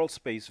the world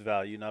space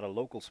value, not a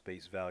local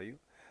space value.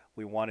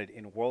 We want it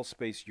in world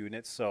space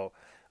units. So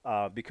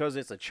because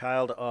it's a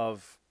child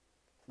of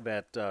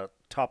that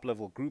top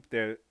level group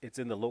there, it's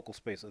in the local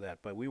space of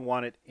that. But we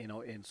want it, you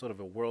know, in sort of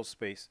a world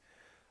space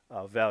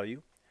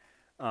value.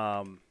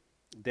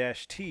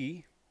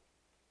 -t,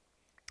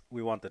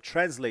 we want the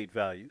translate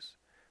values.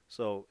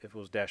 So if it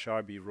was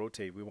 -rb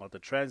rotate, we want the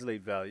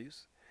translate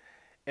values.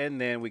 And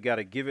then we got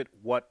to give it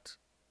what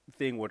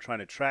thing we're trying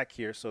to track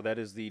here. So that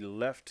is the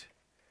left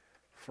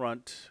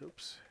front,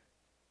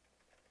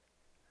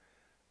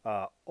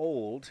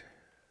 old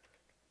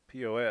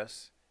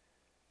POS.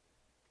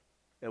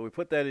 And we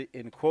put that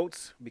in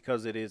quotes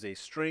because it is a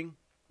string,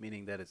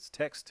 meaning that it's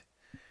text.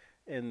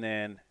 And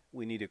then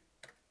we need to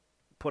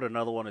put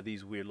another one of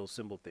these weird little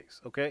symbol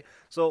things. Okay,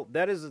 so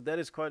that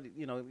is quite,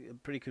 you know, a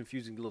pretty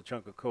confusing little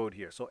chunk of code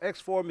here. So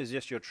xform is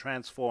just your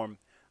transform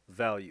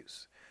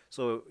values.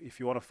 So if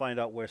you want to find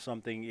out where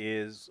something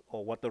is,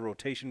 or what the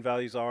rotation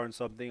values are in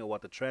something, or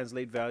what the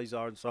translate values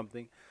are in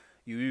something,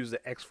 you use the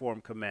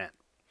xform command.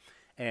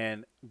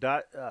 And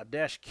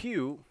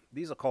 -q,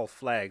 these are called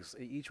flags.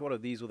 Each one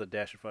of these with a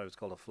dash in front of it is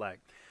called a flag.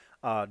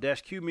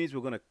 -q means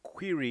we're going to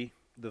query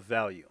the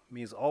value. It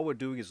means all we're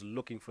doing is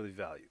looking for the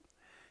value.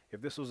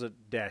 If this was a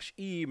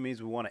 -e,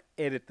 means we want to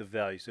edit the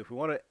value. So if we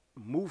want to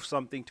move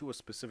something to a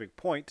specific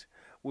point,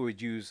 we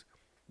would use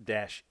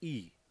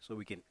 -e, so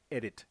we can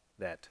edit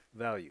that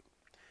value.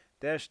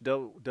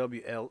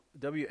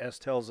 -ws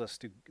tells us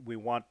we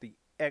want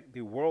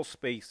the world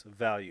space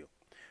value.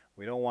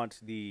 We don't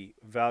want the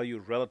value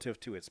relative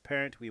to its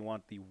parent. We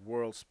want the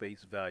world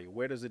space value.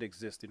 Where does it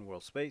exist in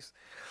world space?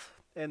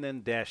 And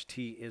then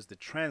 -t is the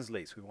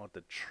translates. We want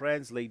the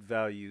translate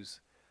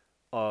values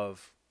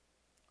of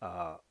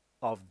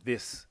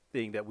this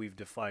thing that we've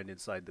defined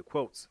inside the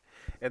quotes.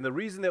 And the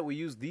reason that we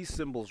use these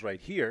symbols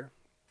right here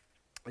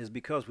is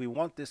because we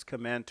want this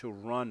command to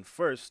run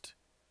first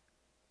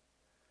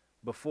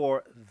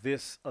before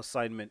this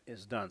assignment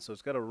is done. So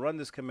it's got to run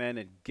this command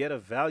and get a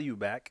value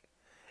back,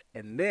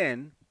 and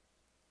then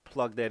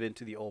plug that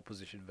into the old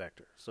position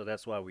vector. So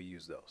that's why we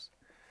use those.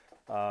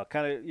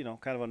 Kind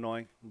of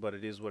annoying, but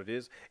it is what it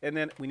is. And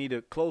then we need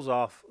to close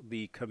off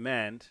the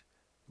command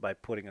by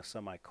putting a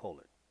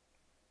semicolon.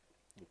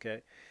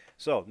 Okay.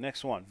 So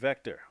next one,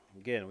 vector.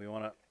 Again, we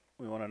want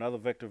another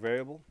vector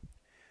variable,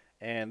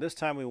 and this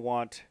time we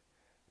want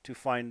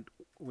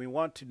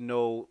to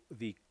know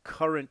the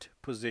current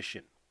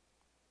position.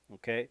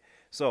 Okay.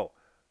 So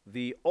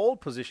the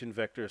old position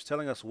vector is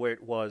telling us where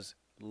it was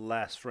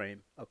last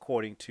frame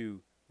according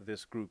to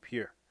this group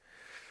here.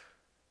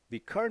 The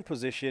current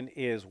position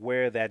is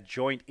where that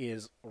joint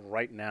is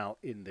right now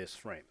in this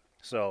frame.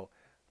 So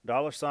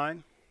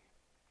 $,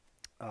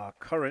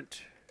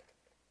 current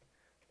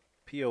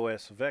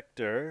POS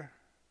vector.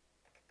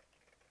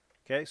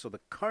 Okay, so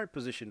the current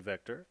position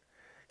vector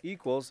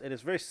equals, and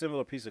it's a very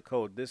similar piece of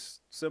code,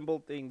 this symbol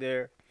thing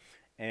there,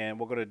 and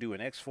we're going to do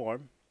an X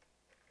form.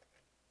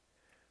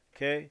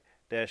 Okay,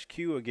 dash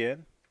Q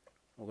again.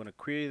 We're going to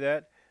query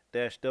that,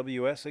 dash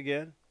WS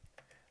again,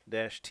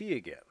 dash T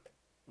again.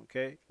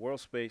 Okay,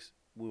 world space,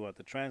 we want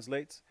the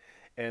translates,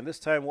 and this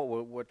time what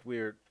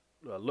we're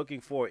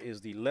looking for is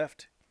the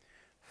left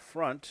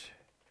front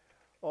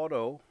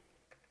auto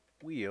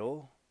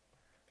wheel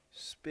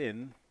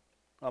spin.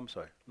 I'm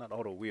sorry, not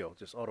auto wheel,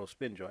 just auto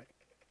spin joint.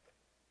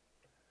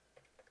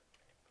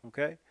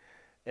 Okay,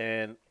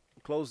 and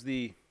close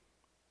the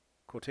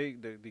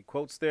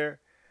quotes there,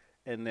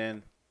 and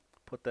then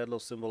put that little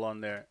symbol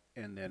on there,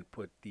 and then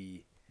put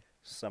the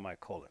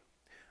semicolon.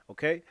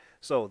 Okay,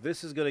 so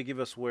this is going to give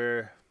us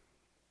where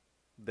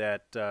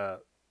that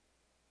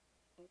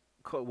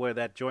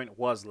joint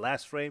was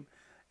last frame,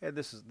 and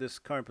this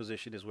current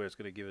position is where it's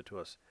going to give it to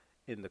us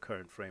in the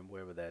current frame,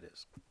 wherever that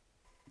is.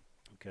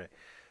 Okay,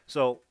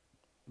 so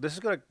this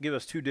is going to give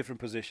us two different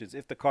positions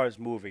if the car is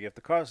moving. If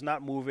the car is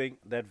not moving,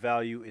 that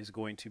value is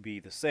going to be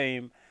the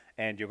same,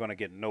 and you're going to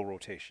get no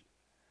rotation.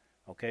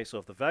 Okay, so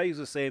if the value is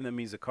the same, that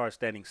means the car is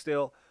standing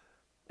still.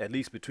 At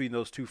least between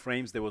those two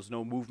frames, there was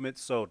no movement,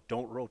 so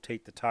don't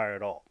rotate the tire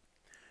at all.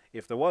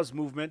 If there was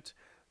movement,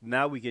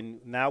 now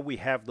we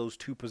have those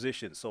two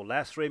positions. So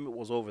last frame it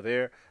was over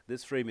there,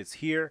 this frame it's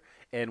here,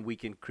 and we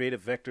can create a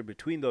vector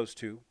between those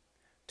two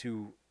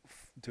to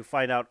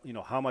find out,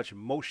 how much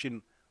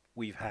motion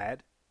we've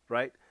had,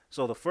 right?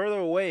 So the further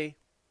away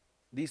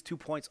these 2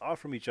 points are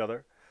from each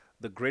other,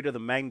 the greater the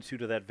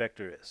magnitude of that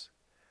vector is,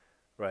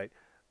 right?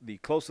 The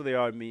closer they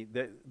are,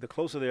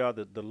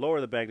 the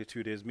lower the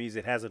magnitude is, means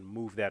it hasn't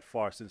moved that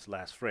far since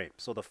last frame.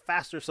 So the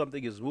faster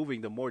something is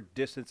moving, the more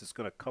distance it's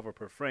going to cover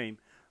per frame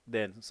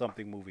than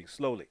something moving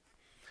slowly.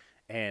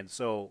 And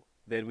so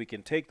then we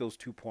can take those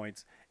 2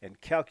 points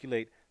and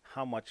calculate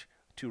how much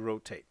to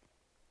rotate.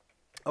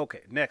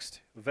 Okay,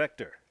 next,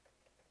 vector.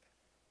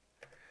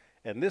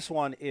 And this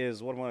one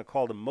is what I'm going to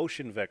call the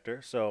motion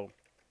vector. So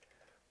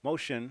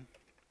motion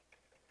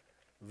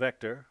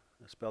vector,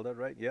 I spelled that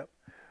right? Yep.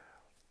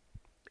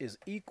 Is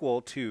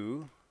equal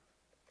to,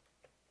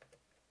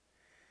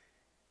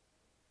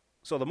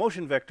 so the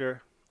motion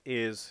vector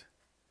is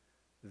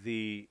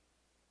the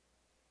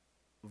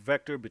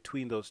vector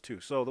between those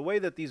two. So the way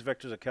that these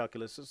vectors are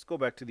calculated, let's go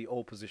back to the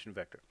old position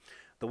vector.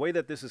 The way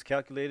that this is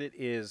calculated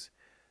is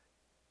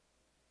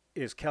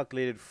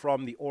calculated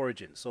from the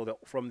origin. So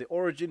from the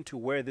origin to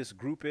where this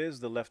group is,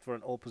 the left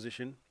front old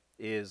position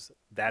is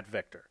that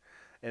vector.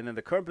 And then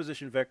the current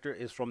position vector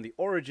is from the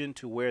origin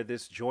to where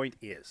this joint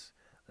is.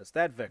 That's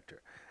that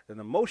vector. Then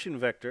the motion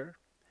vector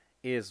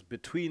is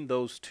between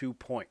those 2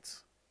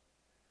 points.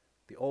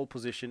 The old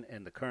position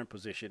and the current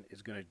position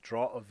is going to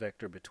draw a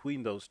vector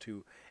between those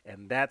two,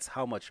 and that's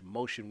how much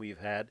motion we've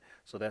had.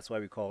 So that's why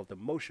we call it the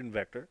motion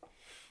vector.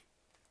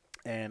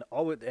 And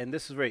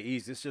this is very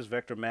easy. It's just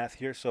vector math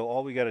here. So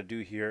all we got to do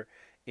here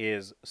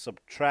is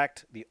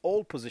subtract the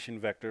old position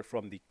vector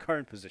from the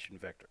current position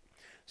vector.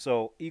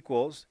 So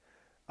equals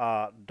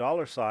 $,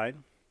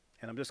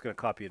 and I'm just going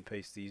to copy and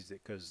paste these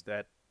because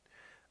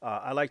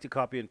I like to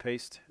copy and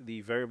paste the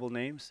variable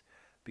names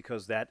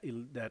because that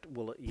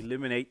will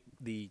eliminate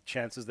the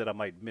chances that I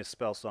might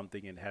misspell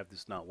something and have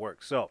this not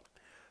work. So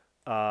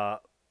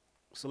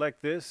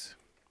select this,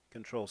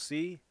 Control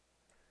C,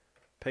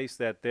 paste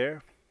that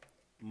there,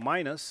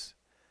 minus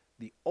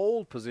the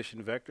old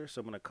position vector. So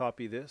I'm going to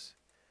copy this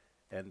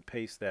and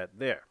paste that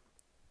there,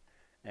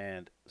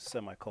 and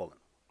semicolon.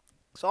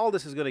 So all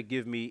this is going to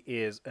give me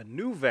is a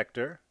new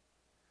vector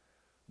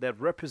that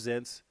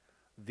represents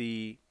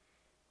the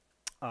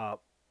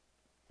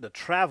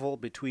travel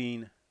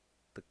between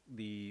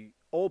the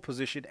old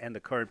position and the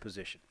current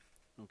position.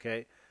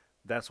 Okay,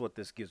 that's what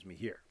this gives me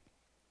here.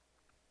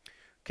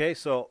 Okay,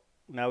 so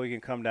now we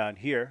can come down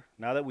here.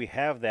 Now that we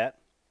have that,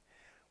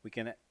 we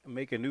can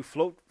make a new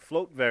float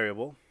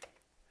variable,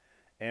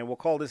 and we'll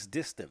call this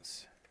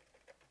distance.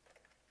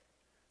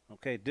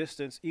 Okay,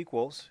 distance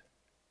equals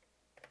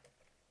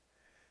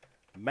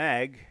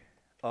mag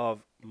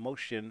of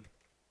motion.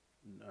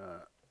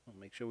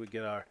 Make sure we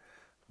get our,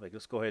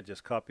 let's go ahead and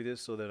just copy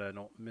this so that I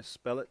don't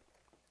misspell it.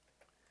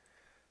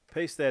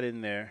 Paste that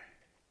in there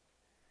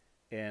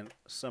and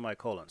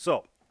semicolon.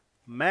 So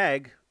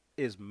mag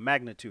is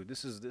magnitude.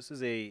 This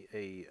is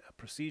a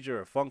procedure,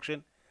 a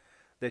function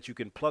that you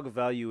can plug a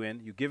value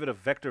in. You give it a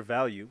vector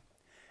value,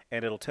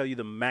 and it'll tell you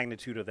the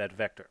magnitude of that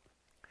vector.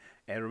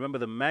 And remember,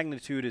 the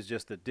magnitude is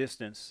just the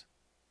distance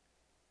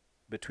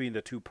between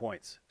the 2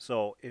 points.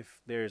 So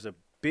if there's a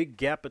big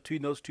gap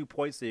between those 2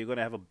 points, then you're going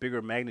to have a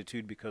bigger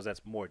magnitude because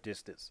that's more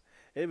distance.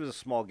 If it's a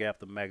small gap,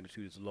 the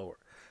magnitude is lower.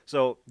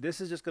 So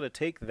this is just going to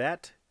take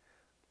that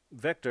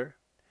vector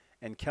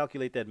and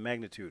calculate that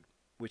magnitude,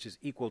 which is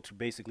equal to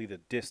basically the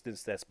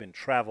distance that's been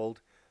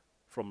traveled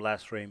from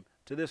last frame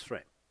to this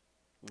frame.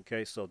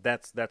 Okay, so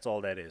that's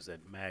all that is.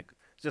 That mag,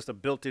 it's just a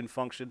built-in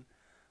function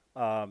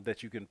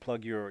that you can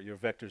plug your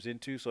vectors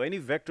into. So any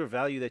vector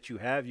value that you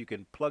have, you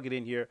can plug it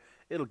in here.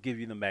 It'll give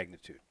you the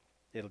magnitude.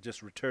 It'll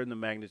just return the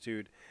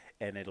magnitude,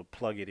 and it'll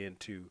plug it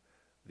into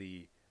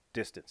the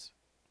distance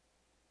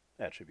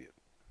attribute.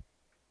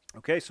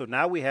 Okay, so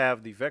now we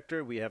have the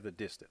vector, we have the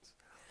distance.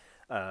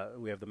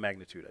 We have the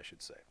magnitude, I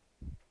should say.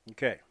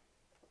 Okay.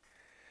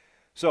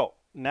 So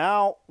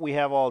now we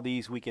have all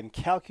these. We can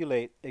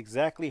calculate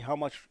exactly how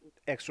much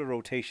extra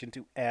rotation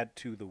to add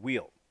to the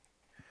wheel.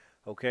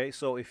 Okay,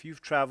 so if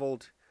you've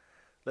traveled,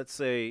 let's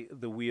say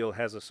the wheel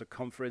has a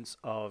circumference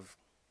of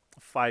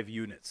 5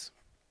 units.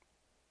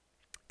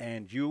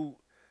 And you,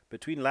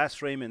 between last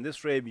frame and this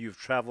frame, you've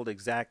traveled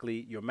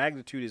exactly, your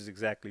magnitude is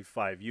exactly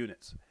 5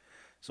 units.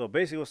 So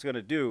basically what's going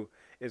to do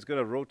is going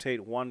to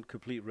rotate 1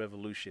 complete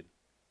revolution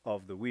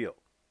of the wheel.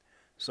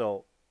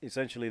 So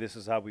essentially this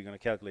is how we're going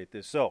to calculate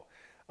this. So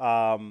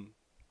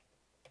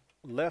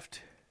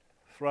left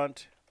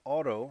front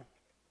auto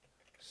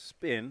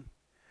spin,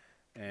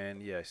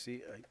 and yeah,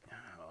 see,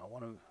 I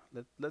want to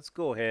let's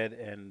go ahead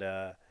and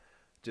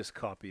just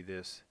copy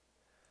this,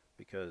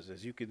 because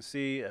as you can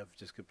see, I've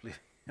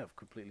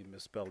completely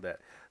misspelled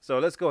that. So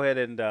let's go ahead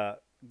and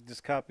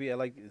just copy. It's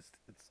a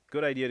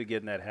good idea to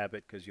get in that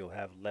habit because you'll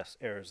have less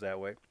errors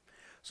that way.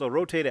 So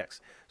rotate X.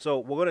 So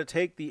we're going to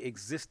take the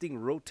existing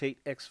rotate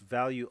X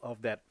value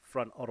of that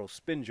front auto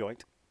spin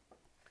joint,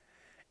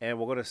 and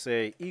we're going to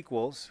say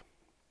equals,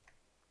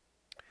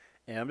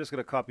 and I'm just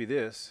going to copy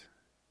this.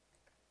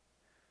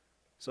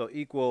 So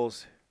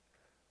equals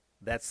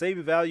that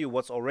same value,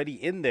 what's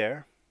already in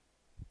there,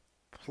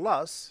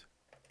 plus,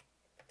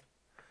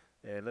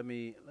 and let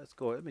me just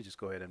go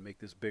ahead and make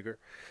this bigger,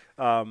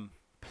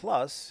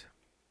 plus,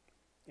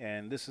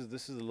 and this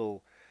is a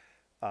little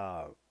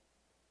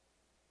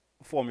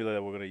formula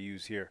that we're going to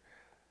use here.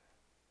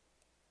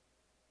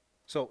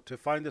 So to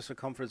find the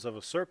circumference of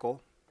a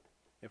circle,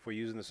 if we're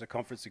using the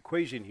circumference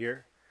equation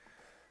here,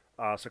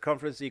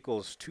 circumference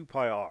equals 2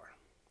 pi r.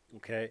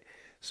 Okay,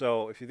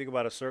 so if you think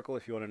about a circle,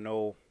 if you want to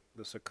know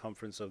the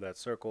circumference of that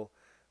circle,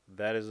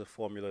 that is the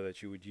formula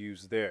that you would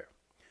use there.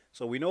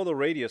 So we know the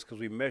radius because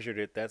we measured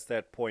it. That's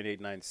that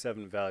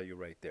 0.897 value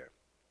right there.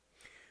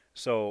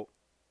 So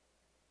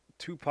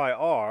 2 pi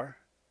r,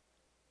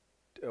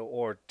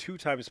 or 2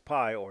 times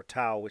pi, or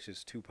tau, which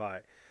is 2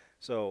 pi.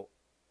 So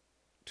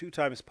 2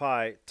 times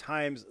pi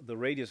times the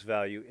radius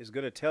value is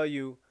going to tell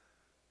you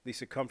the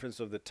circumference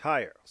of the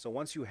tire. So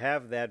once you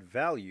have that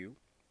value,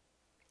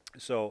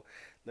 so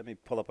let me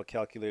pull up a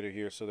calculator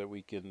here so that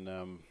we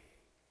can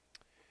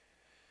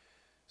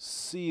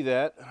see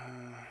that.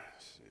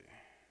 Let's see.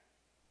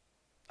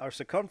 Our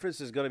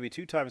circumference is going to be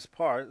 2 times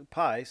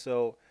pi,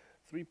 so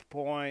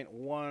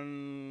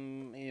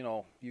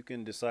 3.1, you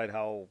can decide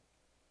how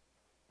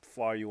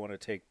far you want to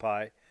take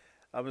pi.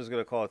 I'm just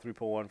going to call it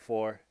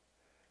 3.14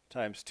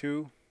 times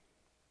 2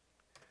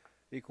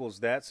 equals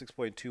that,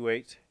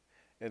 6.28.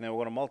 And then we're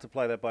going to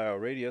multiply that by our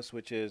radius,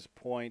 which is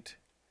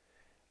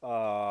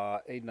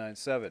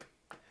 0.897.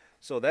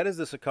 So that is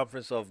the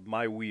circumference of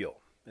my wheel,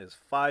 is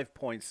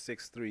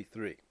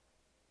 5.633.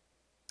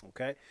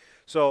 Okay,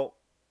 so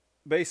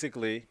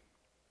basically,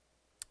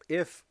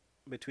 if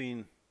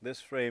between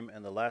this frame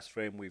and the last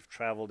frame we've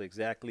traveled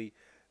exactly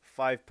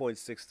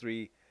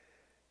 5.63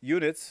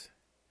 units,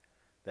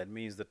 that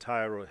means the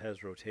tire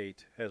has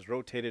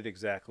rotated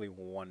exactly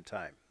 1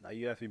 time. Now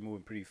you have to be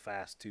moving pretty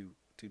fast to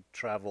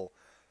travel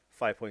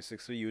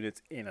 5.63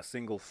 units in a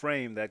single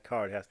frame. That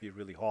car has to be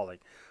really hauling.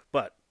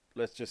 But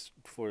let's just,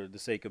 for the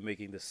sake of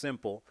making this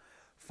simple,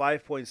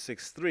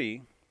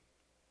 5.63,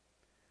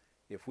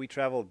 if we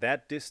travel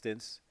that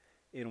distance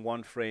in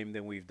 1 frame,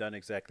 then we've done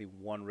exactly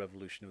 1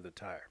 revolution of the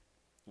tire.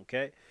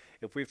 Okay?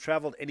 If we've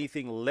traveled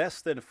anything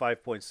less than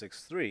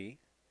 5.63,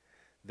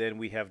 then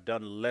we have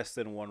done less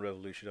than 1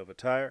 revolution of a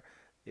tire.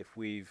 If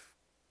we've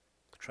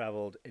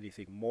traveled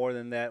anything more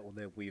than that, well,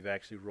 then we've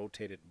actually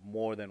rotated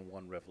more than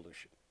 1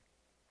 revolution.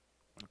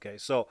 Okay,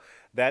 so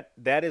that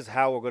is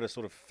how we're going to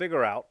sort of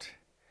figure out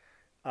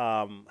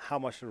how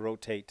much to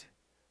rotate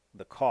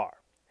the car.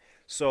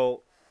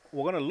 So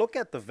we're going to look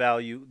at the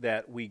value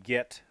that we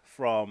get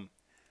from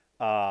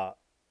our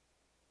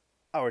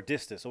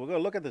distance. So we're going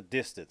to look at the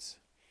distance,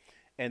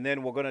 and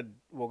then we're going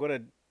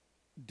to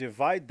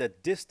divide the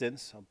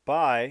distance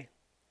by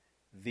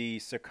the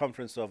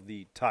circumference of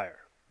the tire.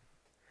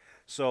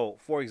 So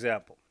for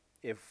example,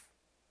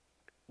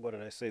 what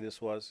did I say this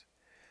was?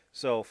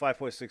 So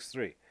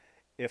 5.63.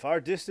 If our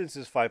distance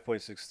is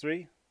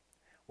 5.63,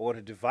 We're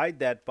going to divide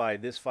that by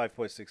this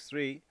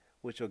 5.63,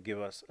 which will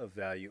give us a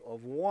value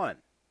of 1,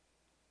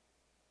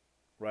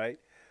 right?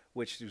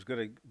 Which is going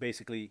to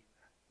basically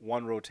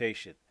 1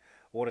 rotation.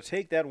 We're going to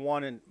take that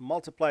 1 and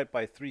multiply it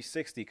by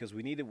 360 because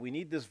we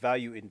need this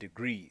value in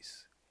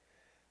degrees,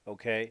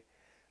 okay?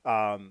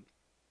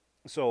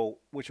 So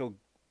which will,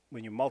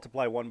 when you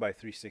multiply 1 by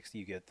 360,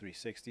 you get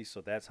 360.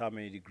 So that's how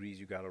many degrees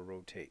you got to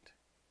rotate.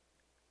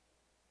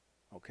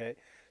 Okay,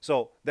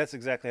 so that's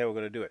exactly how we're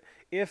going to do it.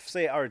 If,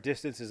 say, our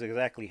distance is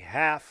exactly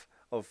half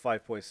of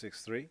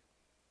 5.63,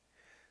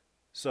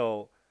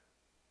 so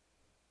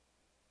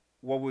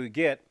what we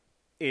get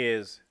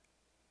is,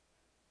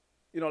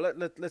 you know,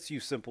 let's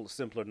use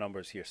simpler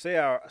numbers here. Say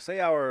our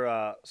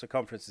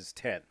circumference is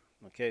 10.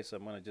 Okay, so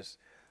I'm going to just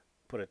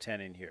put a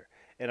 10 in here,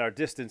 and our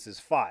distance is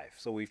 5.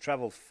 So we've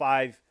traveled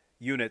 5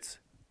 units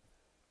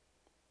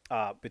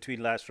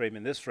between last frame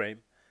and this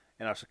frame,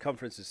 and our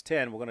circumference is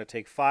 10. We're going to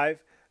take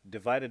 5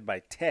 divided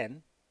by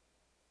 10,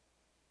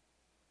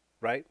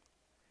 right?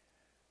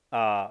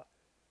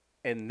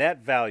 And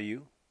that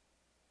value,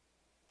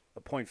 a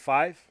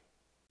 0.5,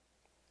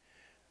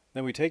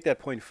 then we take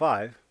that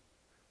 0.5,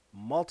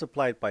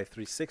 multiply it by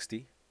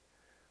 360,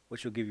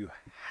 which will give you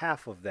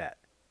half of that,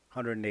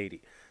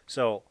 180.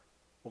 So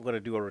we're going to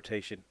do a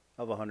rotation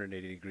of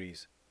 180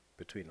 degrees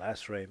between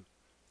last frame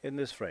and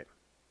this frame.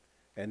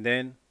 And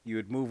then you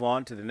would move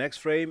on to the next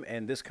frame,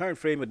 and this current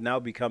frame would now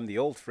become the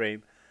old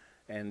frame,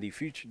 and the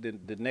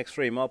next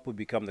frame up would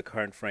become the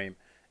current frame,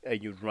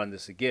 and you'd run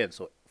this again.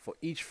 So for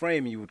each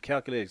frame, you would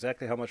calculate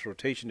exactly how much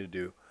rotation to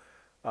do,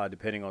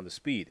 depending on the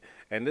speed.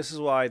 And this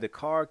is why the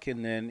car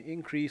can then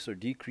increase or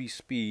decrease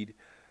speed,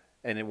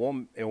 and it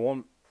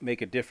won't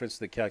make a difference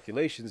to the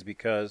calculations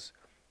because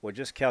we're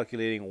just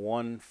calculating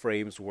 1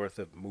 frame's worth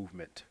of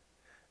movement,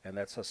 and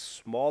that's a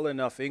small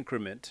enough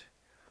increment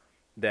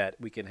that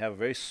we can have a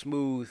very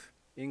smooth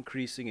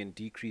increasing and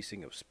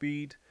decreasing of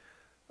speed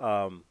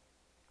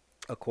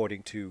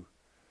according to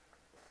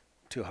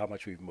how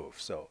much we've moved.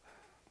 So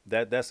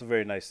that's a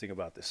very nice thing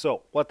about this.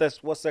 So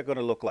what's that going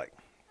to look like?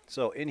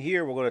 So in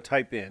here we're going to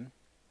type in,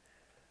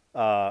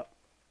 we're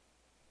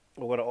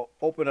going to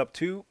open up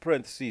 2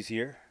 parentheses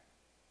here,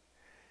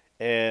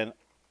 and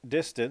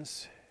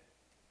distance.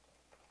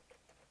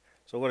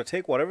 So we're going to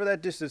take whatever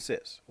that distance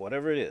is,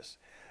 whatever it is,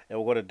 and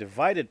we're going to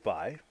divide it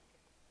by,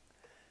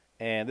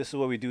 and this is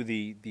where we do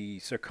the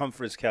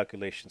circumference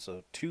calculation.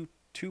 So 2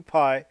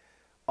 pi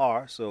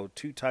r, so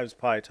 2 times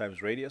pi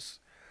times radius,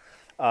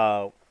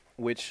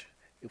 which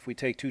if we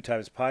take 2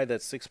 times pi,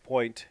 that's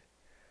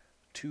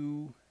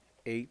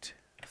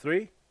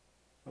 6.283,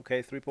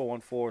 okay,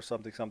 3.14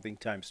 something something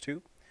times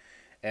 2.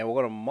 And we're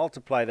going to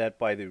multiply that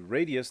by the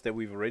radius that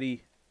we've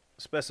already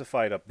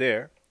specified up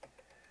there,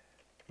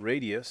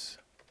 radius,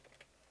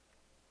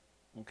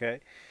 okay,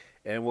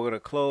 and we're going to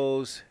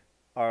close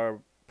our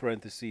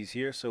parentheses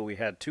here. So we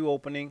had 2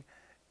 opening,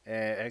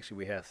 and actually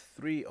we have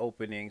 3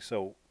 openings,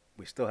 so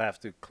we still have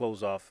to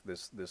close off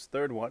this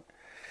third one.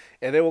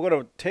 And then we're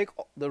going to take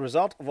the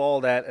result of all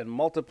that and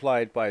multiply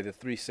it by the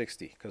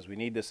 360 because we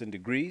need this in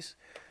degrees,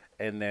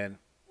 and then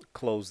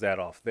close that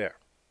off there.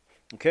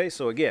 Okay,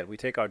 so again, we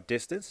take our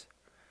distance.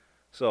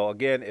 So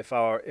again, if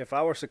our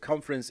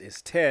circumference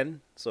is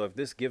 10, so if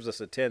this gives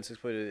us a 10,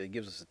 it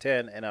gives us a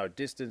 10, and our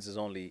distance is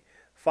only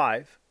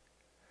 5,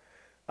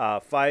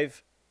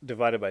 5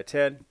 divided by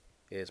 10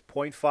 is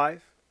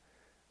 0.5.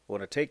 We're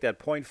going to take that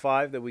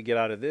 0.5 that we get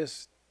out of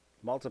this,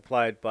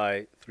 multiply it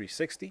by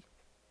 360,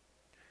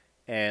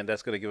 and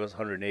that's going to give us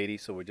 180.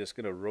 So we're just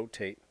going to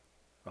rotate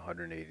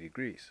 180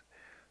 degrees.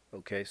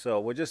 Okay,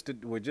 so this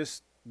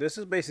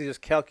is basically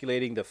just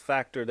calculating the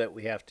factor that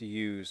we have to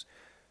use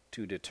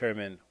to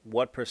determine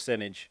what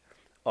percentage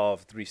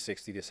of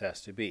 360 this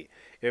has to be.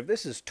 If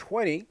this is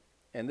 20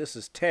 and this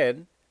is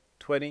 10,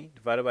 20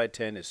 divided by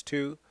 10 is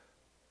 2.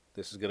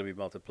 This is going to be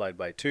multiplied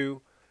by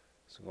 2.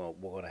 So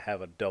we're going to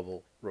have a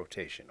double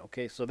rotation.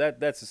 Okay, so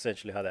that's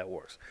essentially how that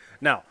works.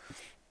 Now,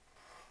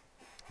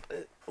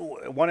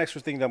 one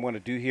extra thing that I'm going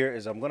to do here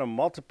is I'm going to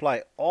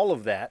multiply all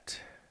of that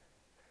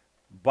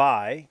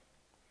by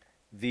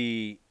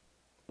the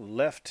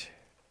left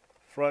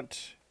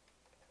front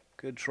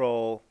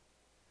control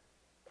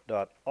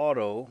dot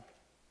auto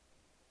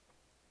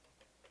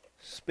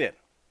spin.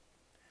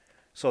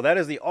 So that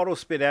is the auto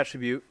spin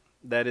attribute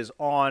that is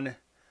on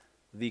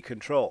the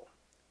control.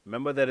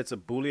 Remember that it's a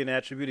Boolean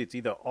attribute. It's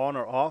either on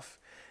or off.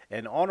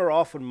 And on or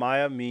off in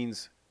Maya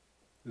means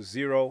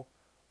 0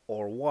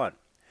 or 1.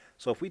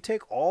 So if we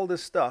take all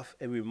this stuff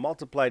and we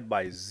multiply it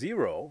by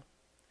 0,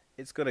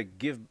 it's going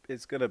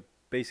to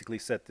basically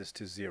set this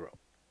to 0.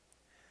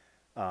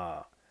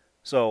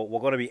 So we're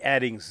going to be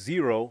adding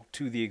 0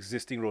 to the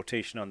existing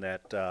rotation on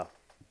that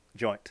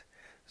joint.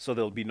 So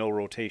there'll be no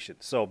rotation.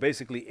 So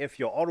basically, if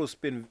your auto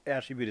spin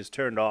attribute is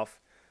turned off,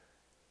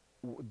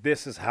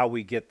 this is how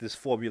we get this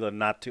formula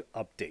not to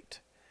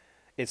update.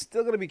 It's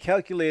still going to be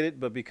calculated,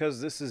 but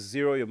because this is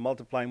 0, you're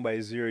multiplying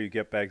by 0, you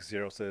get back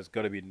 0, so there's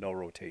going to be no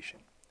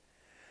rotation.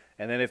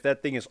 And then if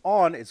that thing is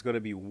on, it's going to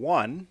be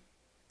 1,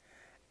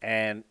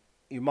 and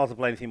you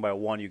multiply anything by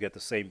 1, you get the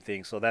same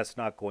thing. So that's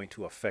not going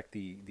to affect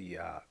the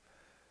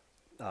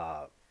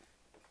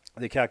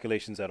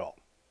calculations at all.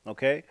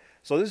 Okay,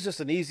 so this is just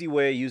an easy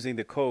way using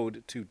the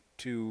code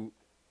to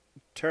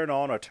turn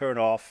on or turn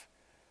off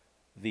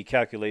the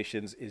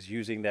calculations is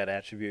using that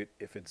attribute.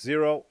 If it's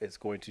 0, it's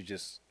going to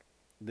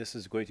this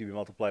is going to be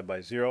multiplied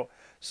by 0.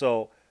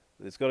 So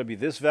it's going to be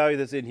this value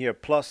that's in here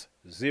plus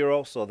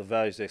 0, so the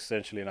value is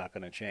essentially not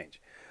going to change.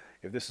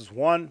 If this is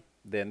 1,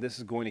 then this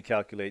is going to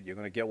calculate. You're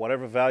going to get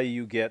whatever value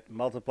you get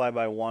multiplied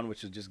by 1,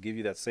 which will just give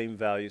you that same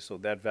value. So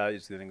that value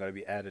is then going to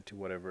be added to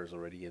whatever is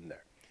already in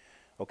there.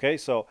 Okay,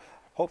 so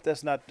hope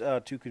that's not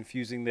too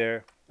confusing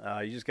there.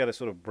 You just got to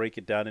sort of break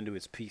it down into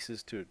its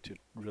pieces to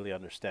really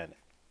understand it.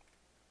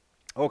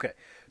 Okay,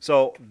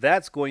 so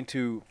that's going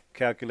to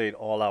calculate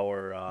all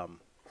our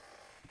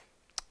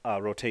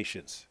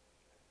rotations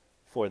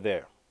for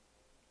there.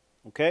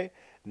 Okay,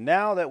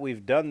 now that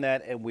we've done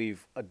that and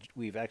we've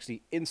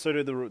actually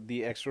inserted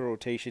the extra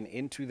rotation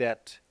into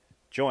that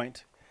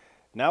joint,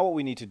 now what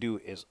we need to do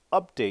is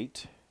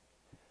update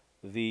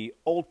the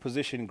old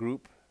position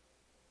group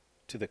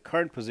to the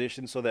current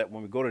position, so that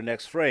when we go to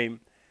next frame,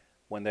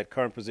 when that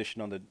current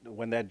position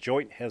when that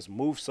joint has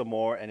moved some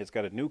more and it's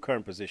got a new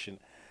current position,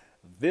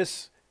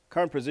 this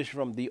current position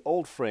from the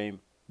old frame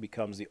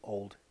becomes the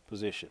old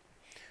position.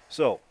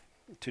 So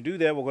to do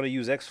that, we're going to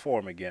use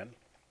XForm again,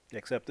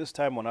 except this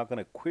time we're not going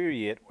to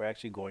query it. We're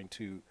actually going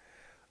to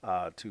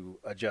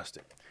adjust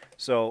it.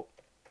 So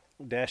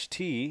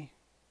 -T,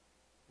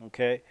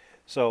 okay,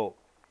 so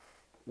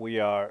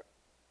we are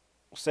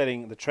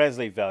setting the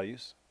translate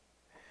values.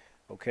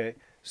 Okay,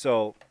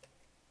 so,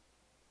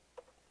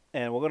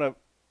 and we're going to,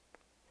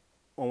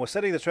 when we're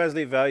setting the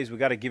translate values, we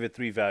got to give it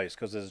 3 values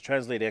because there's a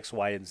translate X,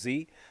 Y, and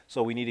Z.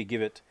 So we need to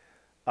give it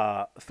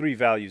 3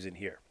 values in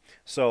here.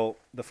 So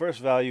the first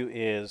value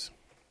is,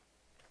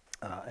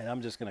 and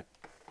I'm just going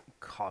to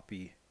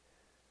copy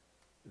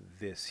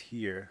this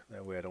here.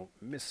 That way I don't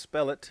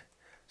misspell it.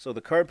 So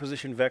the current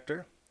position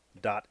vector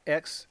dot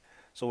X.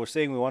 So we're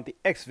saying we want the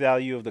X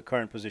value of the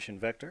current position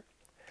vector.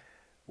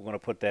 We're going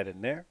to put that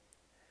in there.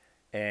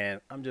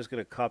 And I'm just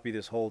going to copy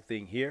this whole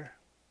thing here.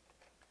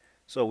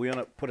 So we're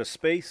going to put a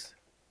space,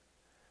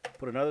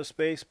 put another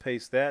space,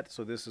 paste that.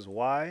 So this is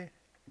Y,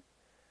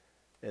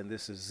 and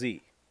this is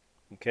Z.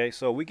 Okay,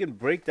 so we can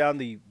break down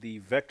the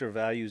vector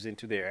values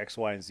into their X,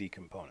 Y, and Z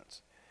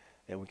components.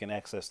 And we can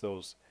access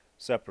those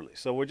separately.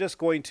 So we're just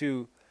going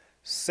to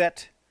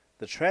set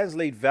the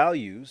translate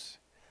values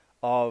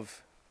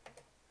of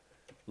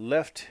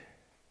left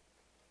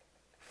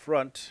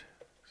front.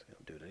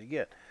 I'll do that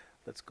again.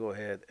 Let's go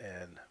ahead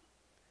and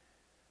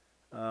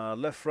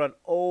left front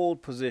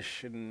old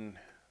position,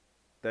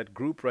 that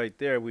group right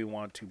there, we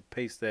want to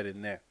paste that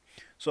in there.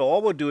 So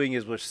all we're doing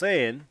is we're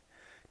saying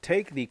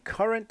take the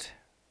current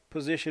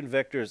position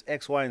vectors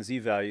X, Y, and Z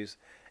values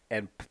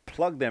and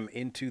plug them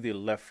into the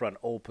left front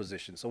old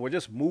position. So we're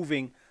just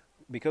moving,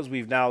 because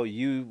we've now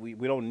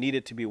we don't need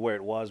it to be where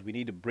it was. We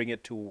need to bring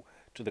it to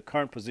the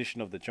current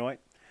position of the joint.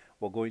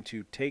 We're going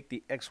to take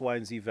the X, Y,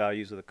 and Z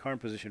values of the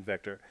current position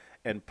vector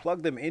and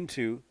plug them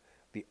into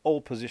the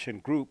old position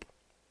group,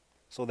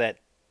 so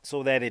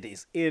that it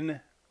is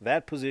in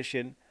that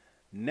position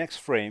next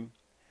frame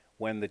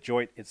when the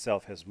joint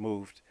itself has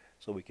moved,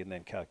 so we can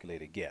then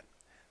calculate again.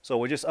 So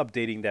we're just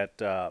updating that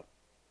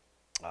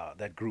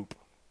that group.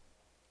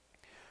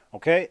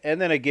 Okay, and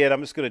then again,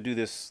 I'm just going to do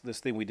this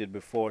thing we did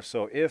before.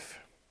 So if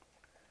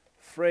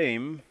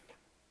frame,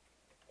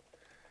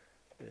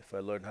 if I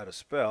learn how to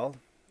spell,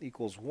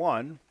 equals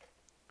 1,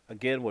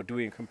 again we're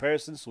doing a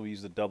comparison, so we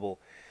use the double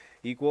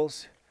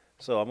equals.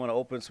 So I'm going to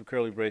open some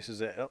curly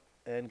braces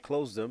and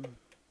close them.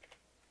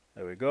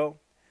 There we go.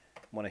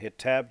 I'm going to hit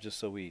tab just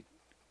so we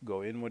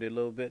go in with it a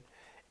little bit.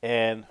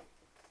 And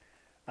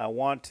I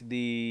want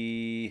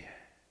the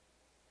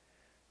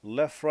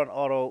left front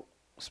auto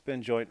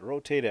spin joint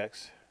rotate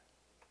X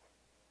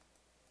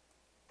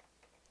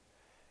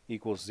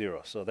equals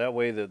 0. So that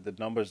way the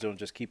numbers don't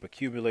just keep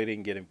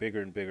accumulating, getting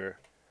bigger and bigger.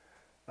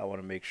 I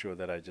want to make sure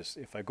that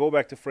if I go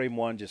back to frame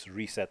 1, just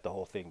reset the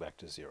whole thing back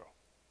to 0.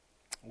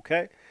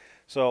 Okay,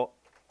 so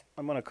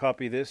I'm going to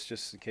copy this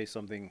just in case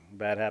something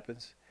bad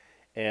happens.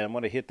 And I'm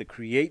going to hit the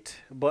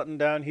create button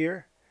down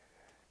here.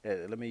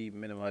 Let me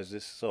minimize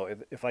this. So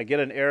if I get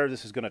an error,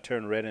 this is going to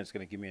turn red and it's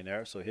going to give me an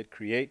error. So hit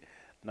create,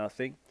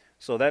 nothing.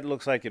 So that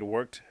looks like it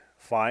worked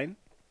fine.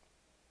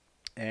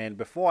 And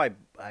before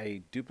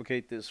I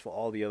duplicate this for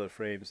all the other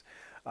frames,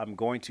 I'm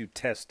going to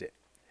test it.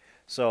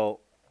 So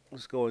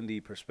let's go in the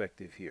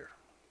perspective here.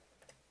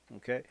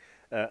 Okay,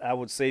 I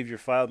would save your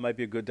file. It might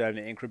be a good time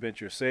to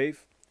increment your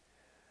save.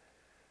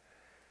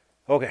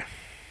 Okay.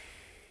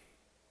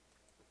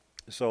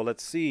 So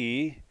let's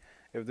see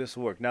if this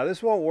works. Now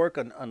this won't work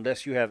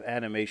unless you have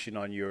animation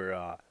on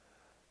your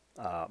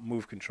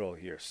move control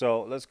here.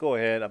 So let's go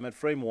ahead. I'm at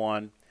frame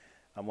 1.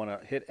 I'm going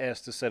to hit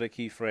S to set a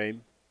keyframe.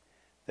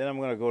 Then I'm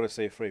going to go to,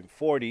 say, frame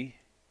 40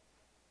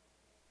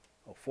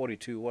 or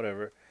 42,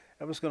 whatever.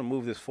 I'm just going to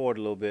move this forward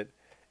a little bit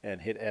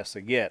and hit S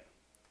again.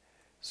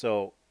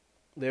 So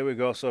there we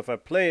go. So if I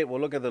play it,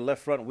 we'll look at the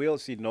left front wheel,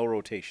 see no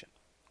rotation.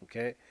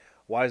 Okay.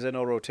 Why is there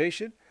no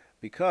rotation?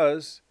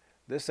 Because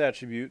this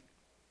attribute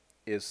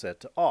is set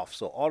to off.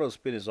 So auto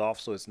spin is off,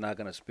 so it's not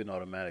going to spin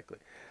automatically.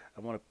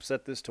 I'm going to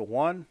set this to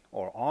 1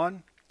 or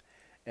on,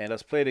 and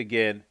let's play it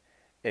again.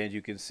 And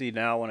you can see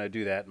now when I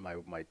do that,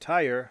 my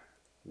tire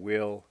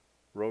will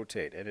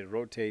rotate, and it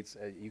rotates.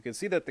 You can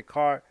see that the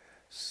car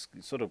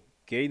sort of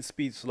gains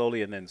speed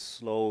slowly and then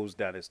slows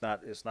down. It's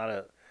not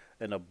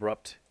an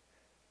abrupt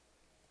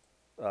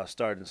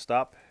start and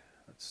stop.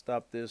 Let's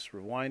stop this,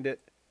 rewind it,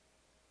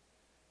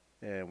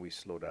 and we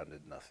slow down to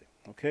nothing.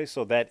 Okay,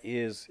 so that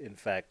is in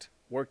fact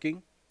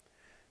working.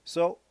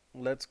 So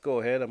let's go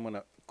ahead. I'm going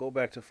to go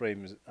back to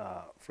frame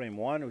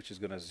 1, which is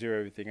going to zero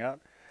everything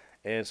out.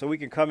 And so we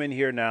can come in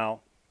here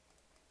now.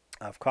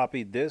 I've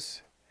copied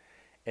this,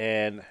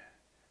 and I'm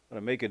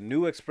going to make a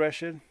new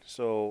expression.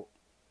 So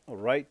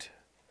right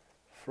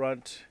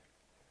front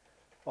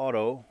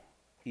auto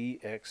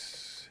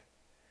EXPR,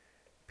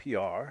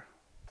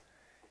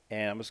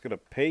 and I'm just going to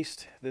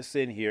paste this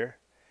in here.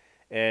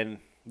 And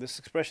this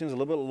expression is a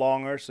little bit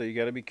longer, so you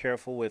got to be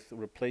careful with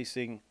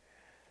replacing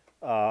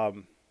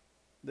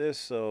this.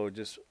 So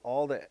just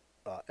all the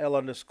L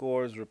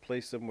underscores,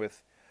 replace them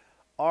with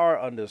R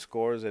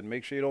underscores, and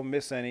make sure you don't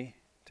miss any.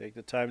 Take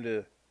the time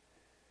to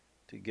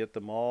get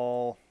them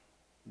all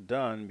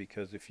done,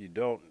 because if you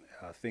don't,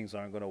 things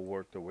aren't going to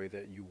work the way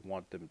that you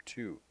want them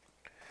to.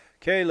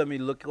 Okay, let me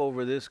look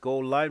over this. Go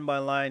line by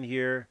line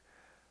here.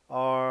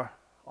 R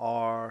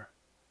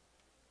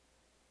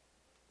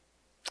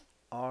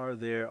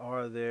there,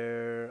 R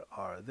there,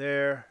 R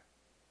there,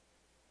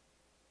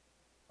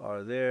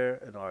 R there,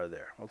 and R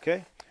there.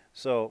 Okay,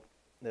 so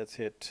let's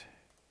hit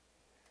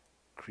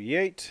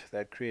create.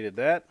 That created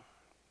that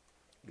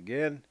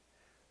again,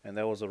 and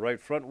that was the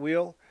right front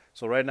wheel.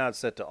 So right now it's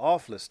set to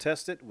off. Let's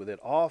test it with it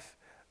off.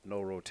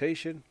 No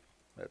rotation.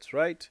 That's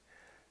right.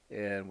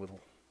 And we'll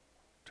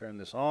turn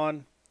this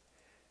on,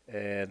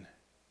 and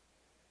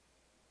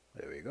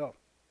there we go.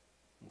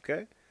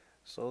 Okay,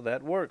 so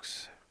that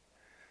works.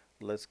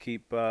 Let's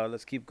keep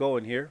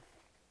going here.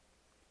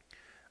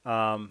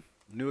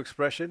 New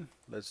expression.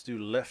 Let's do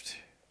left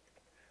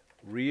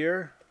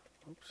rear.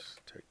 Oops,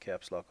 turn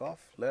caps lock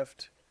off.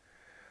 Left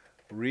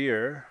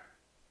rear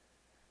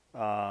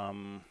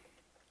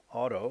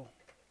auto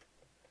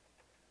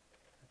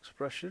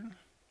expression,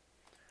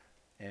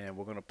 and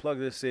we're going to plug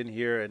this in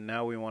here, and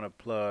now we want to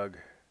plug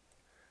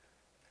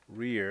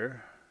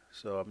rear.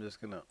 So I'm just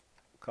going to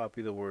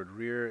copy the word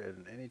rear,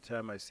 and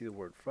anytime I see the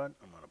word front,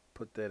 I'm going to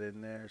put that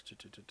in there.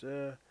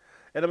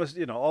 And I'm,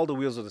 you know, all the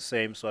wheels are the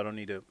same, so I don't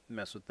need to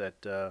mess with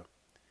that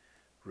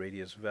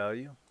radius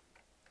value.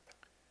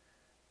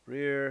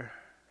 Rear,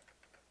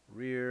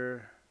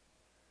 rear,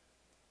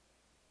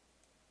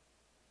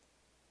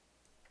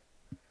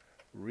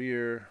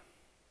 rear,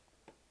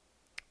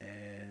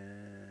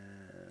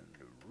 and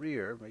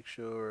rear. Make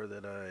sure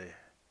that I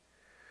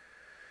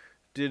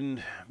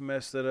didn't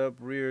mess that up.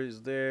 Rear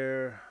is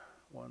there,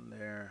 one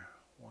there,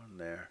 one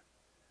there.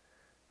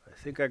 I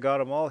think I got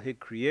them all. Hit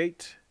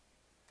create.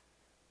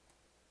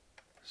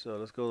 So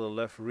let's go to the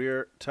left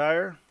rear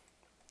tire.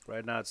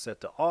 Right now it's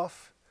set to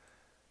off.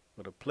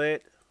 I'm going to play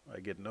it. I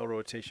get no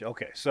rotation.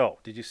 Okay, so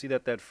did you see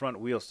that that front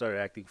wheel started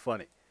acting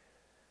funny?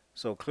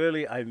 So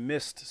clearly I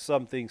missed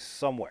something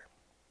somewhere.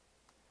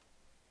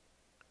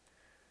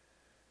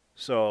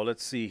 So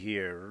let's see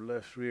here.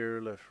 Left rear,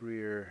 left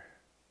rear,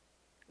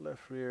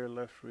 left rear,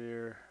 left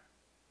rear,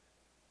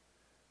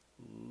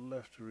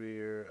 left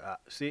rear.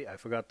 See, I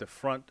forgot the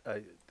front.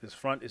 This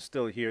front is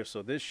still here,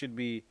 so this should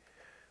be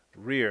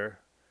rear.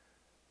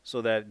 So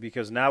that,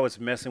 because now it's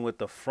messing with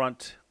the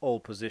front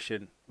old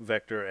position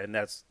vector, and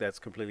that's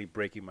completely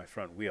breaking my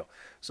front wheel.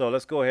 So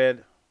let's go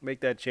ahead, make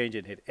that change,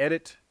 and hit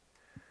edit.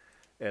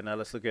 And now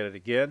let's look at it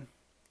again.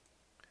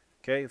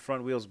 Okay,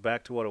 front wheel's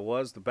back to what it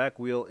was. The back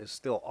wheel is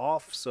still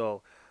off,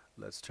 so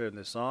let's turn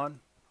this on.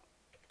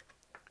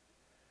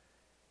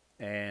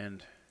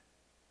 And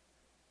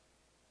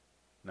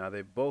now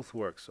they both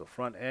work, so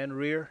front and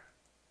rear.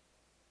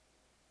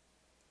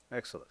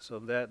 Excellent. So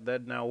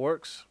that now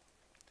works.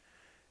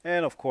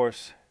 And of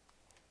course,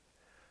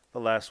 the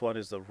last one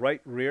is the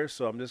right rear.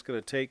 So I'm just going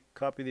to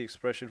copy the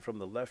expression from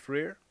the left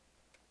rear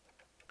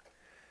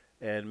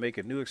and make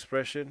a new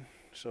expression.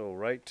 So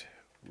right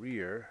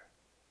rear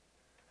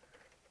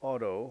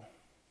auto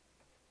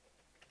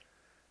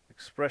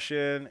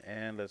expression,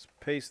 and let's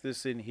paste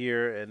this in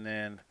here, and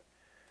then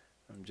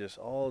I'm just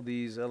all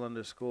these L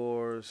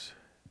underscores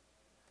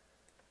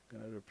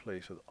going to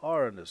replace with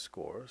R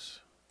underscores.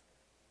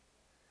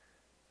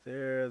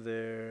 There,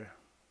 there,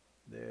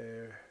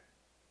 there,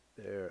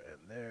 there,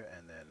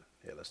 and then,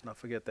 yeah, let's not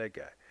forget that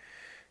guy.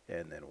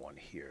 And then one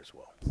here as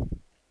well.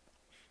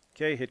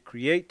 Okay, hit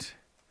create.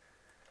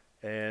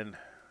 And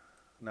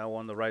now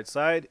on the right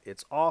side,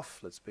 it's off.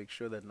 Let's make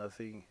sure that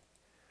nothing,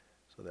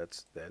 so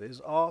that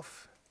is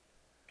off.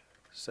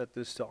 Set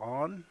this to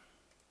on.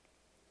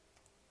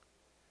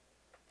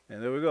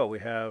 And there we go. We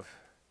have,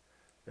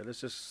 yeah,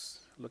 let's just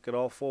look at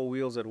all four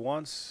wheels at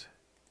once.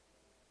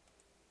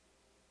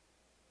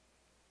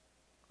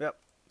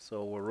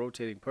 So we're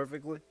rotating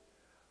perfectly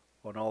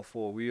on all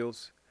four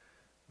wheels.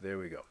 There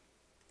we go.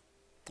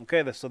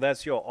 Okay, so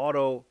that's your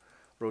auto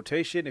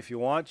rotation. If you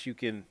want, you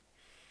can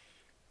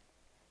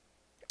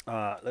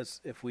let's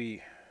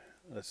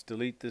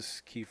delete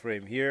this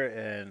keyframe here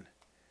and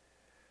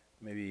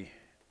maybe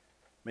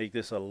make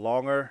this a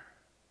longer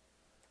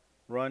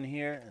run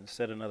here and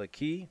set another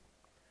key.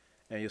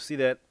 And you'll see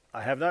that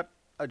I have not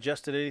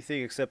adjusted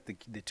anything except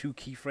the two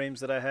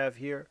keyframes that I have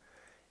here.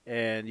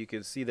 And you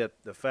can see that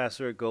the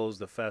faster it goes,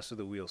 the faster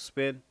the wheels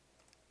spin.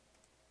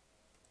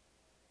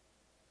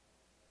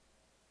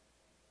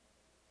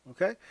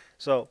 Okay,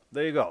 so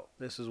there you go.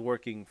 This is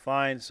working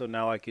fine. So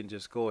now I can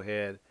just go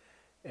ahead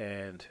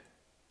and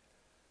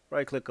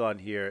right click on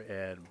here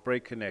and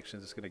break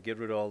connections. It's going to get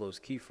rid of all those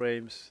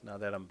keyframes now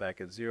that I'm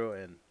back at 0,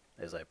 and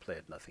as I play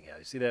it, nothing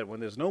happens. You see that when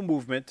there's no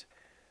movement,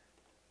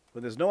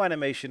 when there's no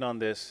animation on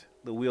this,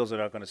 the wheels are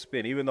not going to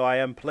spin. Even though I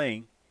am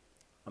playing,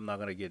 I'm not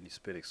going to get any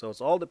spinning. So it's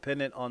all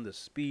dependent on the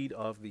speed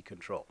of the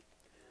control.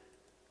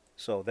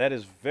 So that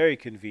is very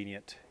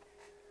convenient.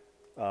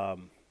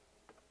 And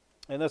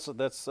that's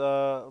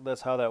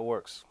how that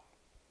works.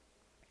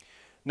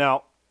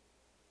 Now,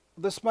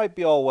 this might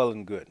be all well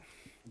and good.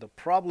 The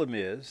problem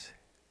is,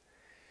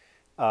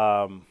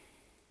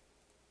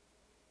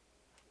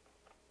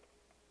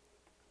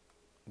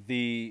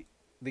 the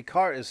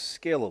car is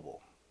scalable.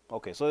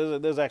 Okay, so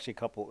there's actually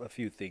a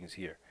few things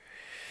here.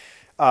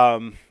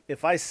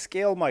 If I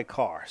scale my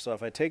car, so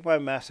if I take my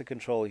master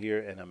control here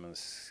and I'm going to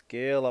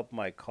scale up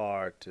my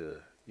car to,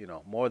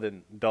 more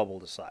than double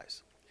the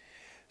size.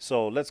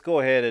 So let's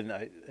go ahead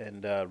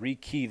and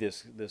rekey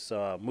this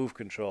move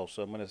control.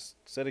 So I'm going to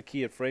set a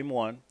key at frame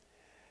 1,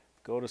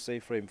 go to say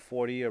frame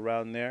 40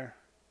 around there,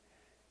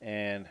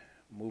 and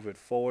move it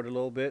forward a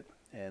little bit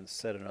and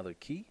set another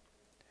key.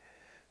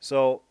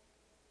 So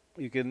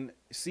you can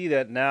see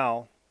that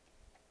now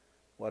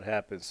what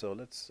happens. So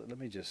let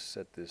me just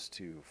set this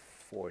to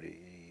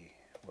 40.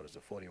 What is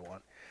it,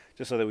 41?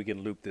 Just so that we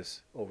can loop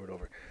this over and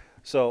over.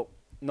 So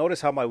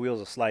notice how my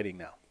wheels are sliding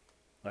now.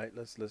 All right,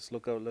 let's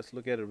look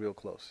at it real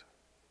close.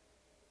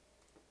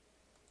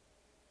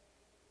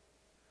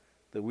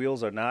 The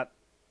wheels are not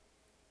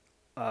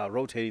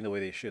rotating the way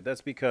they should. That's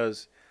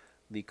because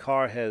the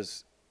car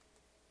has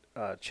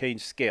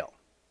changed scale.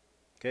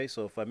 Okay,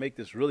 so if I make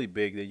this really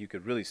big, then you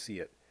could really see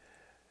it.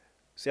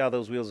 See how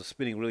those wheels are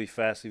spinning really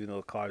fast even though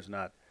the car is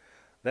not.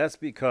 That's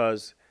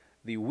because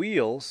the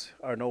wheels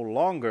are no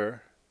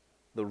longer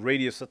the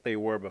radius that they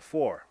were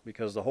before,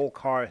 because the whole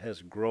car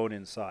has grown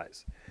in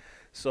size.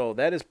 So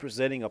that is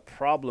presenting a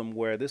problem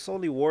where this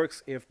only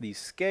works if the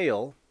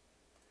scale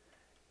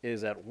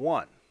is at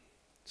 1.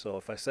 So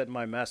if I set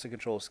my master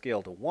control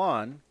scale to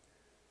 1,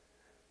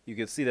 you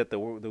can see that the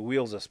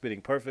wheels are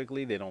spinning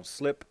perfectly. They don't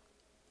slip.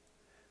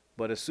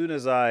 But as soon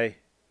as I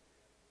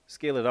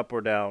scale it up or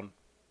down,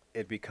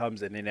 it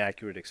becomes an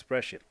inaccurate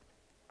expression.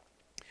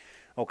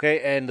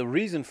 Okay, and the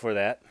reason for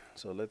that,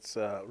 so let's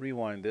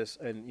rewind this.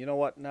 And you know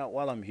what? Now,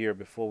 while I'm here,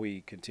 before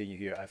we continue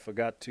here, I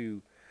forgot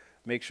to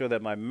make sure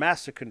that my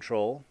master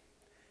control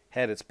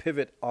had its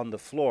pivot on the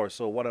floor.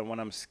 So when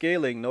I'm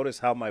scaling, notice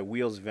how my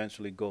wheels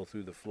eventually go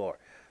through the floor.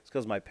 It's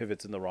because my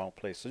pivot's in the wrong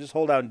place. So just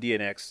hold down D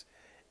and X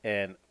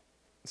and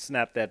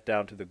snap that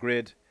down to the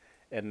grid,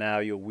 and now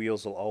your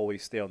wheels will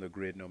always stay on the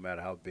grid no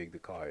matter how big the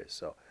car is.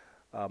 So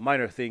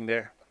minor thing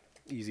there,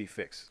 easy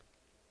fix.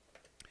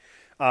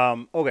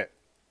 Okay,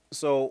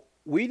 so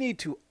we need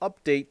to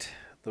update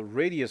the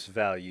radius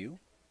value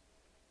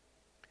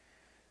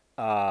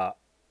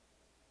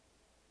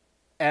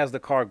as the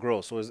car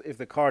grows. So if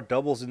the car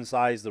doubles in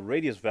size, the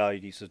radius value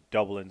needs to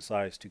double in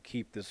size to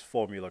keep this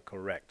formula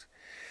correct.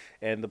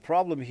 And the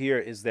problem here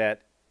is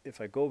that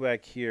if I go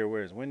back here,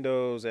 where's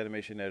Windows,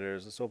 Animation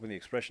Editors, let's open the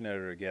expression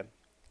editor again.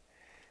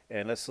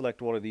 And let's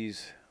select one of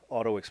these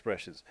auto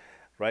expressions,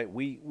 right?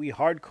 We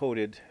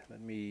hard-coded,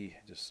 let me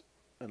just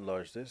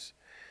enlarge this.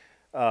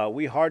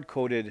 We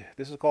hard-coded,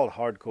 this is called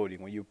hard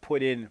coding, when you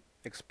put in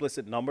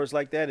explicit numbers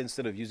like that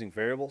instead of using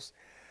variables.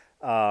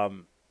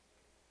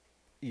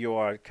 You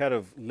are kind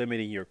of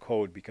limiting your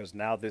code, because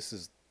now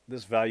this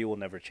value will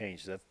never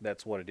change.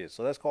 That's what it is.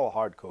 So that's called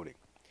hard coding.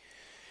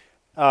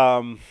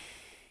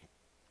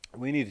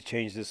 We need to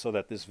change this so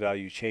that this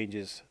value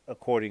changes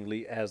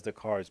accordingly as the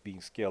car is being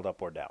scaled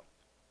up or down.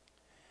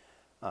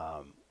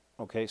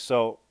 Okay,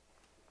 so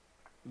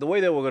the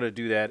way that we're going to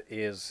do that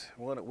is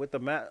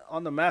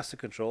on the master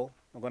control,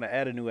 I'm going to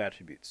add a new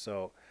attribute.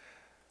 So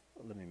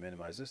let me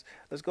minimize this.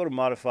 Let's go to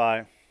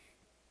modify,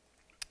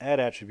 add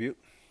attribute,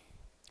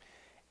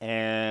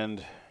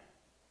 and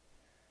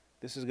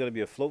this is going to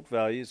be a float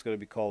value. It's going to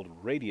be called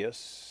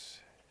radius.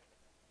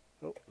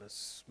 Oh,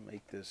 let's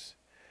make this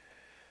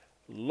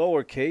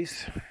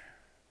lowercase.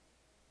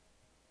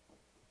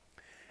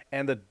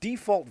 And the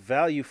default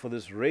value for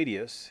this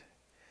radius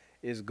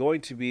is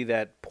going to be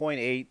that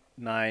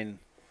 0.89,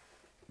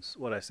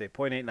 what did I say,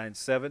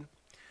 0.897.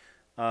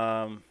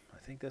 I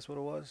think that's what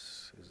it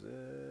was.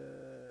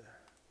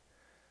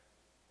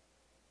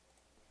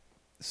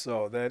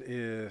 So that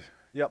is,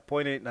 yep,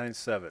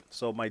 0.897.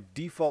 So my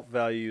default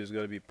value is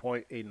going to be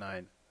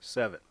 0.89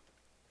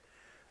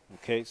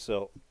 Okay,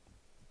 so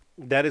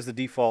that is the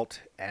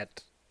default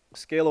at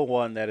scale of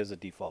 1. That is the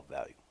default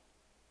value.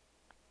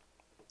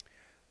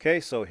 Okay,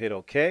 so hit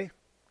OK.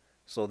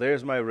 So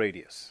there's my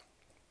radius.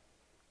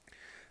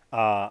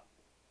 I'm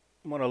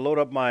going to load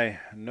up my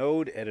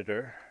node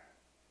editor.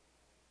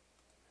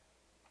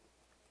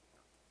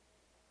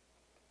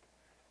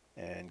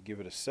 And give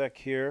it a sec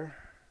here.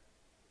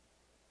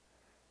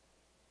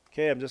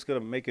 Okay, I'm just going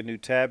to make a new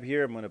tab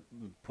here. I'm going to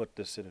put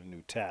this in a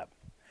new tab.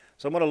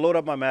 So I'm going to load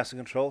up my master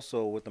control.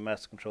 So with the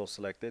master control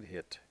selected,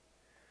 hit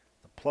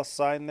the plus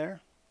sign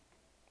there.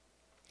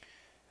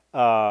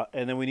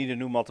 And then we need a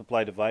new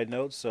multiply divide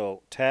node.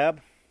 So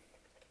tab,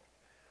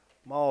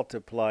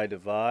 multiply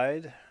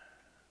divide,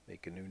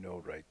 make a new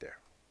node right there.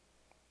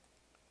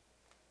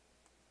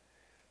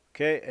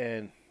 Okay,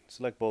 and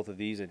select both of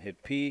these and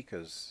hit P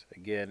because,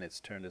 again, it's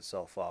turned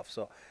itself off.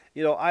 So,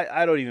 you know,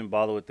 I don't even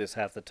bother with this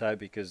half the time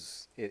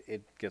because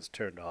it gets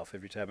turned off.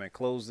 Every time I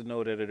close the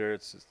node editor,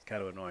 it's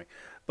kind of annoying.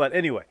 But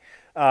anyway,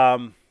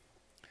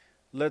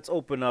 let's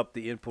open up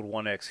the input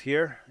 1x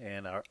here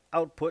and our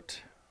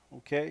output.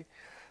 Okay,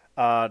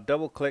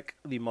 double click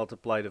the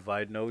multiply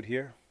divide node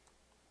here.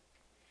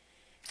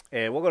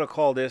 And we're going to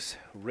call this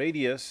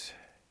radius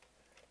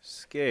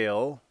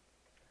scale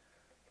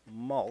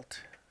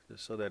mult,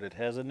 just so that it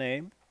has a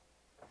name.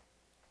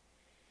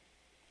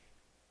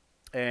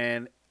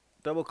 And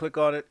double click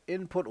on it.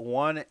 Input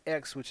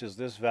 1x, which is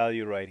this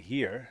value right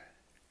here,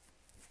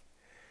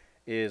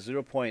 is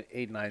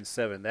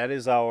 0.897. That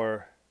is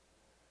our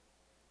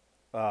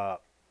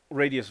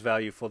radius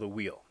value for the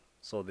wheel.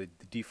 So the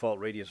default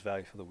radius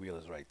value for the wheel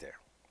is right there.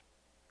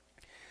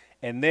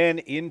 And then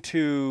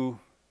into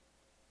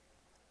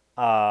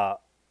the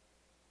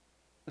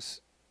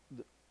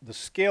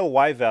scale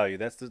y value,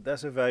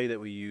 that's a value that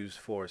we use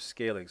for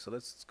scaling. So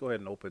let's go ahead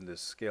and open this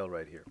scale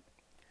right here.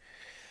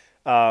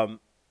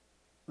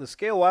 The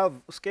scale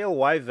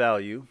y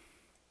value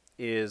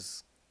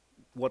is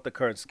what the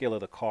current scale of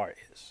the car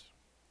is.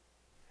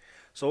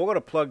 So we're going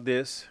to plug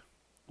this.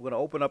 We're going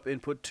to open up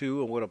input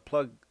 2, and we're going to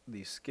plug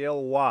the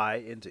scale y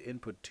into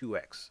input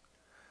 2x.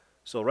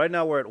 So right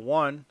now we're at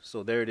 1,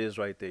 so there it is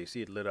right there. You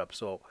see it lit up.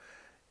 So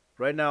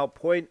right now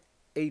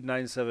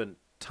 0.897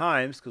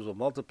 times, because we're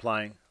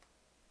multiplying,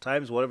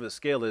 times whatever the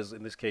scale is,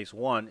 in this case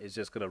 1, is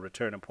just going to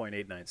return a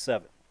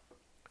 0.897.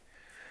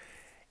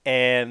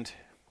 And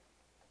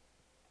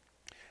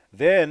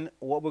then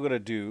what we're going to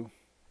do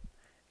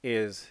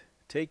is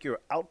take your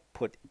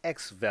output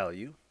x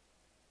value.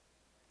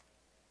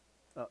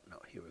 Oh, no,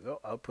 here we go.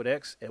 Output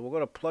x. And we're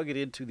going to plug it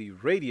into the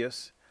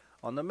radius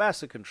on the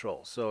master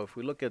control. So if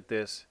we look at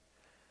this,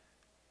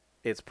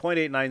 it's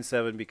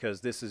 0.897 because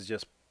this is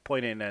just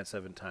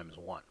 0.897 times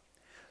 1.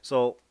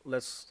 So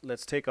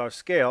let's take our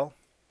scale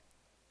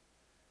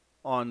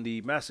on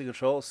the master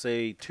control,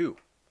 say 2.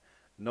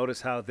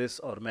 Notice how this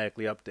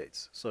automatically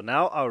updates. So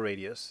now our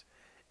radius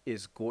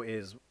is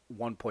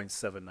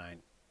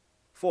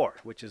 1.794,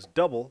 which is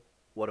double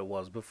what it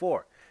was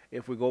before.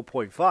 If we go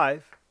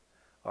 0.5,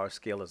 our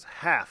scale is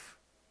half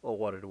of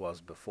what it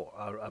was before.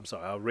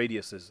 Our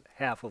radius is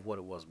half of what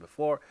it was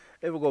before.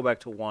 If we go back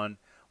to 1,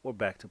 we're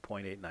back to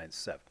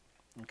 0.897.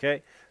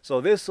 Okay, so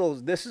this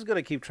is going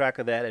to keep track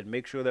of that and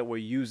make sure that we're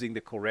using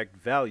the correct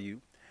value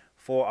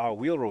for our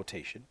wheel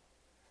rotation,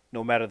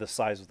 no matter the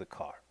size of the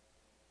car.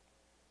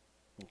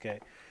 Okay,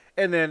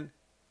 and then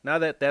now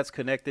that that's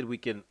connected, we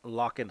can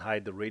lock and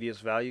hide the radius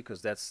value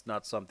because that's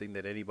not something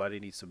that anybody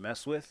needs to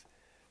mess with,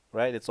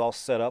 right? It's all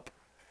set up.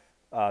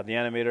 The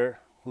animator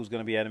who's going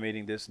to be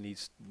animating this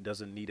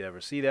doesn't need to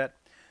ever see that.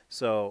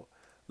 So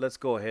let's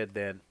go ahead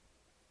then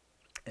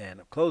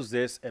and close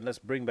this, and let's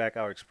bring back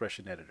our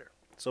expression editor.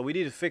 So we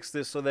need to fix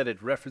this so that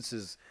it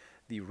references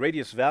the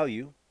radius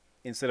value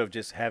instead of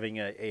just having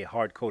a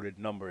hard-coded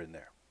number in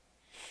there.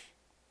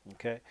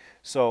 Okay,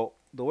 so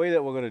the way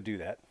that we're going to do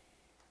that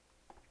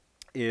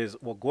is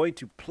we're going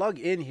to plug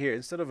in here,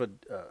 instead of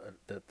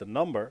the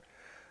number,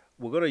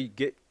 we're going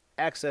to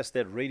access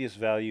that radius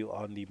value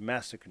on the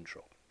master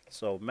control.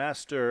 So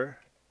master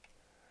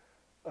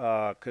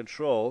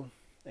control,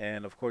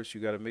 and of course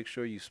you got to make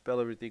sure you spell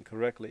everything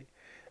correctly,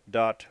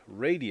 dot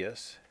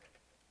radius.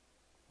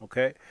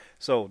 Okay,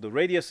 so the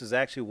radius is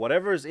actually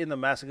whatever is in the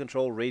master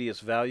control radius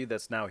value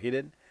that's now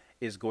hidden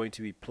is going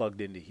to be plugged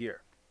into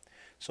here.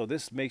 So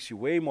this makes you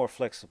way more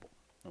flexible.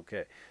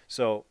 Okay,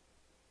 so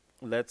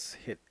let's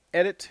hit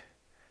edit,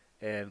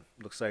 and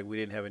looks like we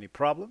didn't have any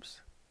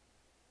problems.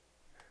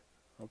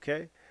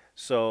 Okay,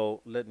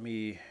 so let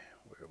me,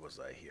 where was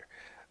I here?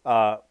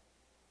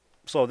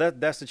 So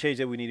that's the change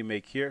that we need to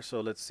make here. So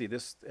let's see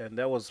this, and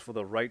that was for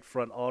the right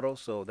front auto,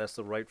 so that's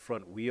the right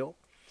front wheel.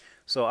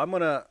 So I'm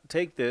going to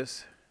take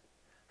this,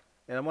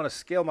 and I'm going to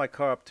scale my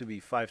car up to be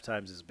 5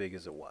 times as big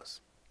as it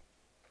was.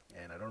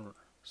 And I don't,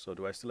 so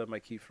do I still have my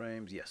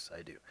keyframes? Yes,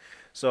 I do.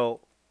 So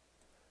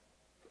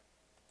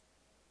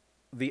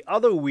the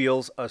other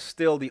wheels are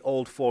still the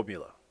old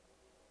formula.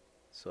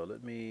 So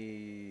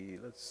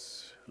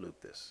let's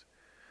loop this.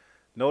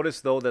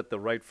 Notice though that the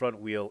right front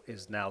wheel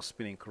is now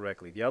spinning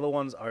correctly. The other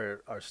ones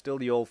are still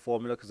the old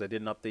formula because I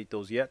didn't update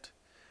those yet.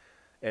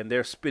 And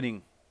they're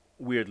spinning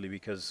weirdly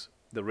because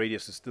the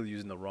radius is still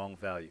using the wrong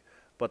value.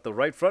 But the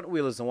right front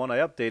wheel is the one I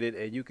updated,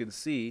 and you can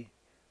see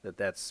that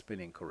that's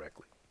spinning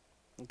correctly.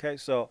 Okay,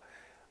 so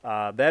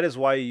that is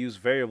why you use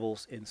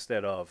variables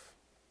instead of,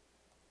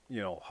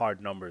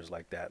 hard numbers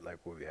like that, like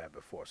what we had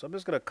before. So I'm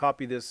just going to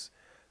copy this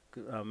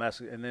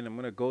mask, and then I'm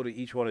going to go to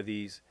each one of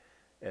these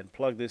and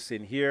plug this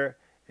in here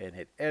and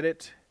hit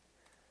edit.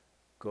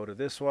 Go to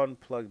this one,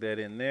 plug that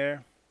in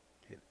there,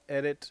 hit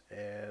edit,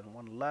 and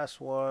one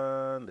last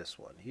one, this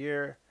one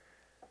here.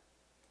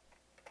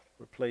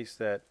 Replace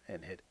that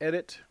and hit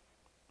edit.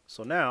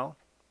 So now,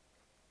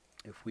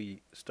 if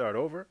we start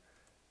over,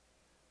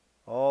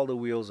 all the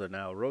wheels are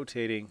now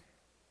rotating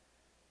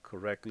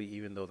correctly,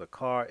 even though the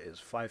car is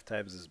 5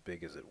 times as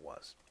big as it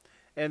was.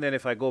 And then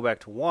if I go back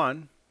to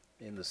 1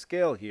 in the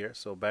scale here,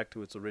 so back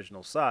to its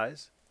original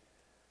size,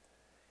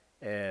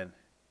 and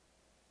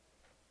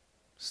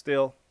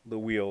still the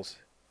wheels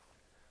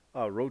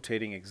are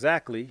rotating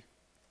exactly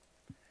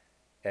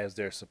as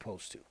they're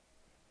supposed to.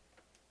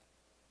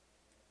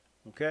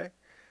 Okay,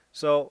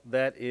 so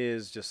that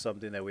is just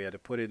something that we had to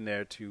put in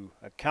there to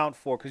account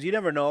for, because you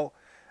never know,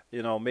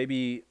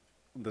 maybe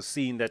the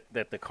scene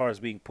that the car is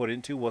being put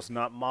into was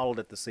not modeled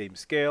at the same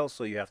scale,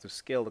 so you have to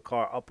scale the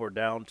car up or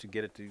down to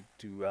get it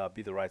to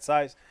be the right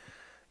size.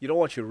 You don't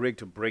want your rig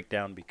to break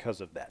down because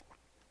of that.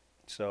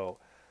 So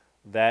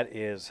that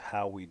is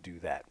how we do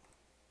that.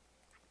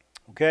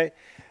 Okay,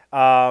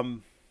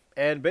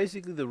 and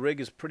basically the rig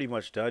is pretty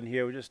much done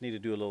here. We just need to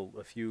do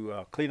a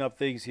few cleanup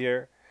things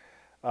here.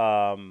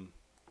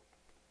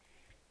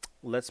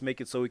 Let's make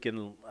it so we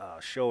can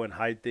show and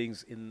hide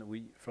things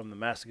from the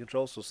master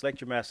control. So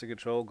select your master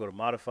control, go to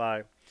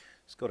modify,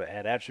 let's go to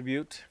add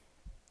attribute,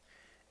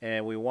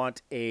 and we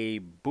want a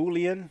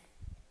Boolean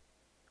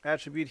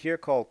attribute here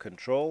called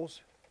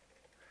controls,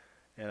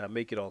 and I'll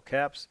make it all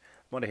caps.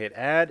 I'm going to hit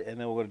add, and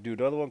then we're going to do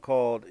another one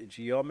called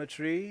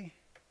geometry.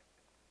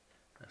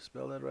 I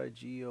spell that right?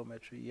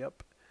 Geometry,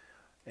 yep.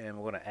 And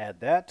we're going to add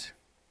that.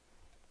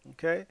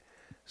 Okay,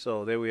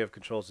 so there we have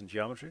controls and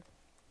geometry.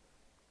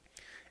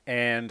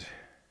 And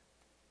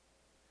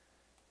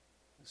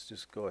let's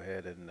just go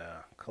ahead and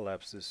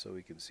collapse this so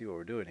we can see what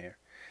we're doing here.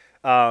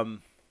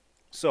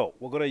 So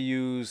we're going to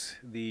use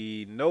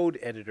the node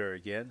editor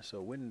again.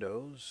 So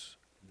Windows,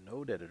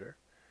 node editor.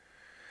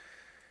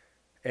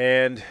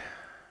 And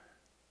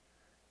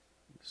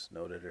this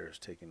node editor is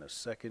taking a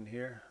second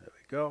here. There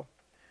we go.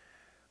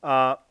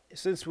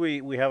 Since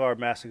we have our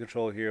master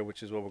control here,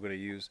 which is what we're going to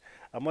use,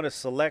 I'm going to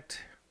select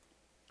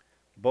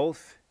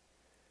both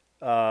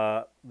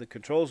the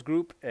controls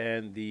group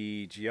and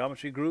the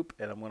geometry group,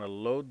 and I'm going to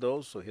load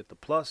those. So hit the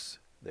plus.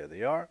 There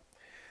they are.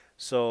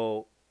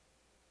 So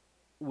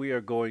we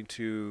are going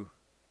to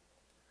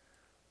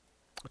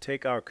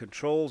take our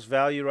controls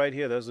value right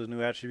here. Those are the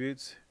new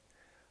attributes.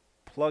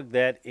 Plug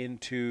that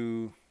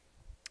into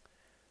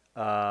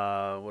what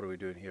are we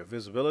doing here?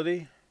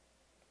 Visibility.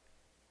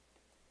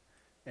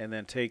 And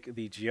then take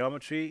the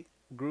geometry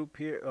group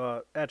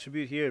here,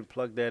 attribute here, and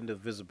plug that into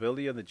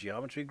visibility on the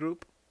geometry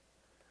group.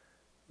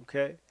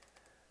 Okay.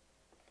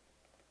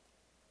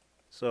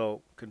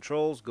 So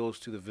controls goes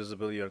to the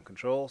visibility on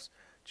controls.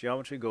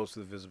 Geometry goes to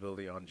the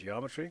visibility on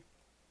geometry.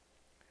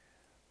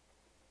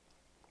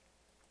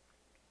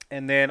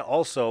 And then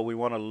also we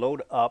want to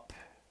load up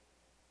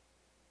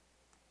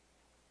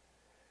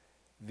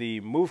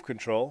the move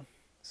control.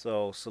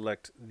 So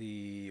select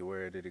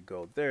where did it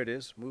go? There it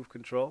is, move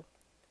control.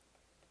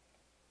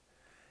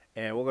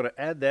 And we're going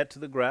to add that to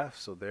the graph.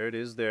 So there it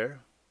is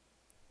there.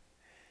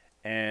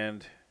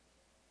 And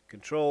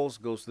controls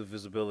goes to the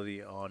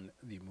visibility on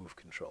the move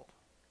control.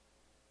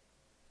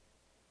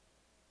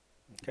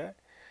 Okay.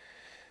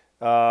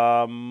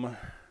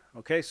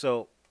 Okay,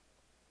 so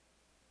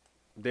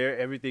there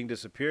everything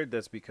disappeared.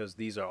 That's because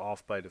these are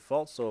off by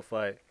default. So if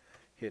I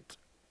hit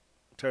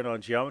turn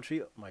on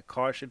geometry, my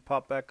car should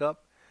pop back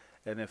up.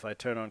 And if I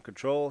turn on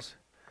controls,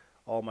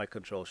 all my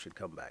controls should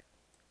come back.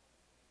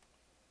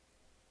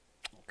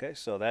 Okay,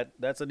 so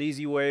that's an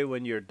easy way.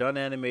 When you're done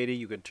animating,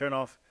 you can turn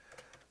off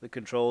the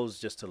controls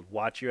just to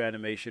watch your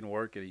animation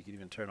work, and you can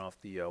even turn off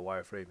the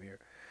wireframe here,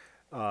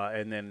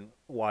 and then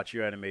watch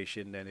your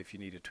animation. Then if you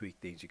need to tweak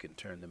things, you can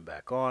turn them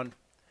back on,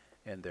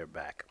 and they're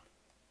back.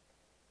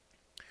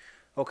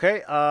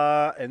 Okay,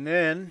 and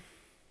then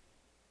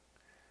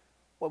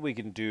what we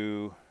can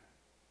do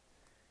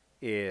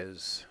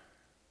is,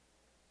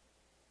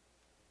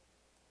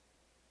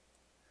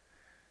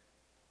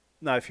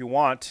 now if you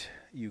want,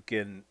 you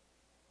can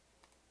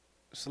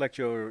select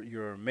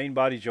your main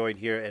body joint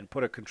here and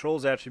put a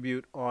controls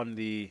attribute on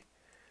the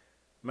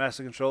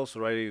master control.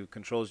 So right here,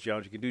 controls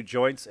geometry. You can do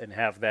joints and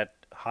have that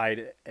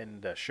hide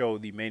and show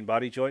the main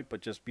body joint, but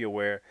just be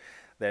aware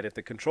that if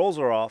the controls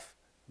are off,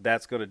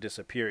 that's going to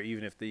disappear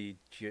even if the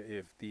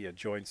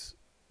joints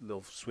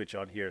little switch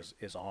on here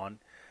is on,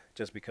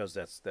 just because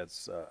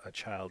that's a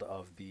child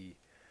of the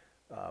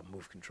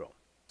move control.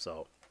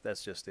 So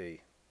that's just a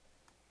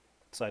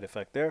side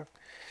effect there.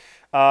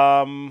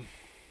 Um,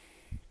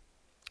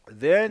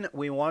 then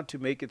we want to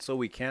make it so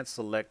we can't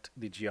select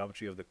the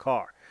geometry of the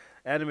car.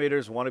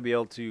 Animators want to be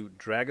able to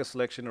drag a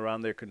selection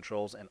around their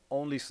controls and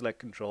only select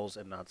controls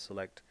and not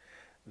select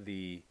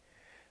the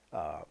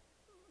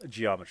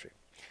geometry.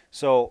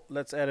 So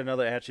let's add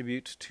another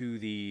attribute to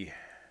the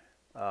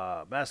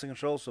master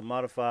control. So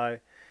modify,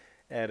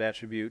 add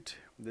attribute.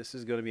 This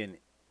is going to be an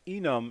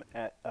enum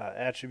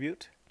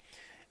attribute,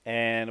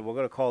 and we're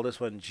going to call this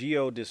one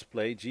geo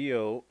display.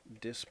 Geo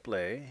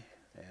display,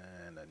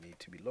 and I need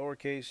to be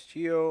lowercase.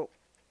 Geo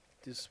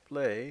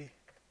display.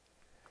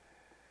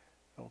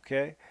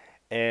 Okay,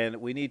 and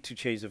we need to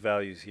change the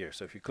values here.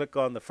 So if you click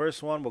on the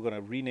first one, we're going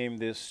to rename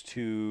this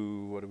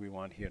to, what do we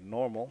want here?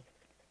 Normal.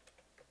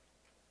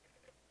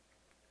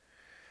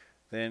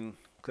 Then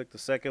click the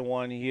second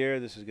one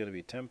here. This is going to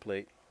be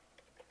template.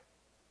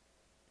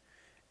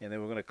 And then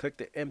we're going to click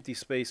the empty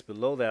space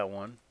below that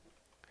one.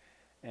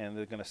 And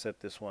they're going to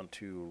set this one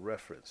to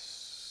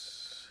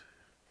reference.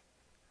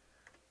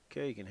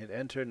 Okay, you can hit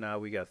enter. Now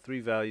we got 3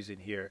 values in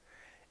here.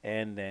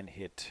 And then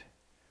hit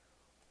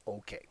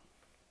OK.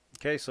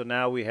 Okay, so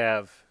now we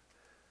have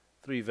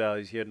 3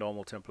 values here,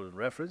 normal, template, and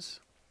reference.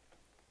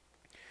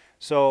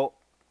 So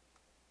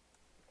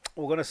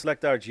we're going to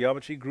select our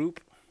geometry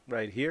group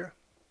right here.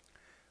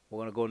 We're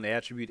going to go in the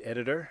attribute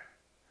editor.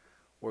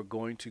 We're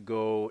going to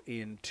go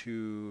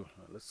into,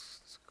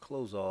 let's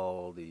close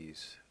all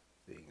these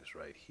things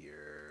right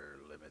here,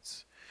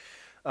 limits.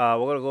 We're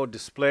going to go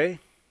display.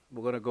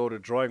 We're going to go to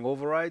drawing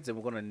overrides, and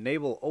we're going to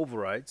enable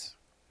overrides.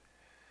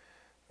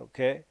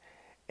 Okay,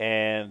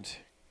 and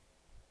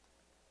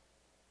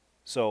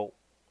so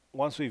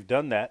once we've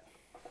done that,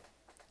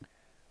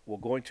 we're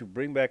going to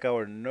bring back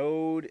our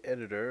node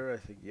editor. I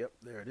think, yep,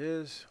 there it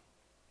is.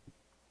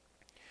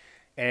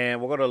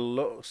 And we're going to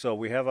look, so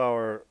we have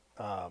our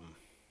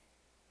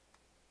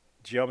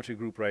geometry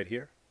group right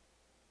here.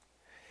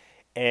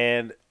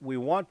 And we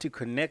want to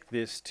connect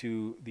this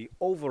to the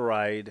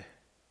override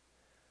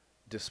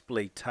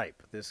display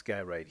type, this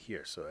guy right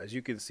here. So as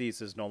you can see, it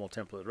says normal,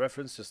 template,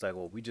 reference, just like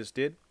what we just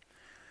did.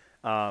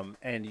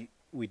 And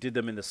we did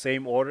them in the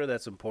same order.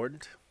 That's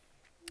important.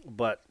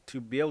 But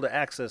to be able to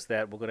access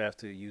that, we're going to have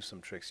to use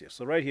some tricks here.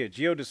 So right here,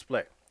 geo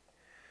display.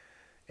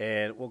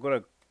 And we're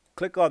going to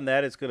click on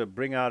that. It's going to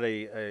bring out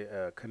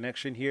a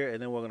connection here,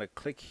 and then we're going to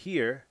click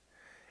here,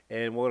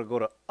 and we're going to go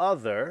to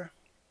other.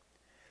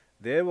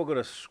 Then we're going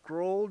to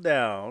scroll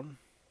down,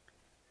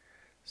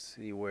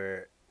 see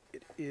where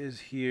it is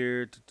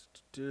here.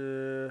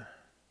 Wait,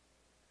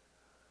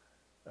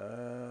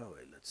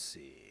 let's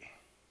see.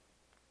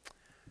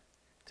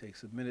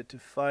 Takes a minute to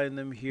find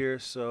them here.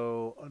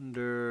 So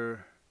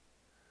under,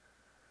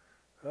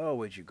 oh,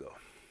 where'd you go?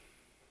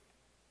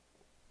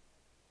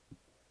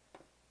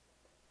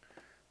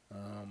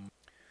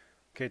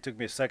 Okay, it took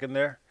me a second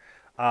there,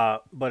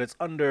 but it's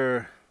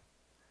under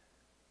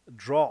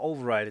draw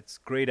override. It's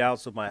grayed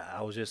out, so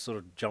I was just sort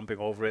of jumping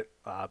over it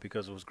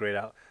because it was grayed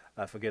out.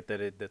 I forget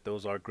that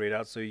those are grayed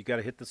out. So you got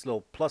to hit this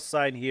little plus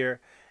sign here,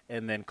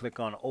 and then click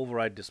on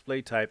override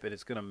display type, and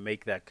it's going to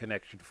make that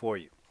connection for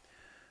you.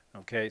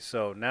 Okay,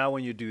 so now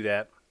when you do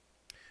that,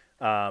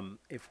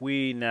 if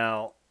we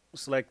now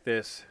select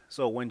this,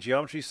 so when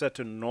geometry is set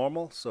to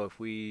normal, so if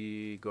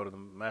we go to the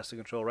master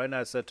control, right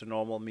now it's set to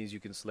normal, means you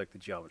can select the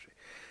geometry.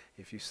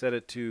 If you set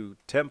it to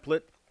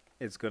template,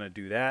 it's going to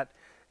do that.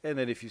 And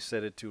then if you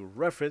set it to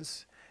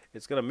reference,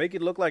 it's going to make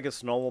it look like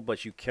it's normal,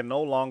 but you can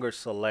no longer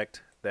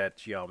select that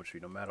geometry.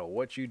 No matter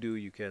what you do,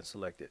 you can't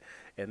select it.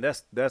 And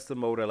that's the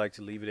mode I like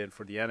to leave it in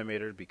for the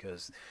animator,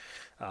 because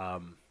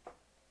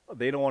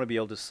they don't want to be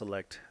able to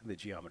select the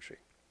geometry.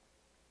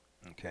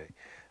 Okay,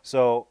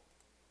 so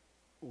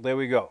there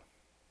we go.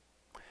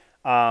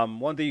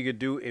 One thing you could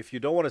do, if you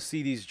don't want to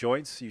see these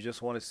joints, you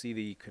just want to see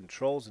the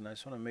controls, and I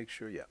just want to make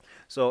sure, yeah.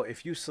 So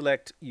if you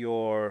select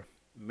your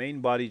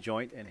main body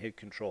joint and hit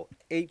Control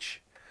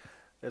H,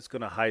 that's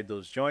going to hide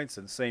those joints.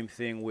 And same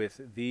thing with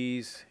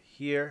these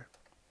here,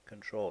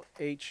 Control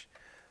H,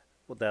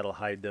 well, that'll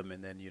hide them,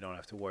 and then you don't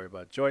have to worry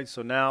about joints.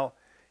 So now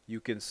you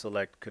can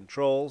select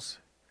controls,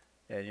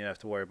 and you don't have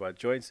to worry about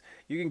joints.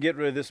 You can get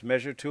rid of this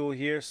measure tool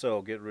here,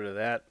 so get rid of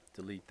that,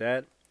 delete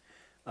that.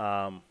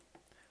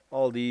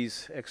 All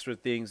these extra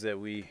things that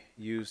we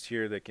used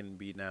here that can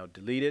be now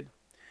deleted.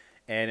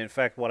 And in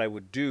fact, what I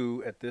would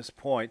do at this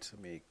point,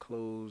 let me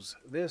close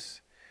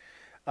this.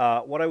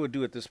 What I would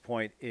do at this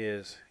point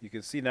is, you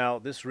can see now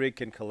this rig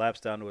can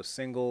collapse down to a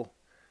single,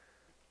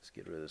 let's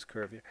get rid of this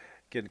curve here,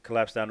 can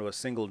collapse down to a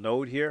single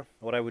node here.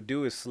 What I would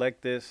do is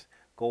select this,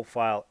 go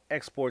file,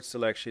 export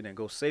selection, and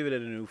go save it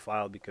in a new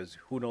file, because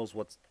who knows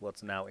what's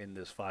now in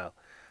this file.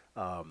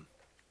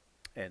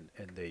 And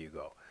there you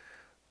go.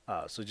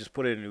 So just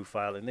put it in a new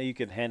file, and then you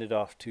can hand it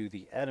off to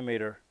the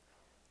animator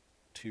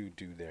to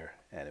do their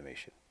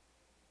animation.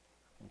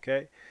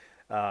 Okay,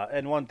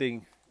 and one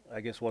thing,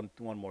 I guess one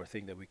more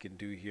thing that we can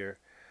do here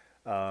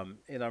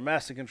in our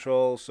master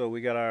control. So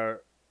we got our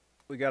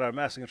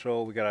master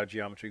control, we got our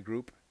geometry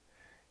group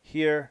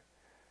here,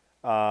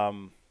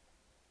 and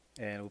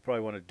we'll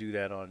probably want to do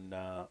that on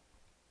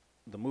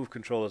the move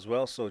control as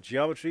well. So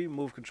geometry,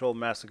 move control,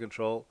 master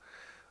control.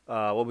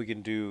 What we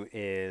can do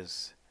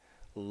is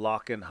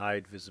lock and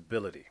hide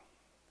visibility.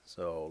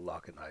 So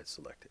lock and hide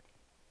selected.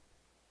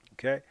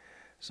 Okay,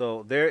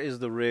 so there is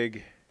the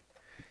rig.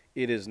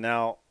 It is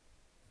now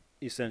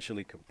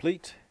essentially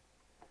complete,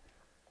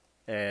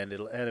 and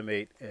it'll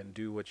animate and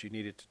do what you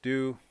need it to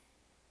do.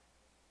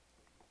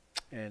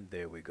 And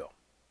there we go.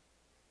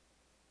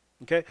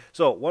 Okay,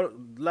 so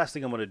last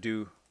thing I'm going to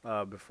do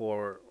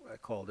before I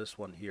call this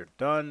one here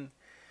done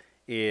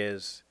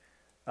is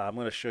I'm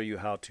going to show you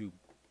how to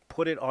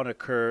put it on a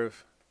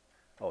curve.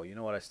 Oh, you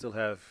know what? I still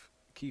have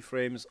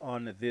keyframes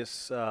on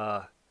this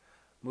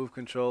move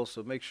control,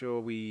 so make sure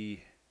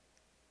we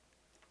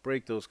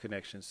break those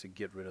connections to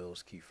get rid of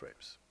those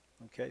keyframes.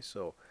 Okay,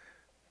 so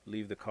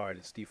leave the car in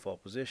its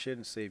default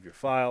position, save your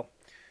file,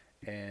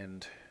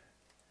 and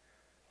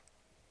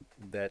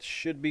that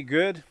should be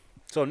good.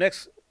 So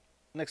next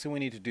thing we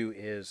need to do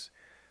is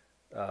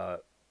I'm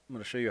going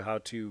to show you how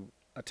to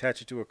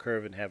attach it to a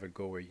curve and have it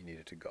go where you need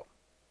it to go.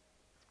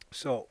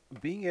 So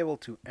being able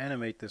to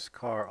animate this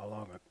car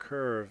along a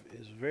curve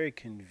is very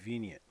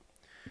convenient.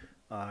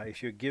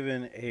 If you're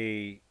given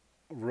a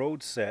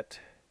road set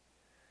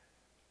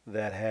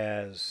that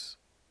has,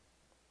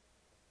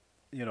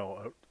 you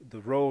know, the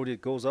road,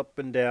 it goes up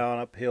and down,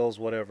 up hills,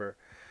 whatever,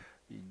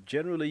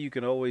 generally you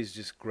can always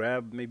just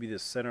grab maybe the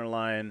center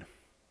line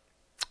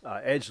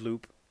edge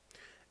loop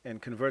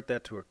and convert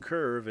that to a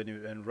curve,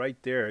 and right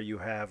there you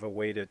have a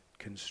way to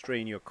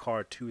constrain your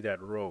car to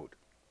that road,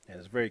 and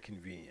it's very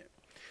convenient.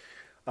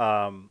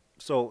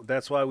 So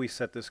that's why we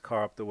set this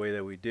car up the way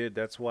that we did.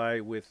 That's why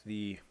with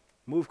the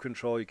move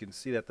control you can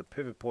see that the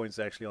pivot point is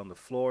actually on the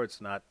floor. It's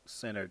not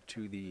centered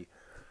to the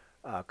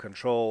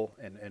control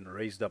and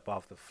raised up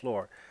off the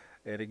floor.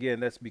 And again,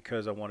 that's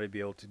because I want to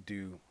be able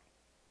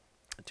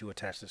to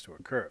attach this to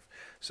a curve.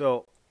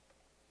 So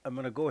I'm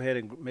going to go ahead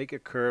and make a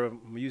curve.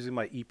 I'm using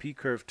my EP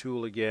curve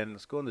tool again.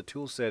 Let's go into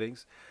tool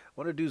settings.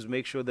 What I want to do is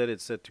make sure that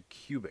it's set to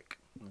cubic.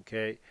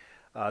 Okay,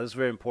 this is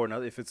very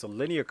important. If it's a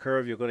linear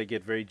curve, you're going to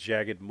get very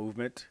jagged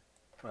movement,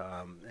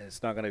 and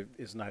it's not going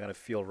to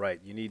feel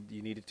right. You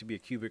need it to be a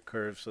cubic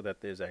curve so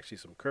that there's actually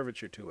some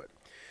curvature to it.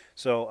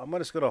 So I'm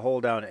just going to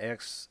hold down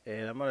X,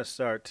 and I'm going to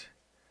start.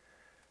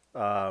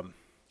 I'm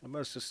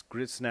going to just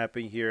grid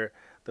snapping here.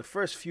 The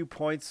first few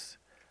points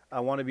I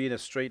want to be in a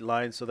straight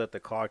line so that the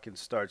car can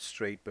start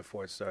straight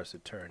before it starts to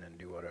turn and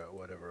do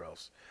whatever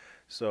else.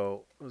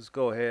 So let's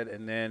go ahead,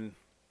 and then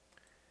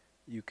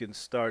you can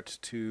start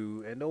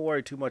to, and don't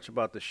worry too much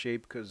about the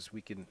shape because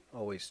we can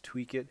always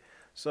tweak it.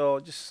 So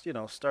just, you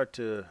know, start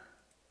to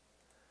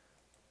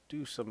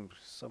do some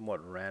somewhat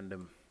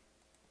random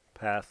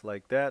path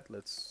like that.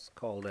 Let's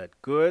call that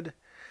good.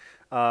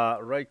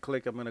 Right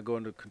click, I'm going to go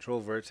into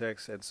control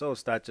vertex, and so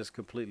it's not just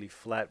completely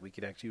flat. We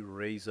can actually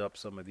raise up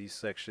some of these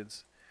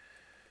sections,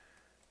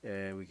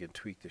 and we can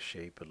tweak the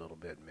shape a little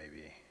bit,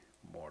 maybe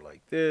more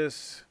like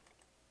this,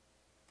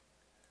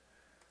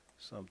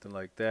 something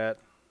like that.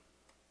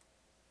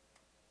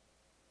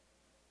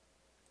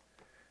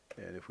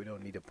 And if we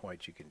don't need a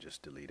point, you can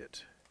just delete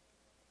it.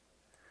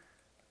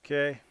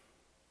 Okay,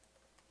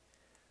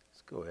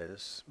 let's go ahead,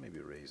 let's maybe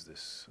raise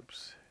this.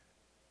 Oops.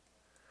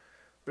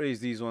 Raise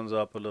these ones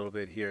up a little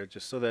bit here,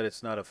 just so that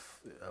it's not a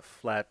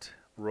flat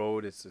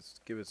road. It's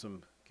give it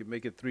some,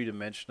 make it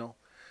three-dimensional.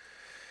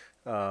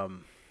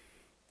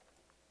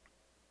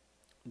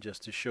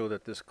 Just to show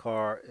that this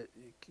car it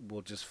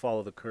will just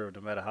follow the curve.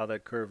 No matter how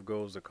that curve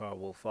goes, the car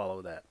will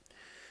follow that.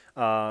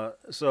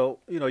 So,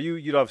 you know,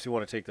 you'd obviously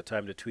want to take the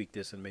time to tweak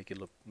this and make it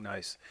look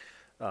nice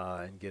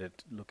and get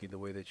it looking the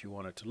way that you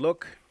want it to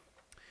look.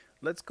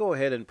 Let's go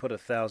ahead and put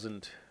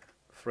 1,000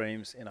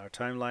 frames in our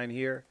timeline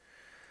here.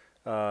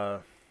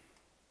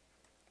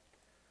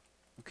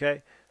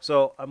 Okay,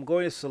 so I'm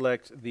going to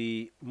select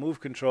the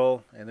move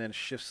control and then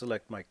shift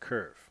select my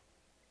curve.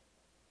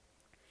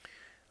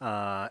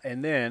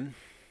 And then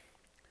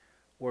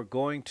we're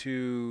going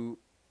to,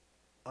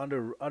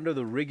 under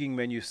the rigging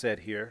menu set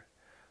here,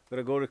 we're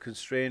going to go to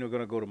constrain, we're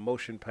going to go to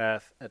motion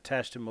path,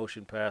 attach to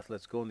motion path.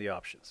 Let's go in the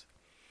options.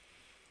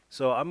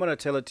 So I'm going to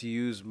tell it to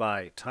use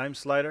my time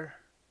slider,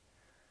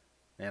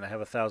 and I have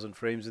 1,000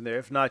 frames in there.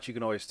 If not, you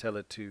can always tell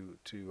it to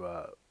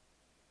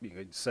you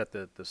can set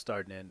the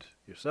start and end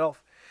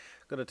yourself.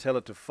 I'm going to tell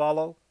it to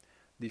follow.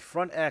 The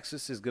front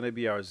axis is going to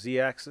be our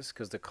z-axis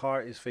because the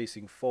car is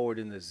facing forward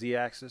in the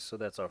z-axis, so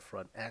that's our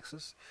front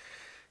axis.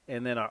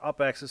 And then our up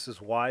axis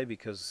is y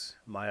because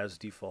Maya's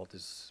default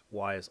is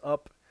y is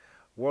up.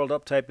 World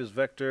up type is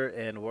vector,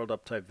 and world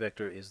up type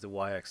vector is the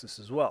y-axis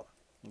as well.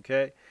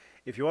 Okay,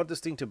 if you want this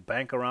thing to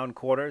bank around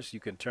corners,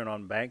 you can turn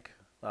on bank.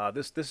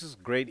 This is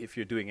great if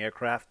you're doing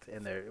aircraft,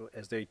 and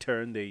as they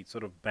turn, they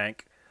sort of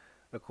bank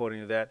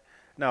according to that.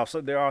 Now,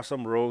 so there are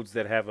some roads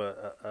that have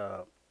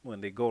when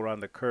they go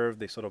around the curve,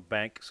 they sort of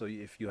bank. So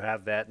if you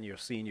have that in your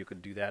scene, you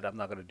can do that. I'm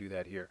not going to do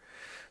that here.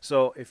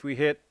 So if we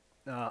hit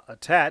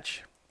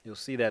attach, you'll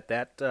see that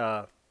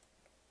the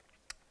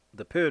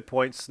pivot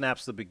point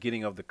snaps the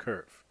beginning of the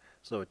curve.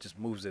 So it just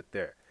moves it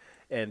there.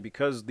 And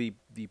because the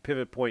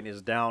pivot point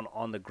is down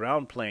on the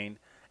ground plane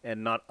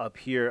and not up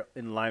here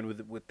in line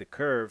with the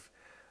curve,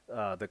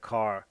 the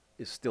car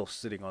is still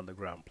sitting on the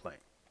ground plane.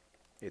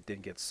 It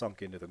didn't get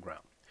sunk into the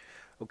ground.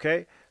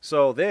 Okay,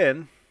 so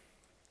then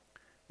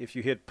if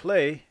you hit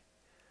play,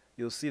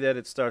 you'll see that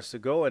it starts to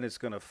go, and it's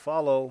going to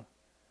follow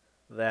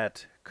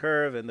that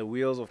curve, and the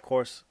wheels, of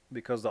course,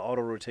 because the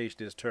auto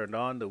rotation is turned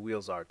on, the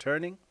wheels are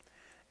turning,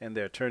 and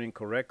they're turning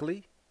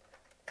correctly.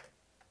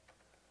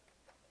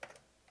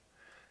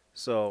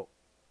 So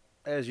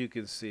as you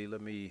can see,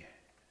 let me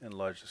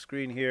enlarge the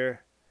screen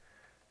here.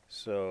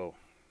 So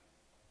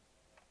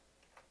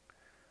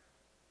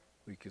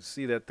we can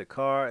see that the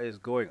car is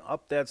going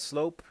up that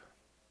slope,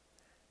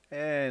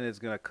 and it's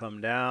going to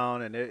come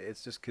down, and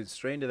it's just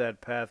constrained to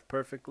that path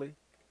perfectly.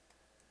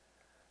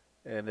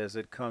 And as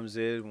it comes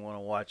in, we want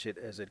to watch it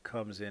as it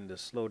comes in to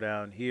slow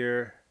down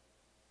here.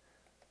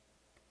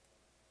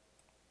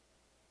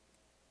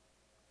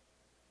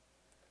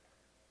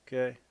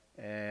 Okay,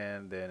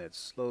 and then it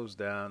slows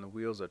down. The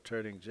wheels are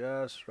turning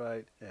just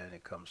right, and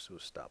it comes to a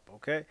stop.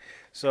 Okay,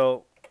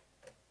 so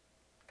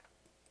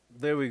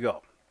there we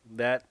go.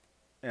 That,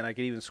 and I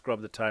can even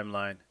scrub the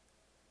timeline.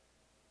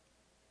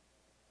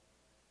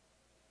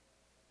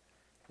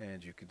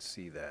 And you can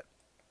see that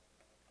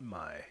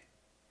my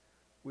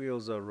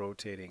wheels are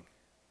rotating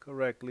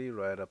correctly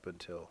right up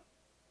until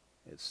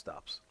it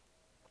stops.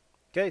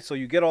 Okay, so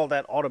you get all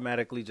that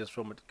automatically just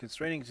from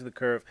constraining to the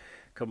curve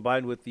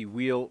combined with the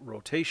wheel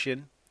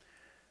rotation.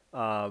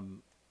 You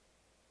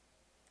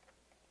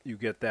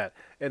get that.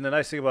 And the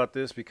nice thing about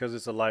this, because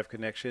it's a live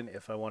connection,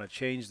 if I want to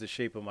change the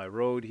shape of my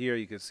road here,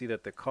 you can see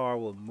that the car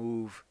will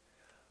move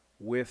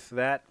with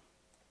that.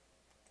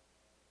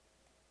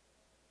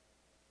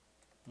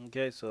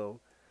 Okay, so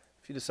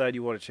if you decide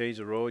you want to change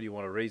the road, you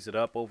want to raise it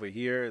up over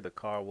here, the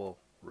car will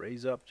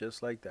raise up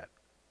just like that.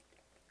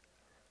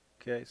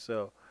 Okay,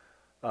 so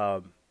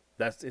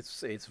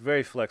it's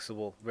very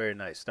flexible, very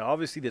nice. Now,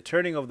 obviously, the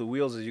turning of the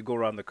wheels as you go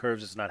around the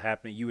curves is not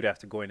happening. You would have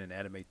to go in and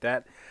animate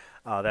that.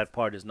 That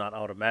part is not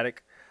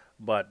automatic,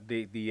 but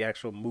the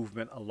actual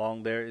movement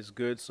along there is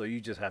good. So you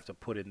just have to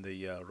put in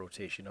the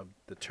rotation of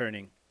the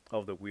turning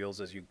of the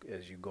wheels as you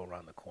go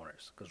around the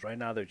corners, because right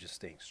now they're just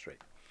staying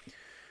straight.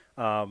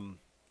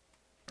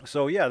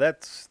 So yeah,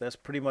 that's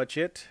pretty much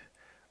it.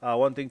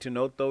 One thing to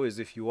note though is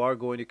if you are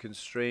going to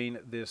constrain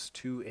this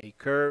to a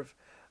curve,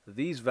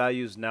 these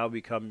values now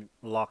become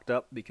locked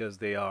up because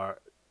they are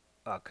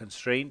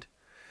constrained.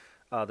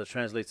 The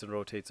translates and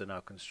rotates are now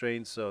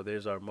constrained, so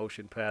there's our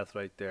motion path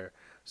right there.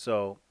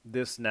 So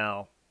this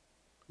now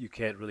you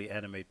can't really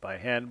animate by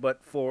hand,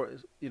 but for,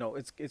 you know,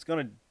 it's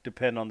going to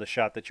depend on the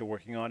shot that you're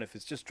working on. If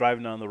it's just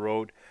driving down the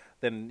road,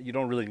 then you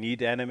don't really need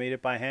to animate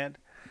it by hand.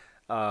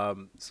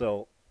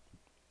 So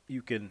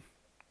you can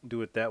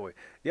do it that way.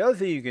 The other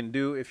thing you can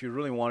do if you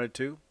really wanted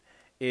to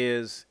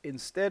is,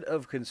 instead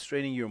of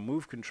constraining your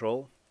move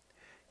control,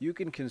 you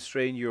can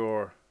constrain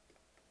your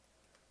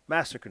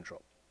master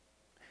control.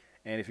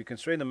 And if you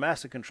constrain the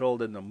master control,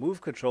 then the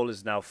move control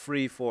is now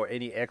free for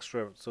any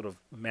extra sort of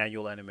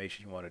manual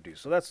animation you want to do.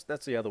 So that's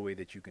the other way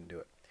that you can do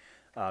it,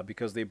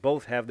 because they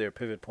both have their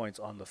pivot points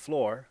on the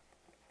floor.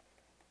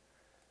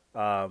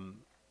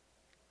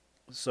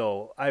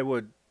 So I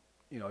would,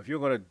 you know, if you're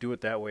going to do it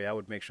that way, I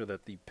would make sure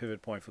that the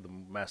pivot point for the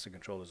master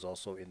control is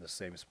also in the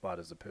same spot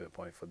as the pivot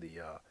point for the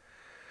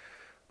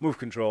move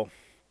control.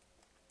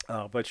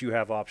 But you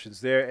have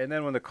options there. And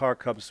then when the car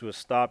comes to a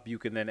stop, you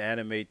can then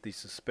animate the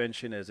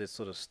suspension as it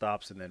sort of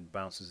stops and then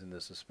bounces in the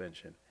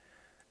suspension.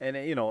 And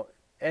you know,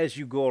 as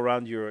you go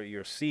around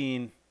your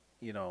scene,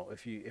 you know,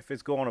 if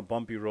it's going on a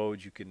bumpy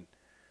road, you can,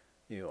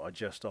 you know,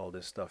 adjust all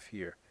this stuff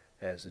here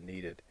as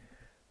needed.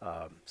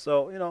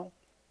 So, you know,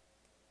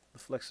 the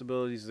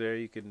flexibility is there.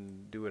 You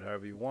can do it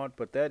however you want,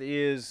 but that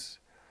is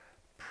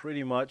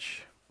pretty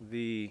much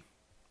the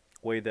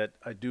way that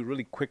I do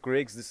really quick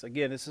rigs. This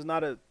is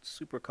not a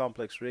super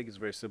complex rig. It's a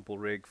very simple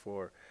rig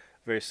for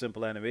very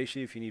simple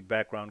animation. If you need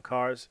background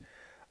cars,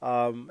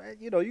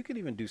 you know, you can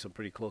even do some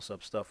pretty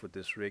close-up stuff with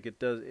this rig.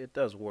 It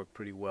does work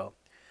pretty well.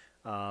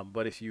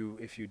 But if you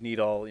need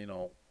all, you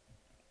know,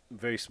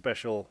 very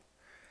special,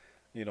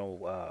 you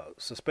know,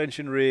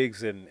 suspension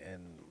rigs and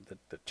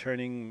the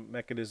turning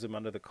mechanism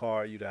under the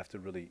car, you'd have to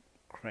really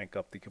crank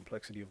up the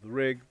complexity of the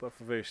rig. But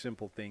for very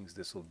simple things,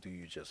 this will do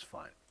you just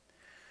fine.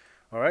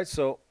 All right,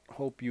 so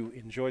hope you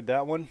enjoyed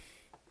that one.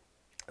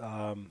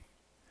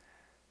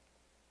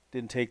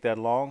 Didn't take that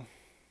long,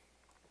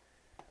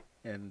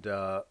 and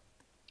I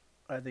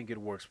think it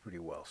works pretty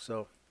well.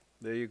 So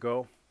there you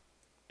go.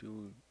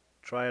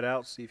 Try it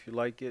out, see if you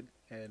like it,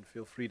 and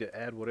feel free to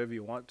add whatever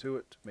you want to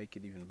it to make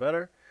it even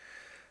better.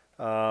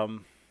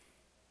 And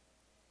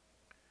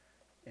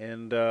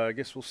I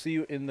guess we'll see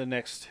you in the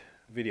next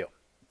video.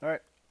 All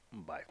right,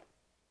 bye.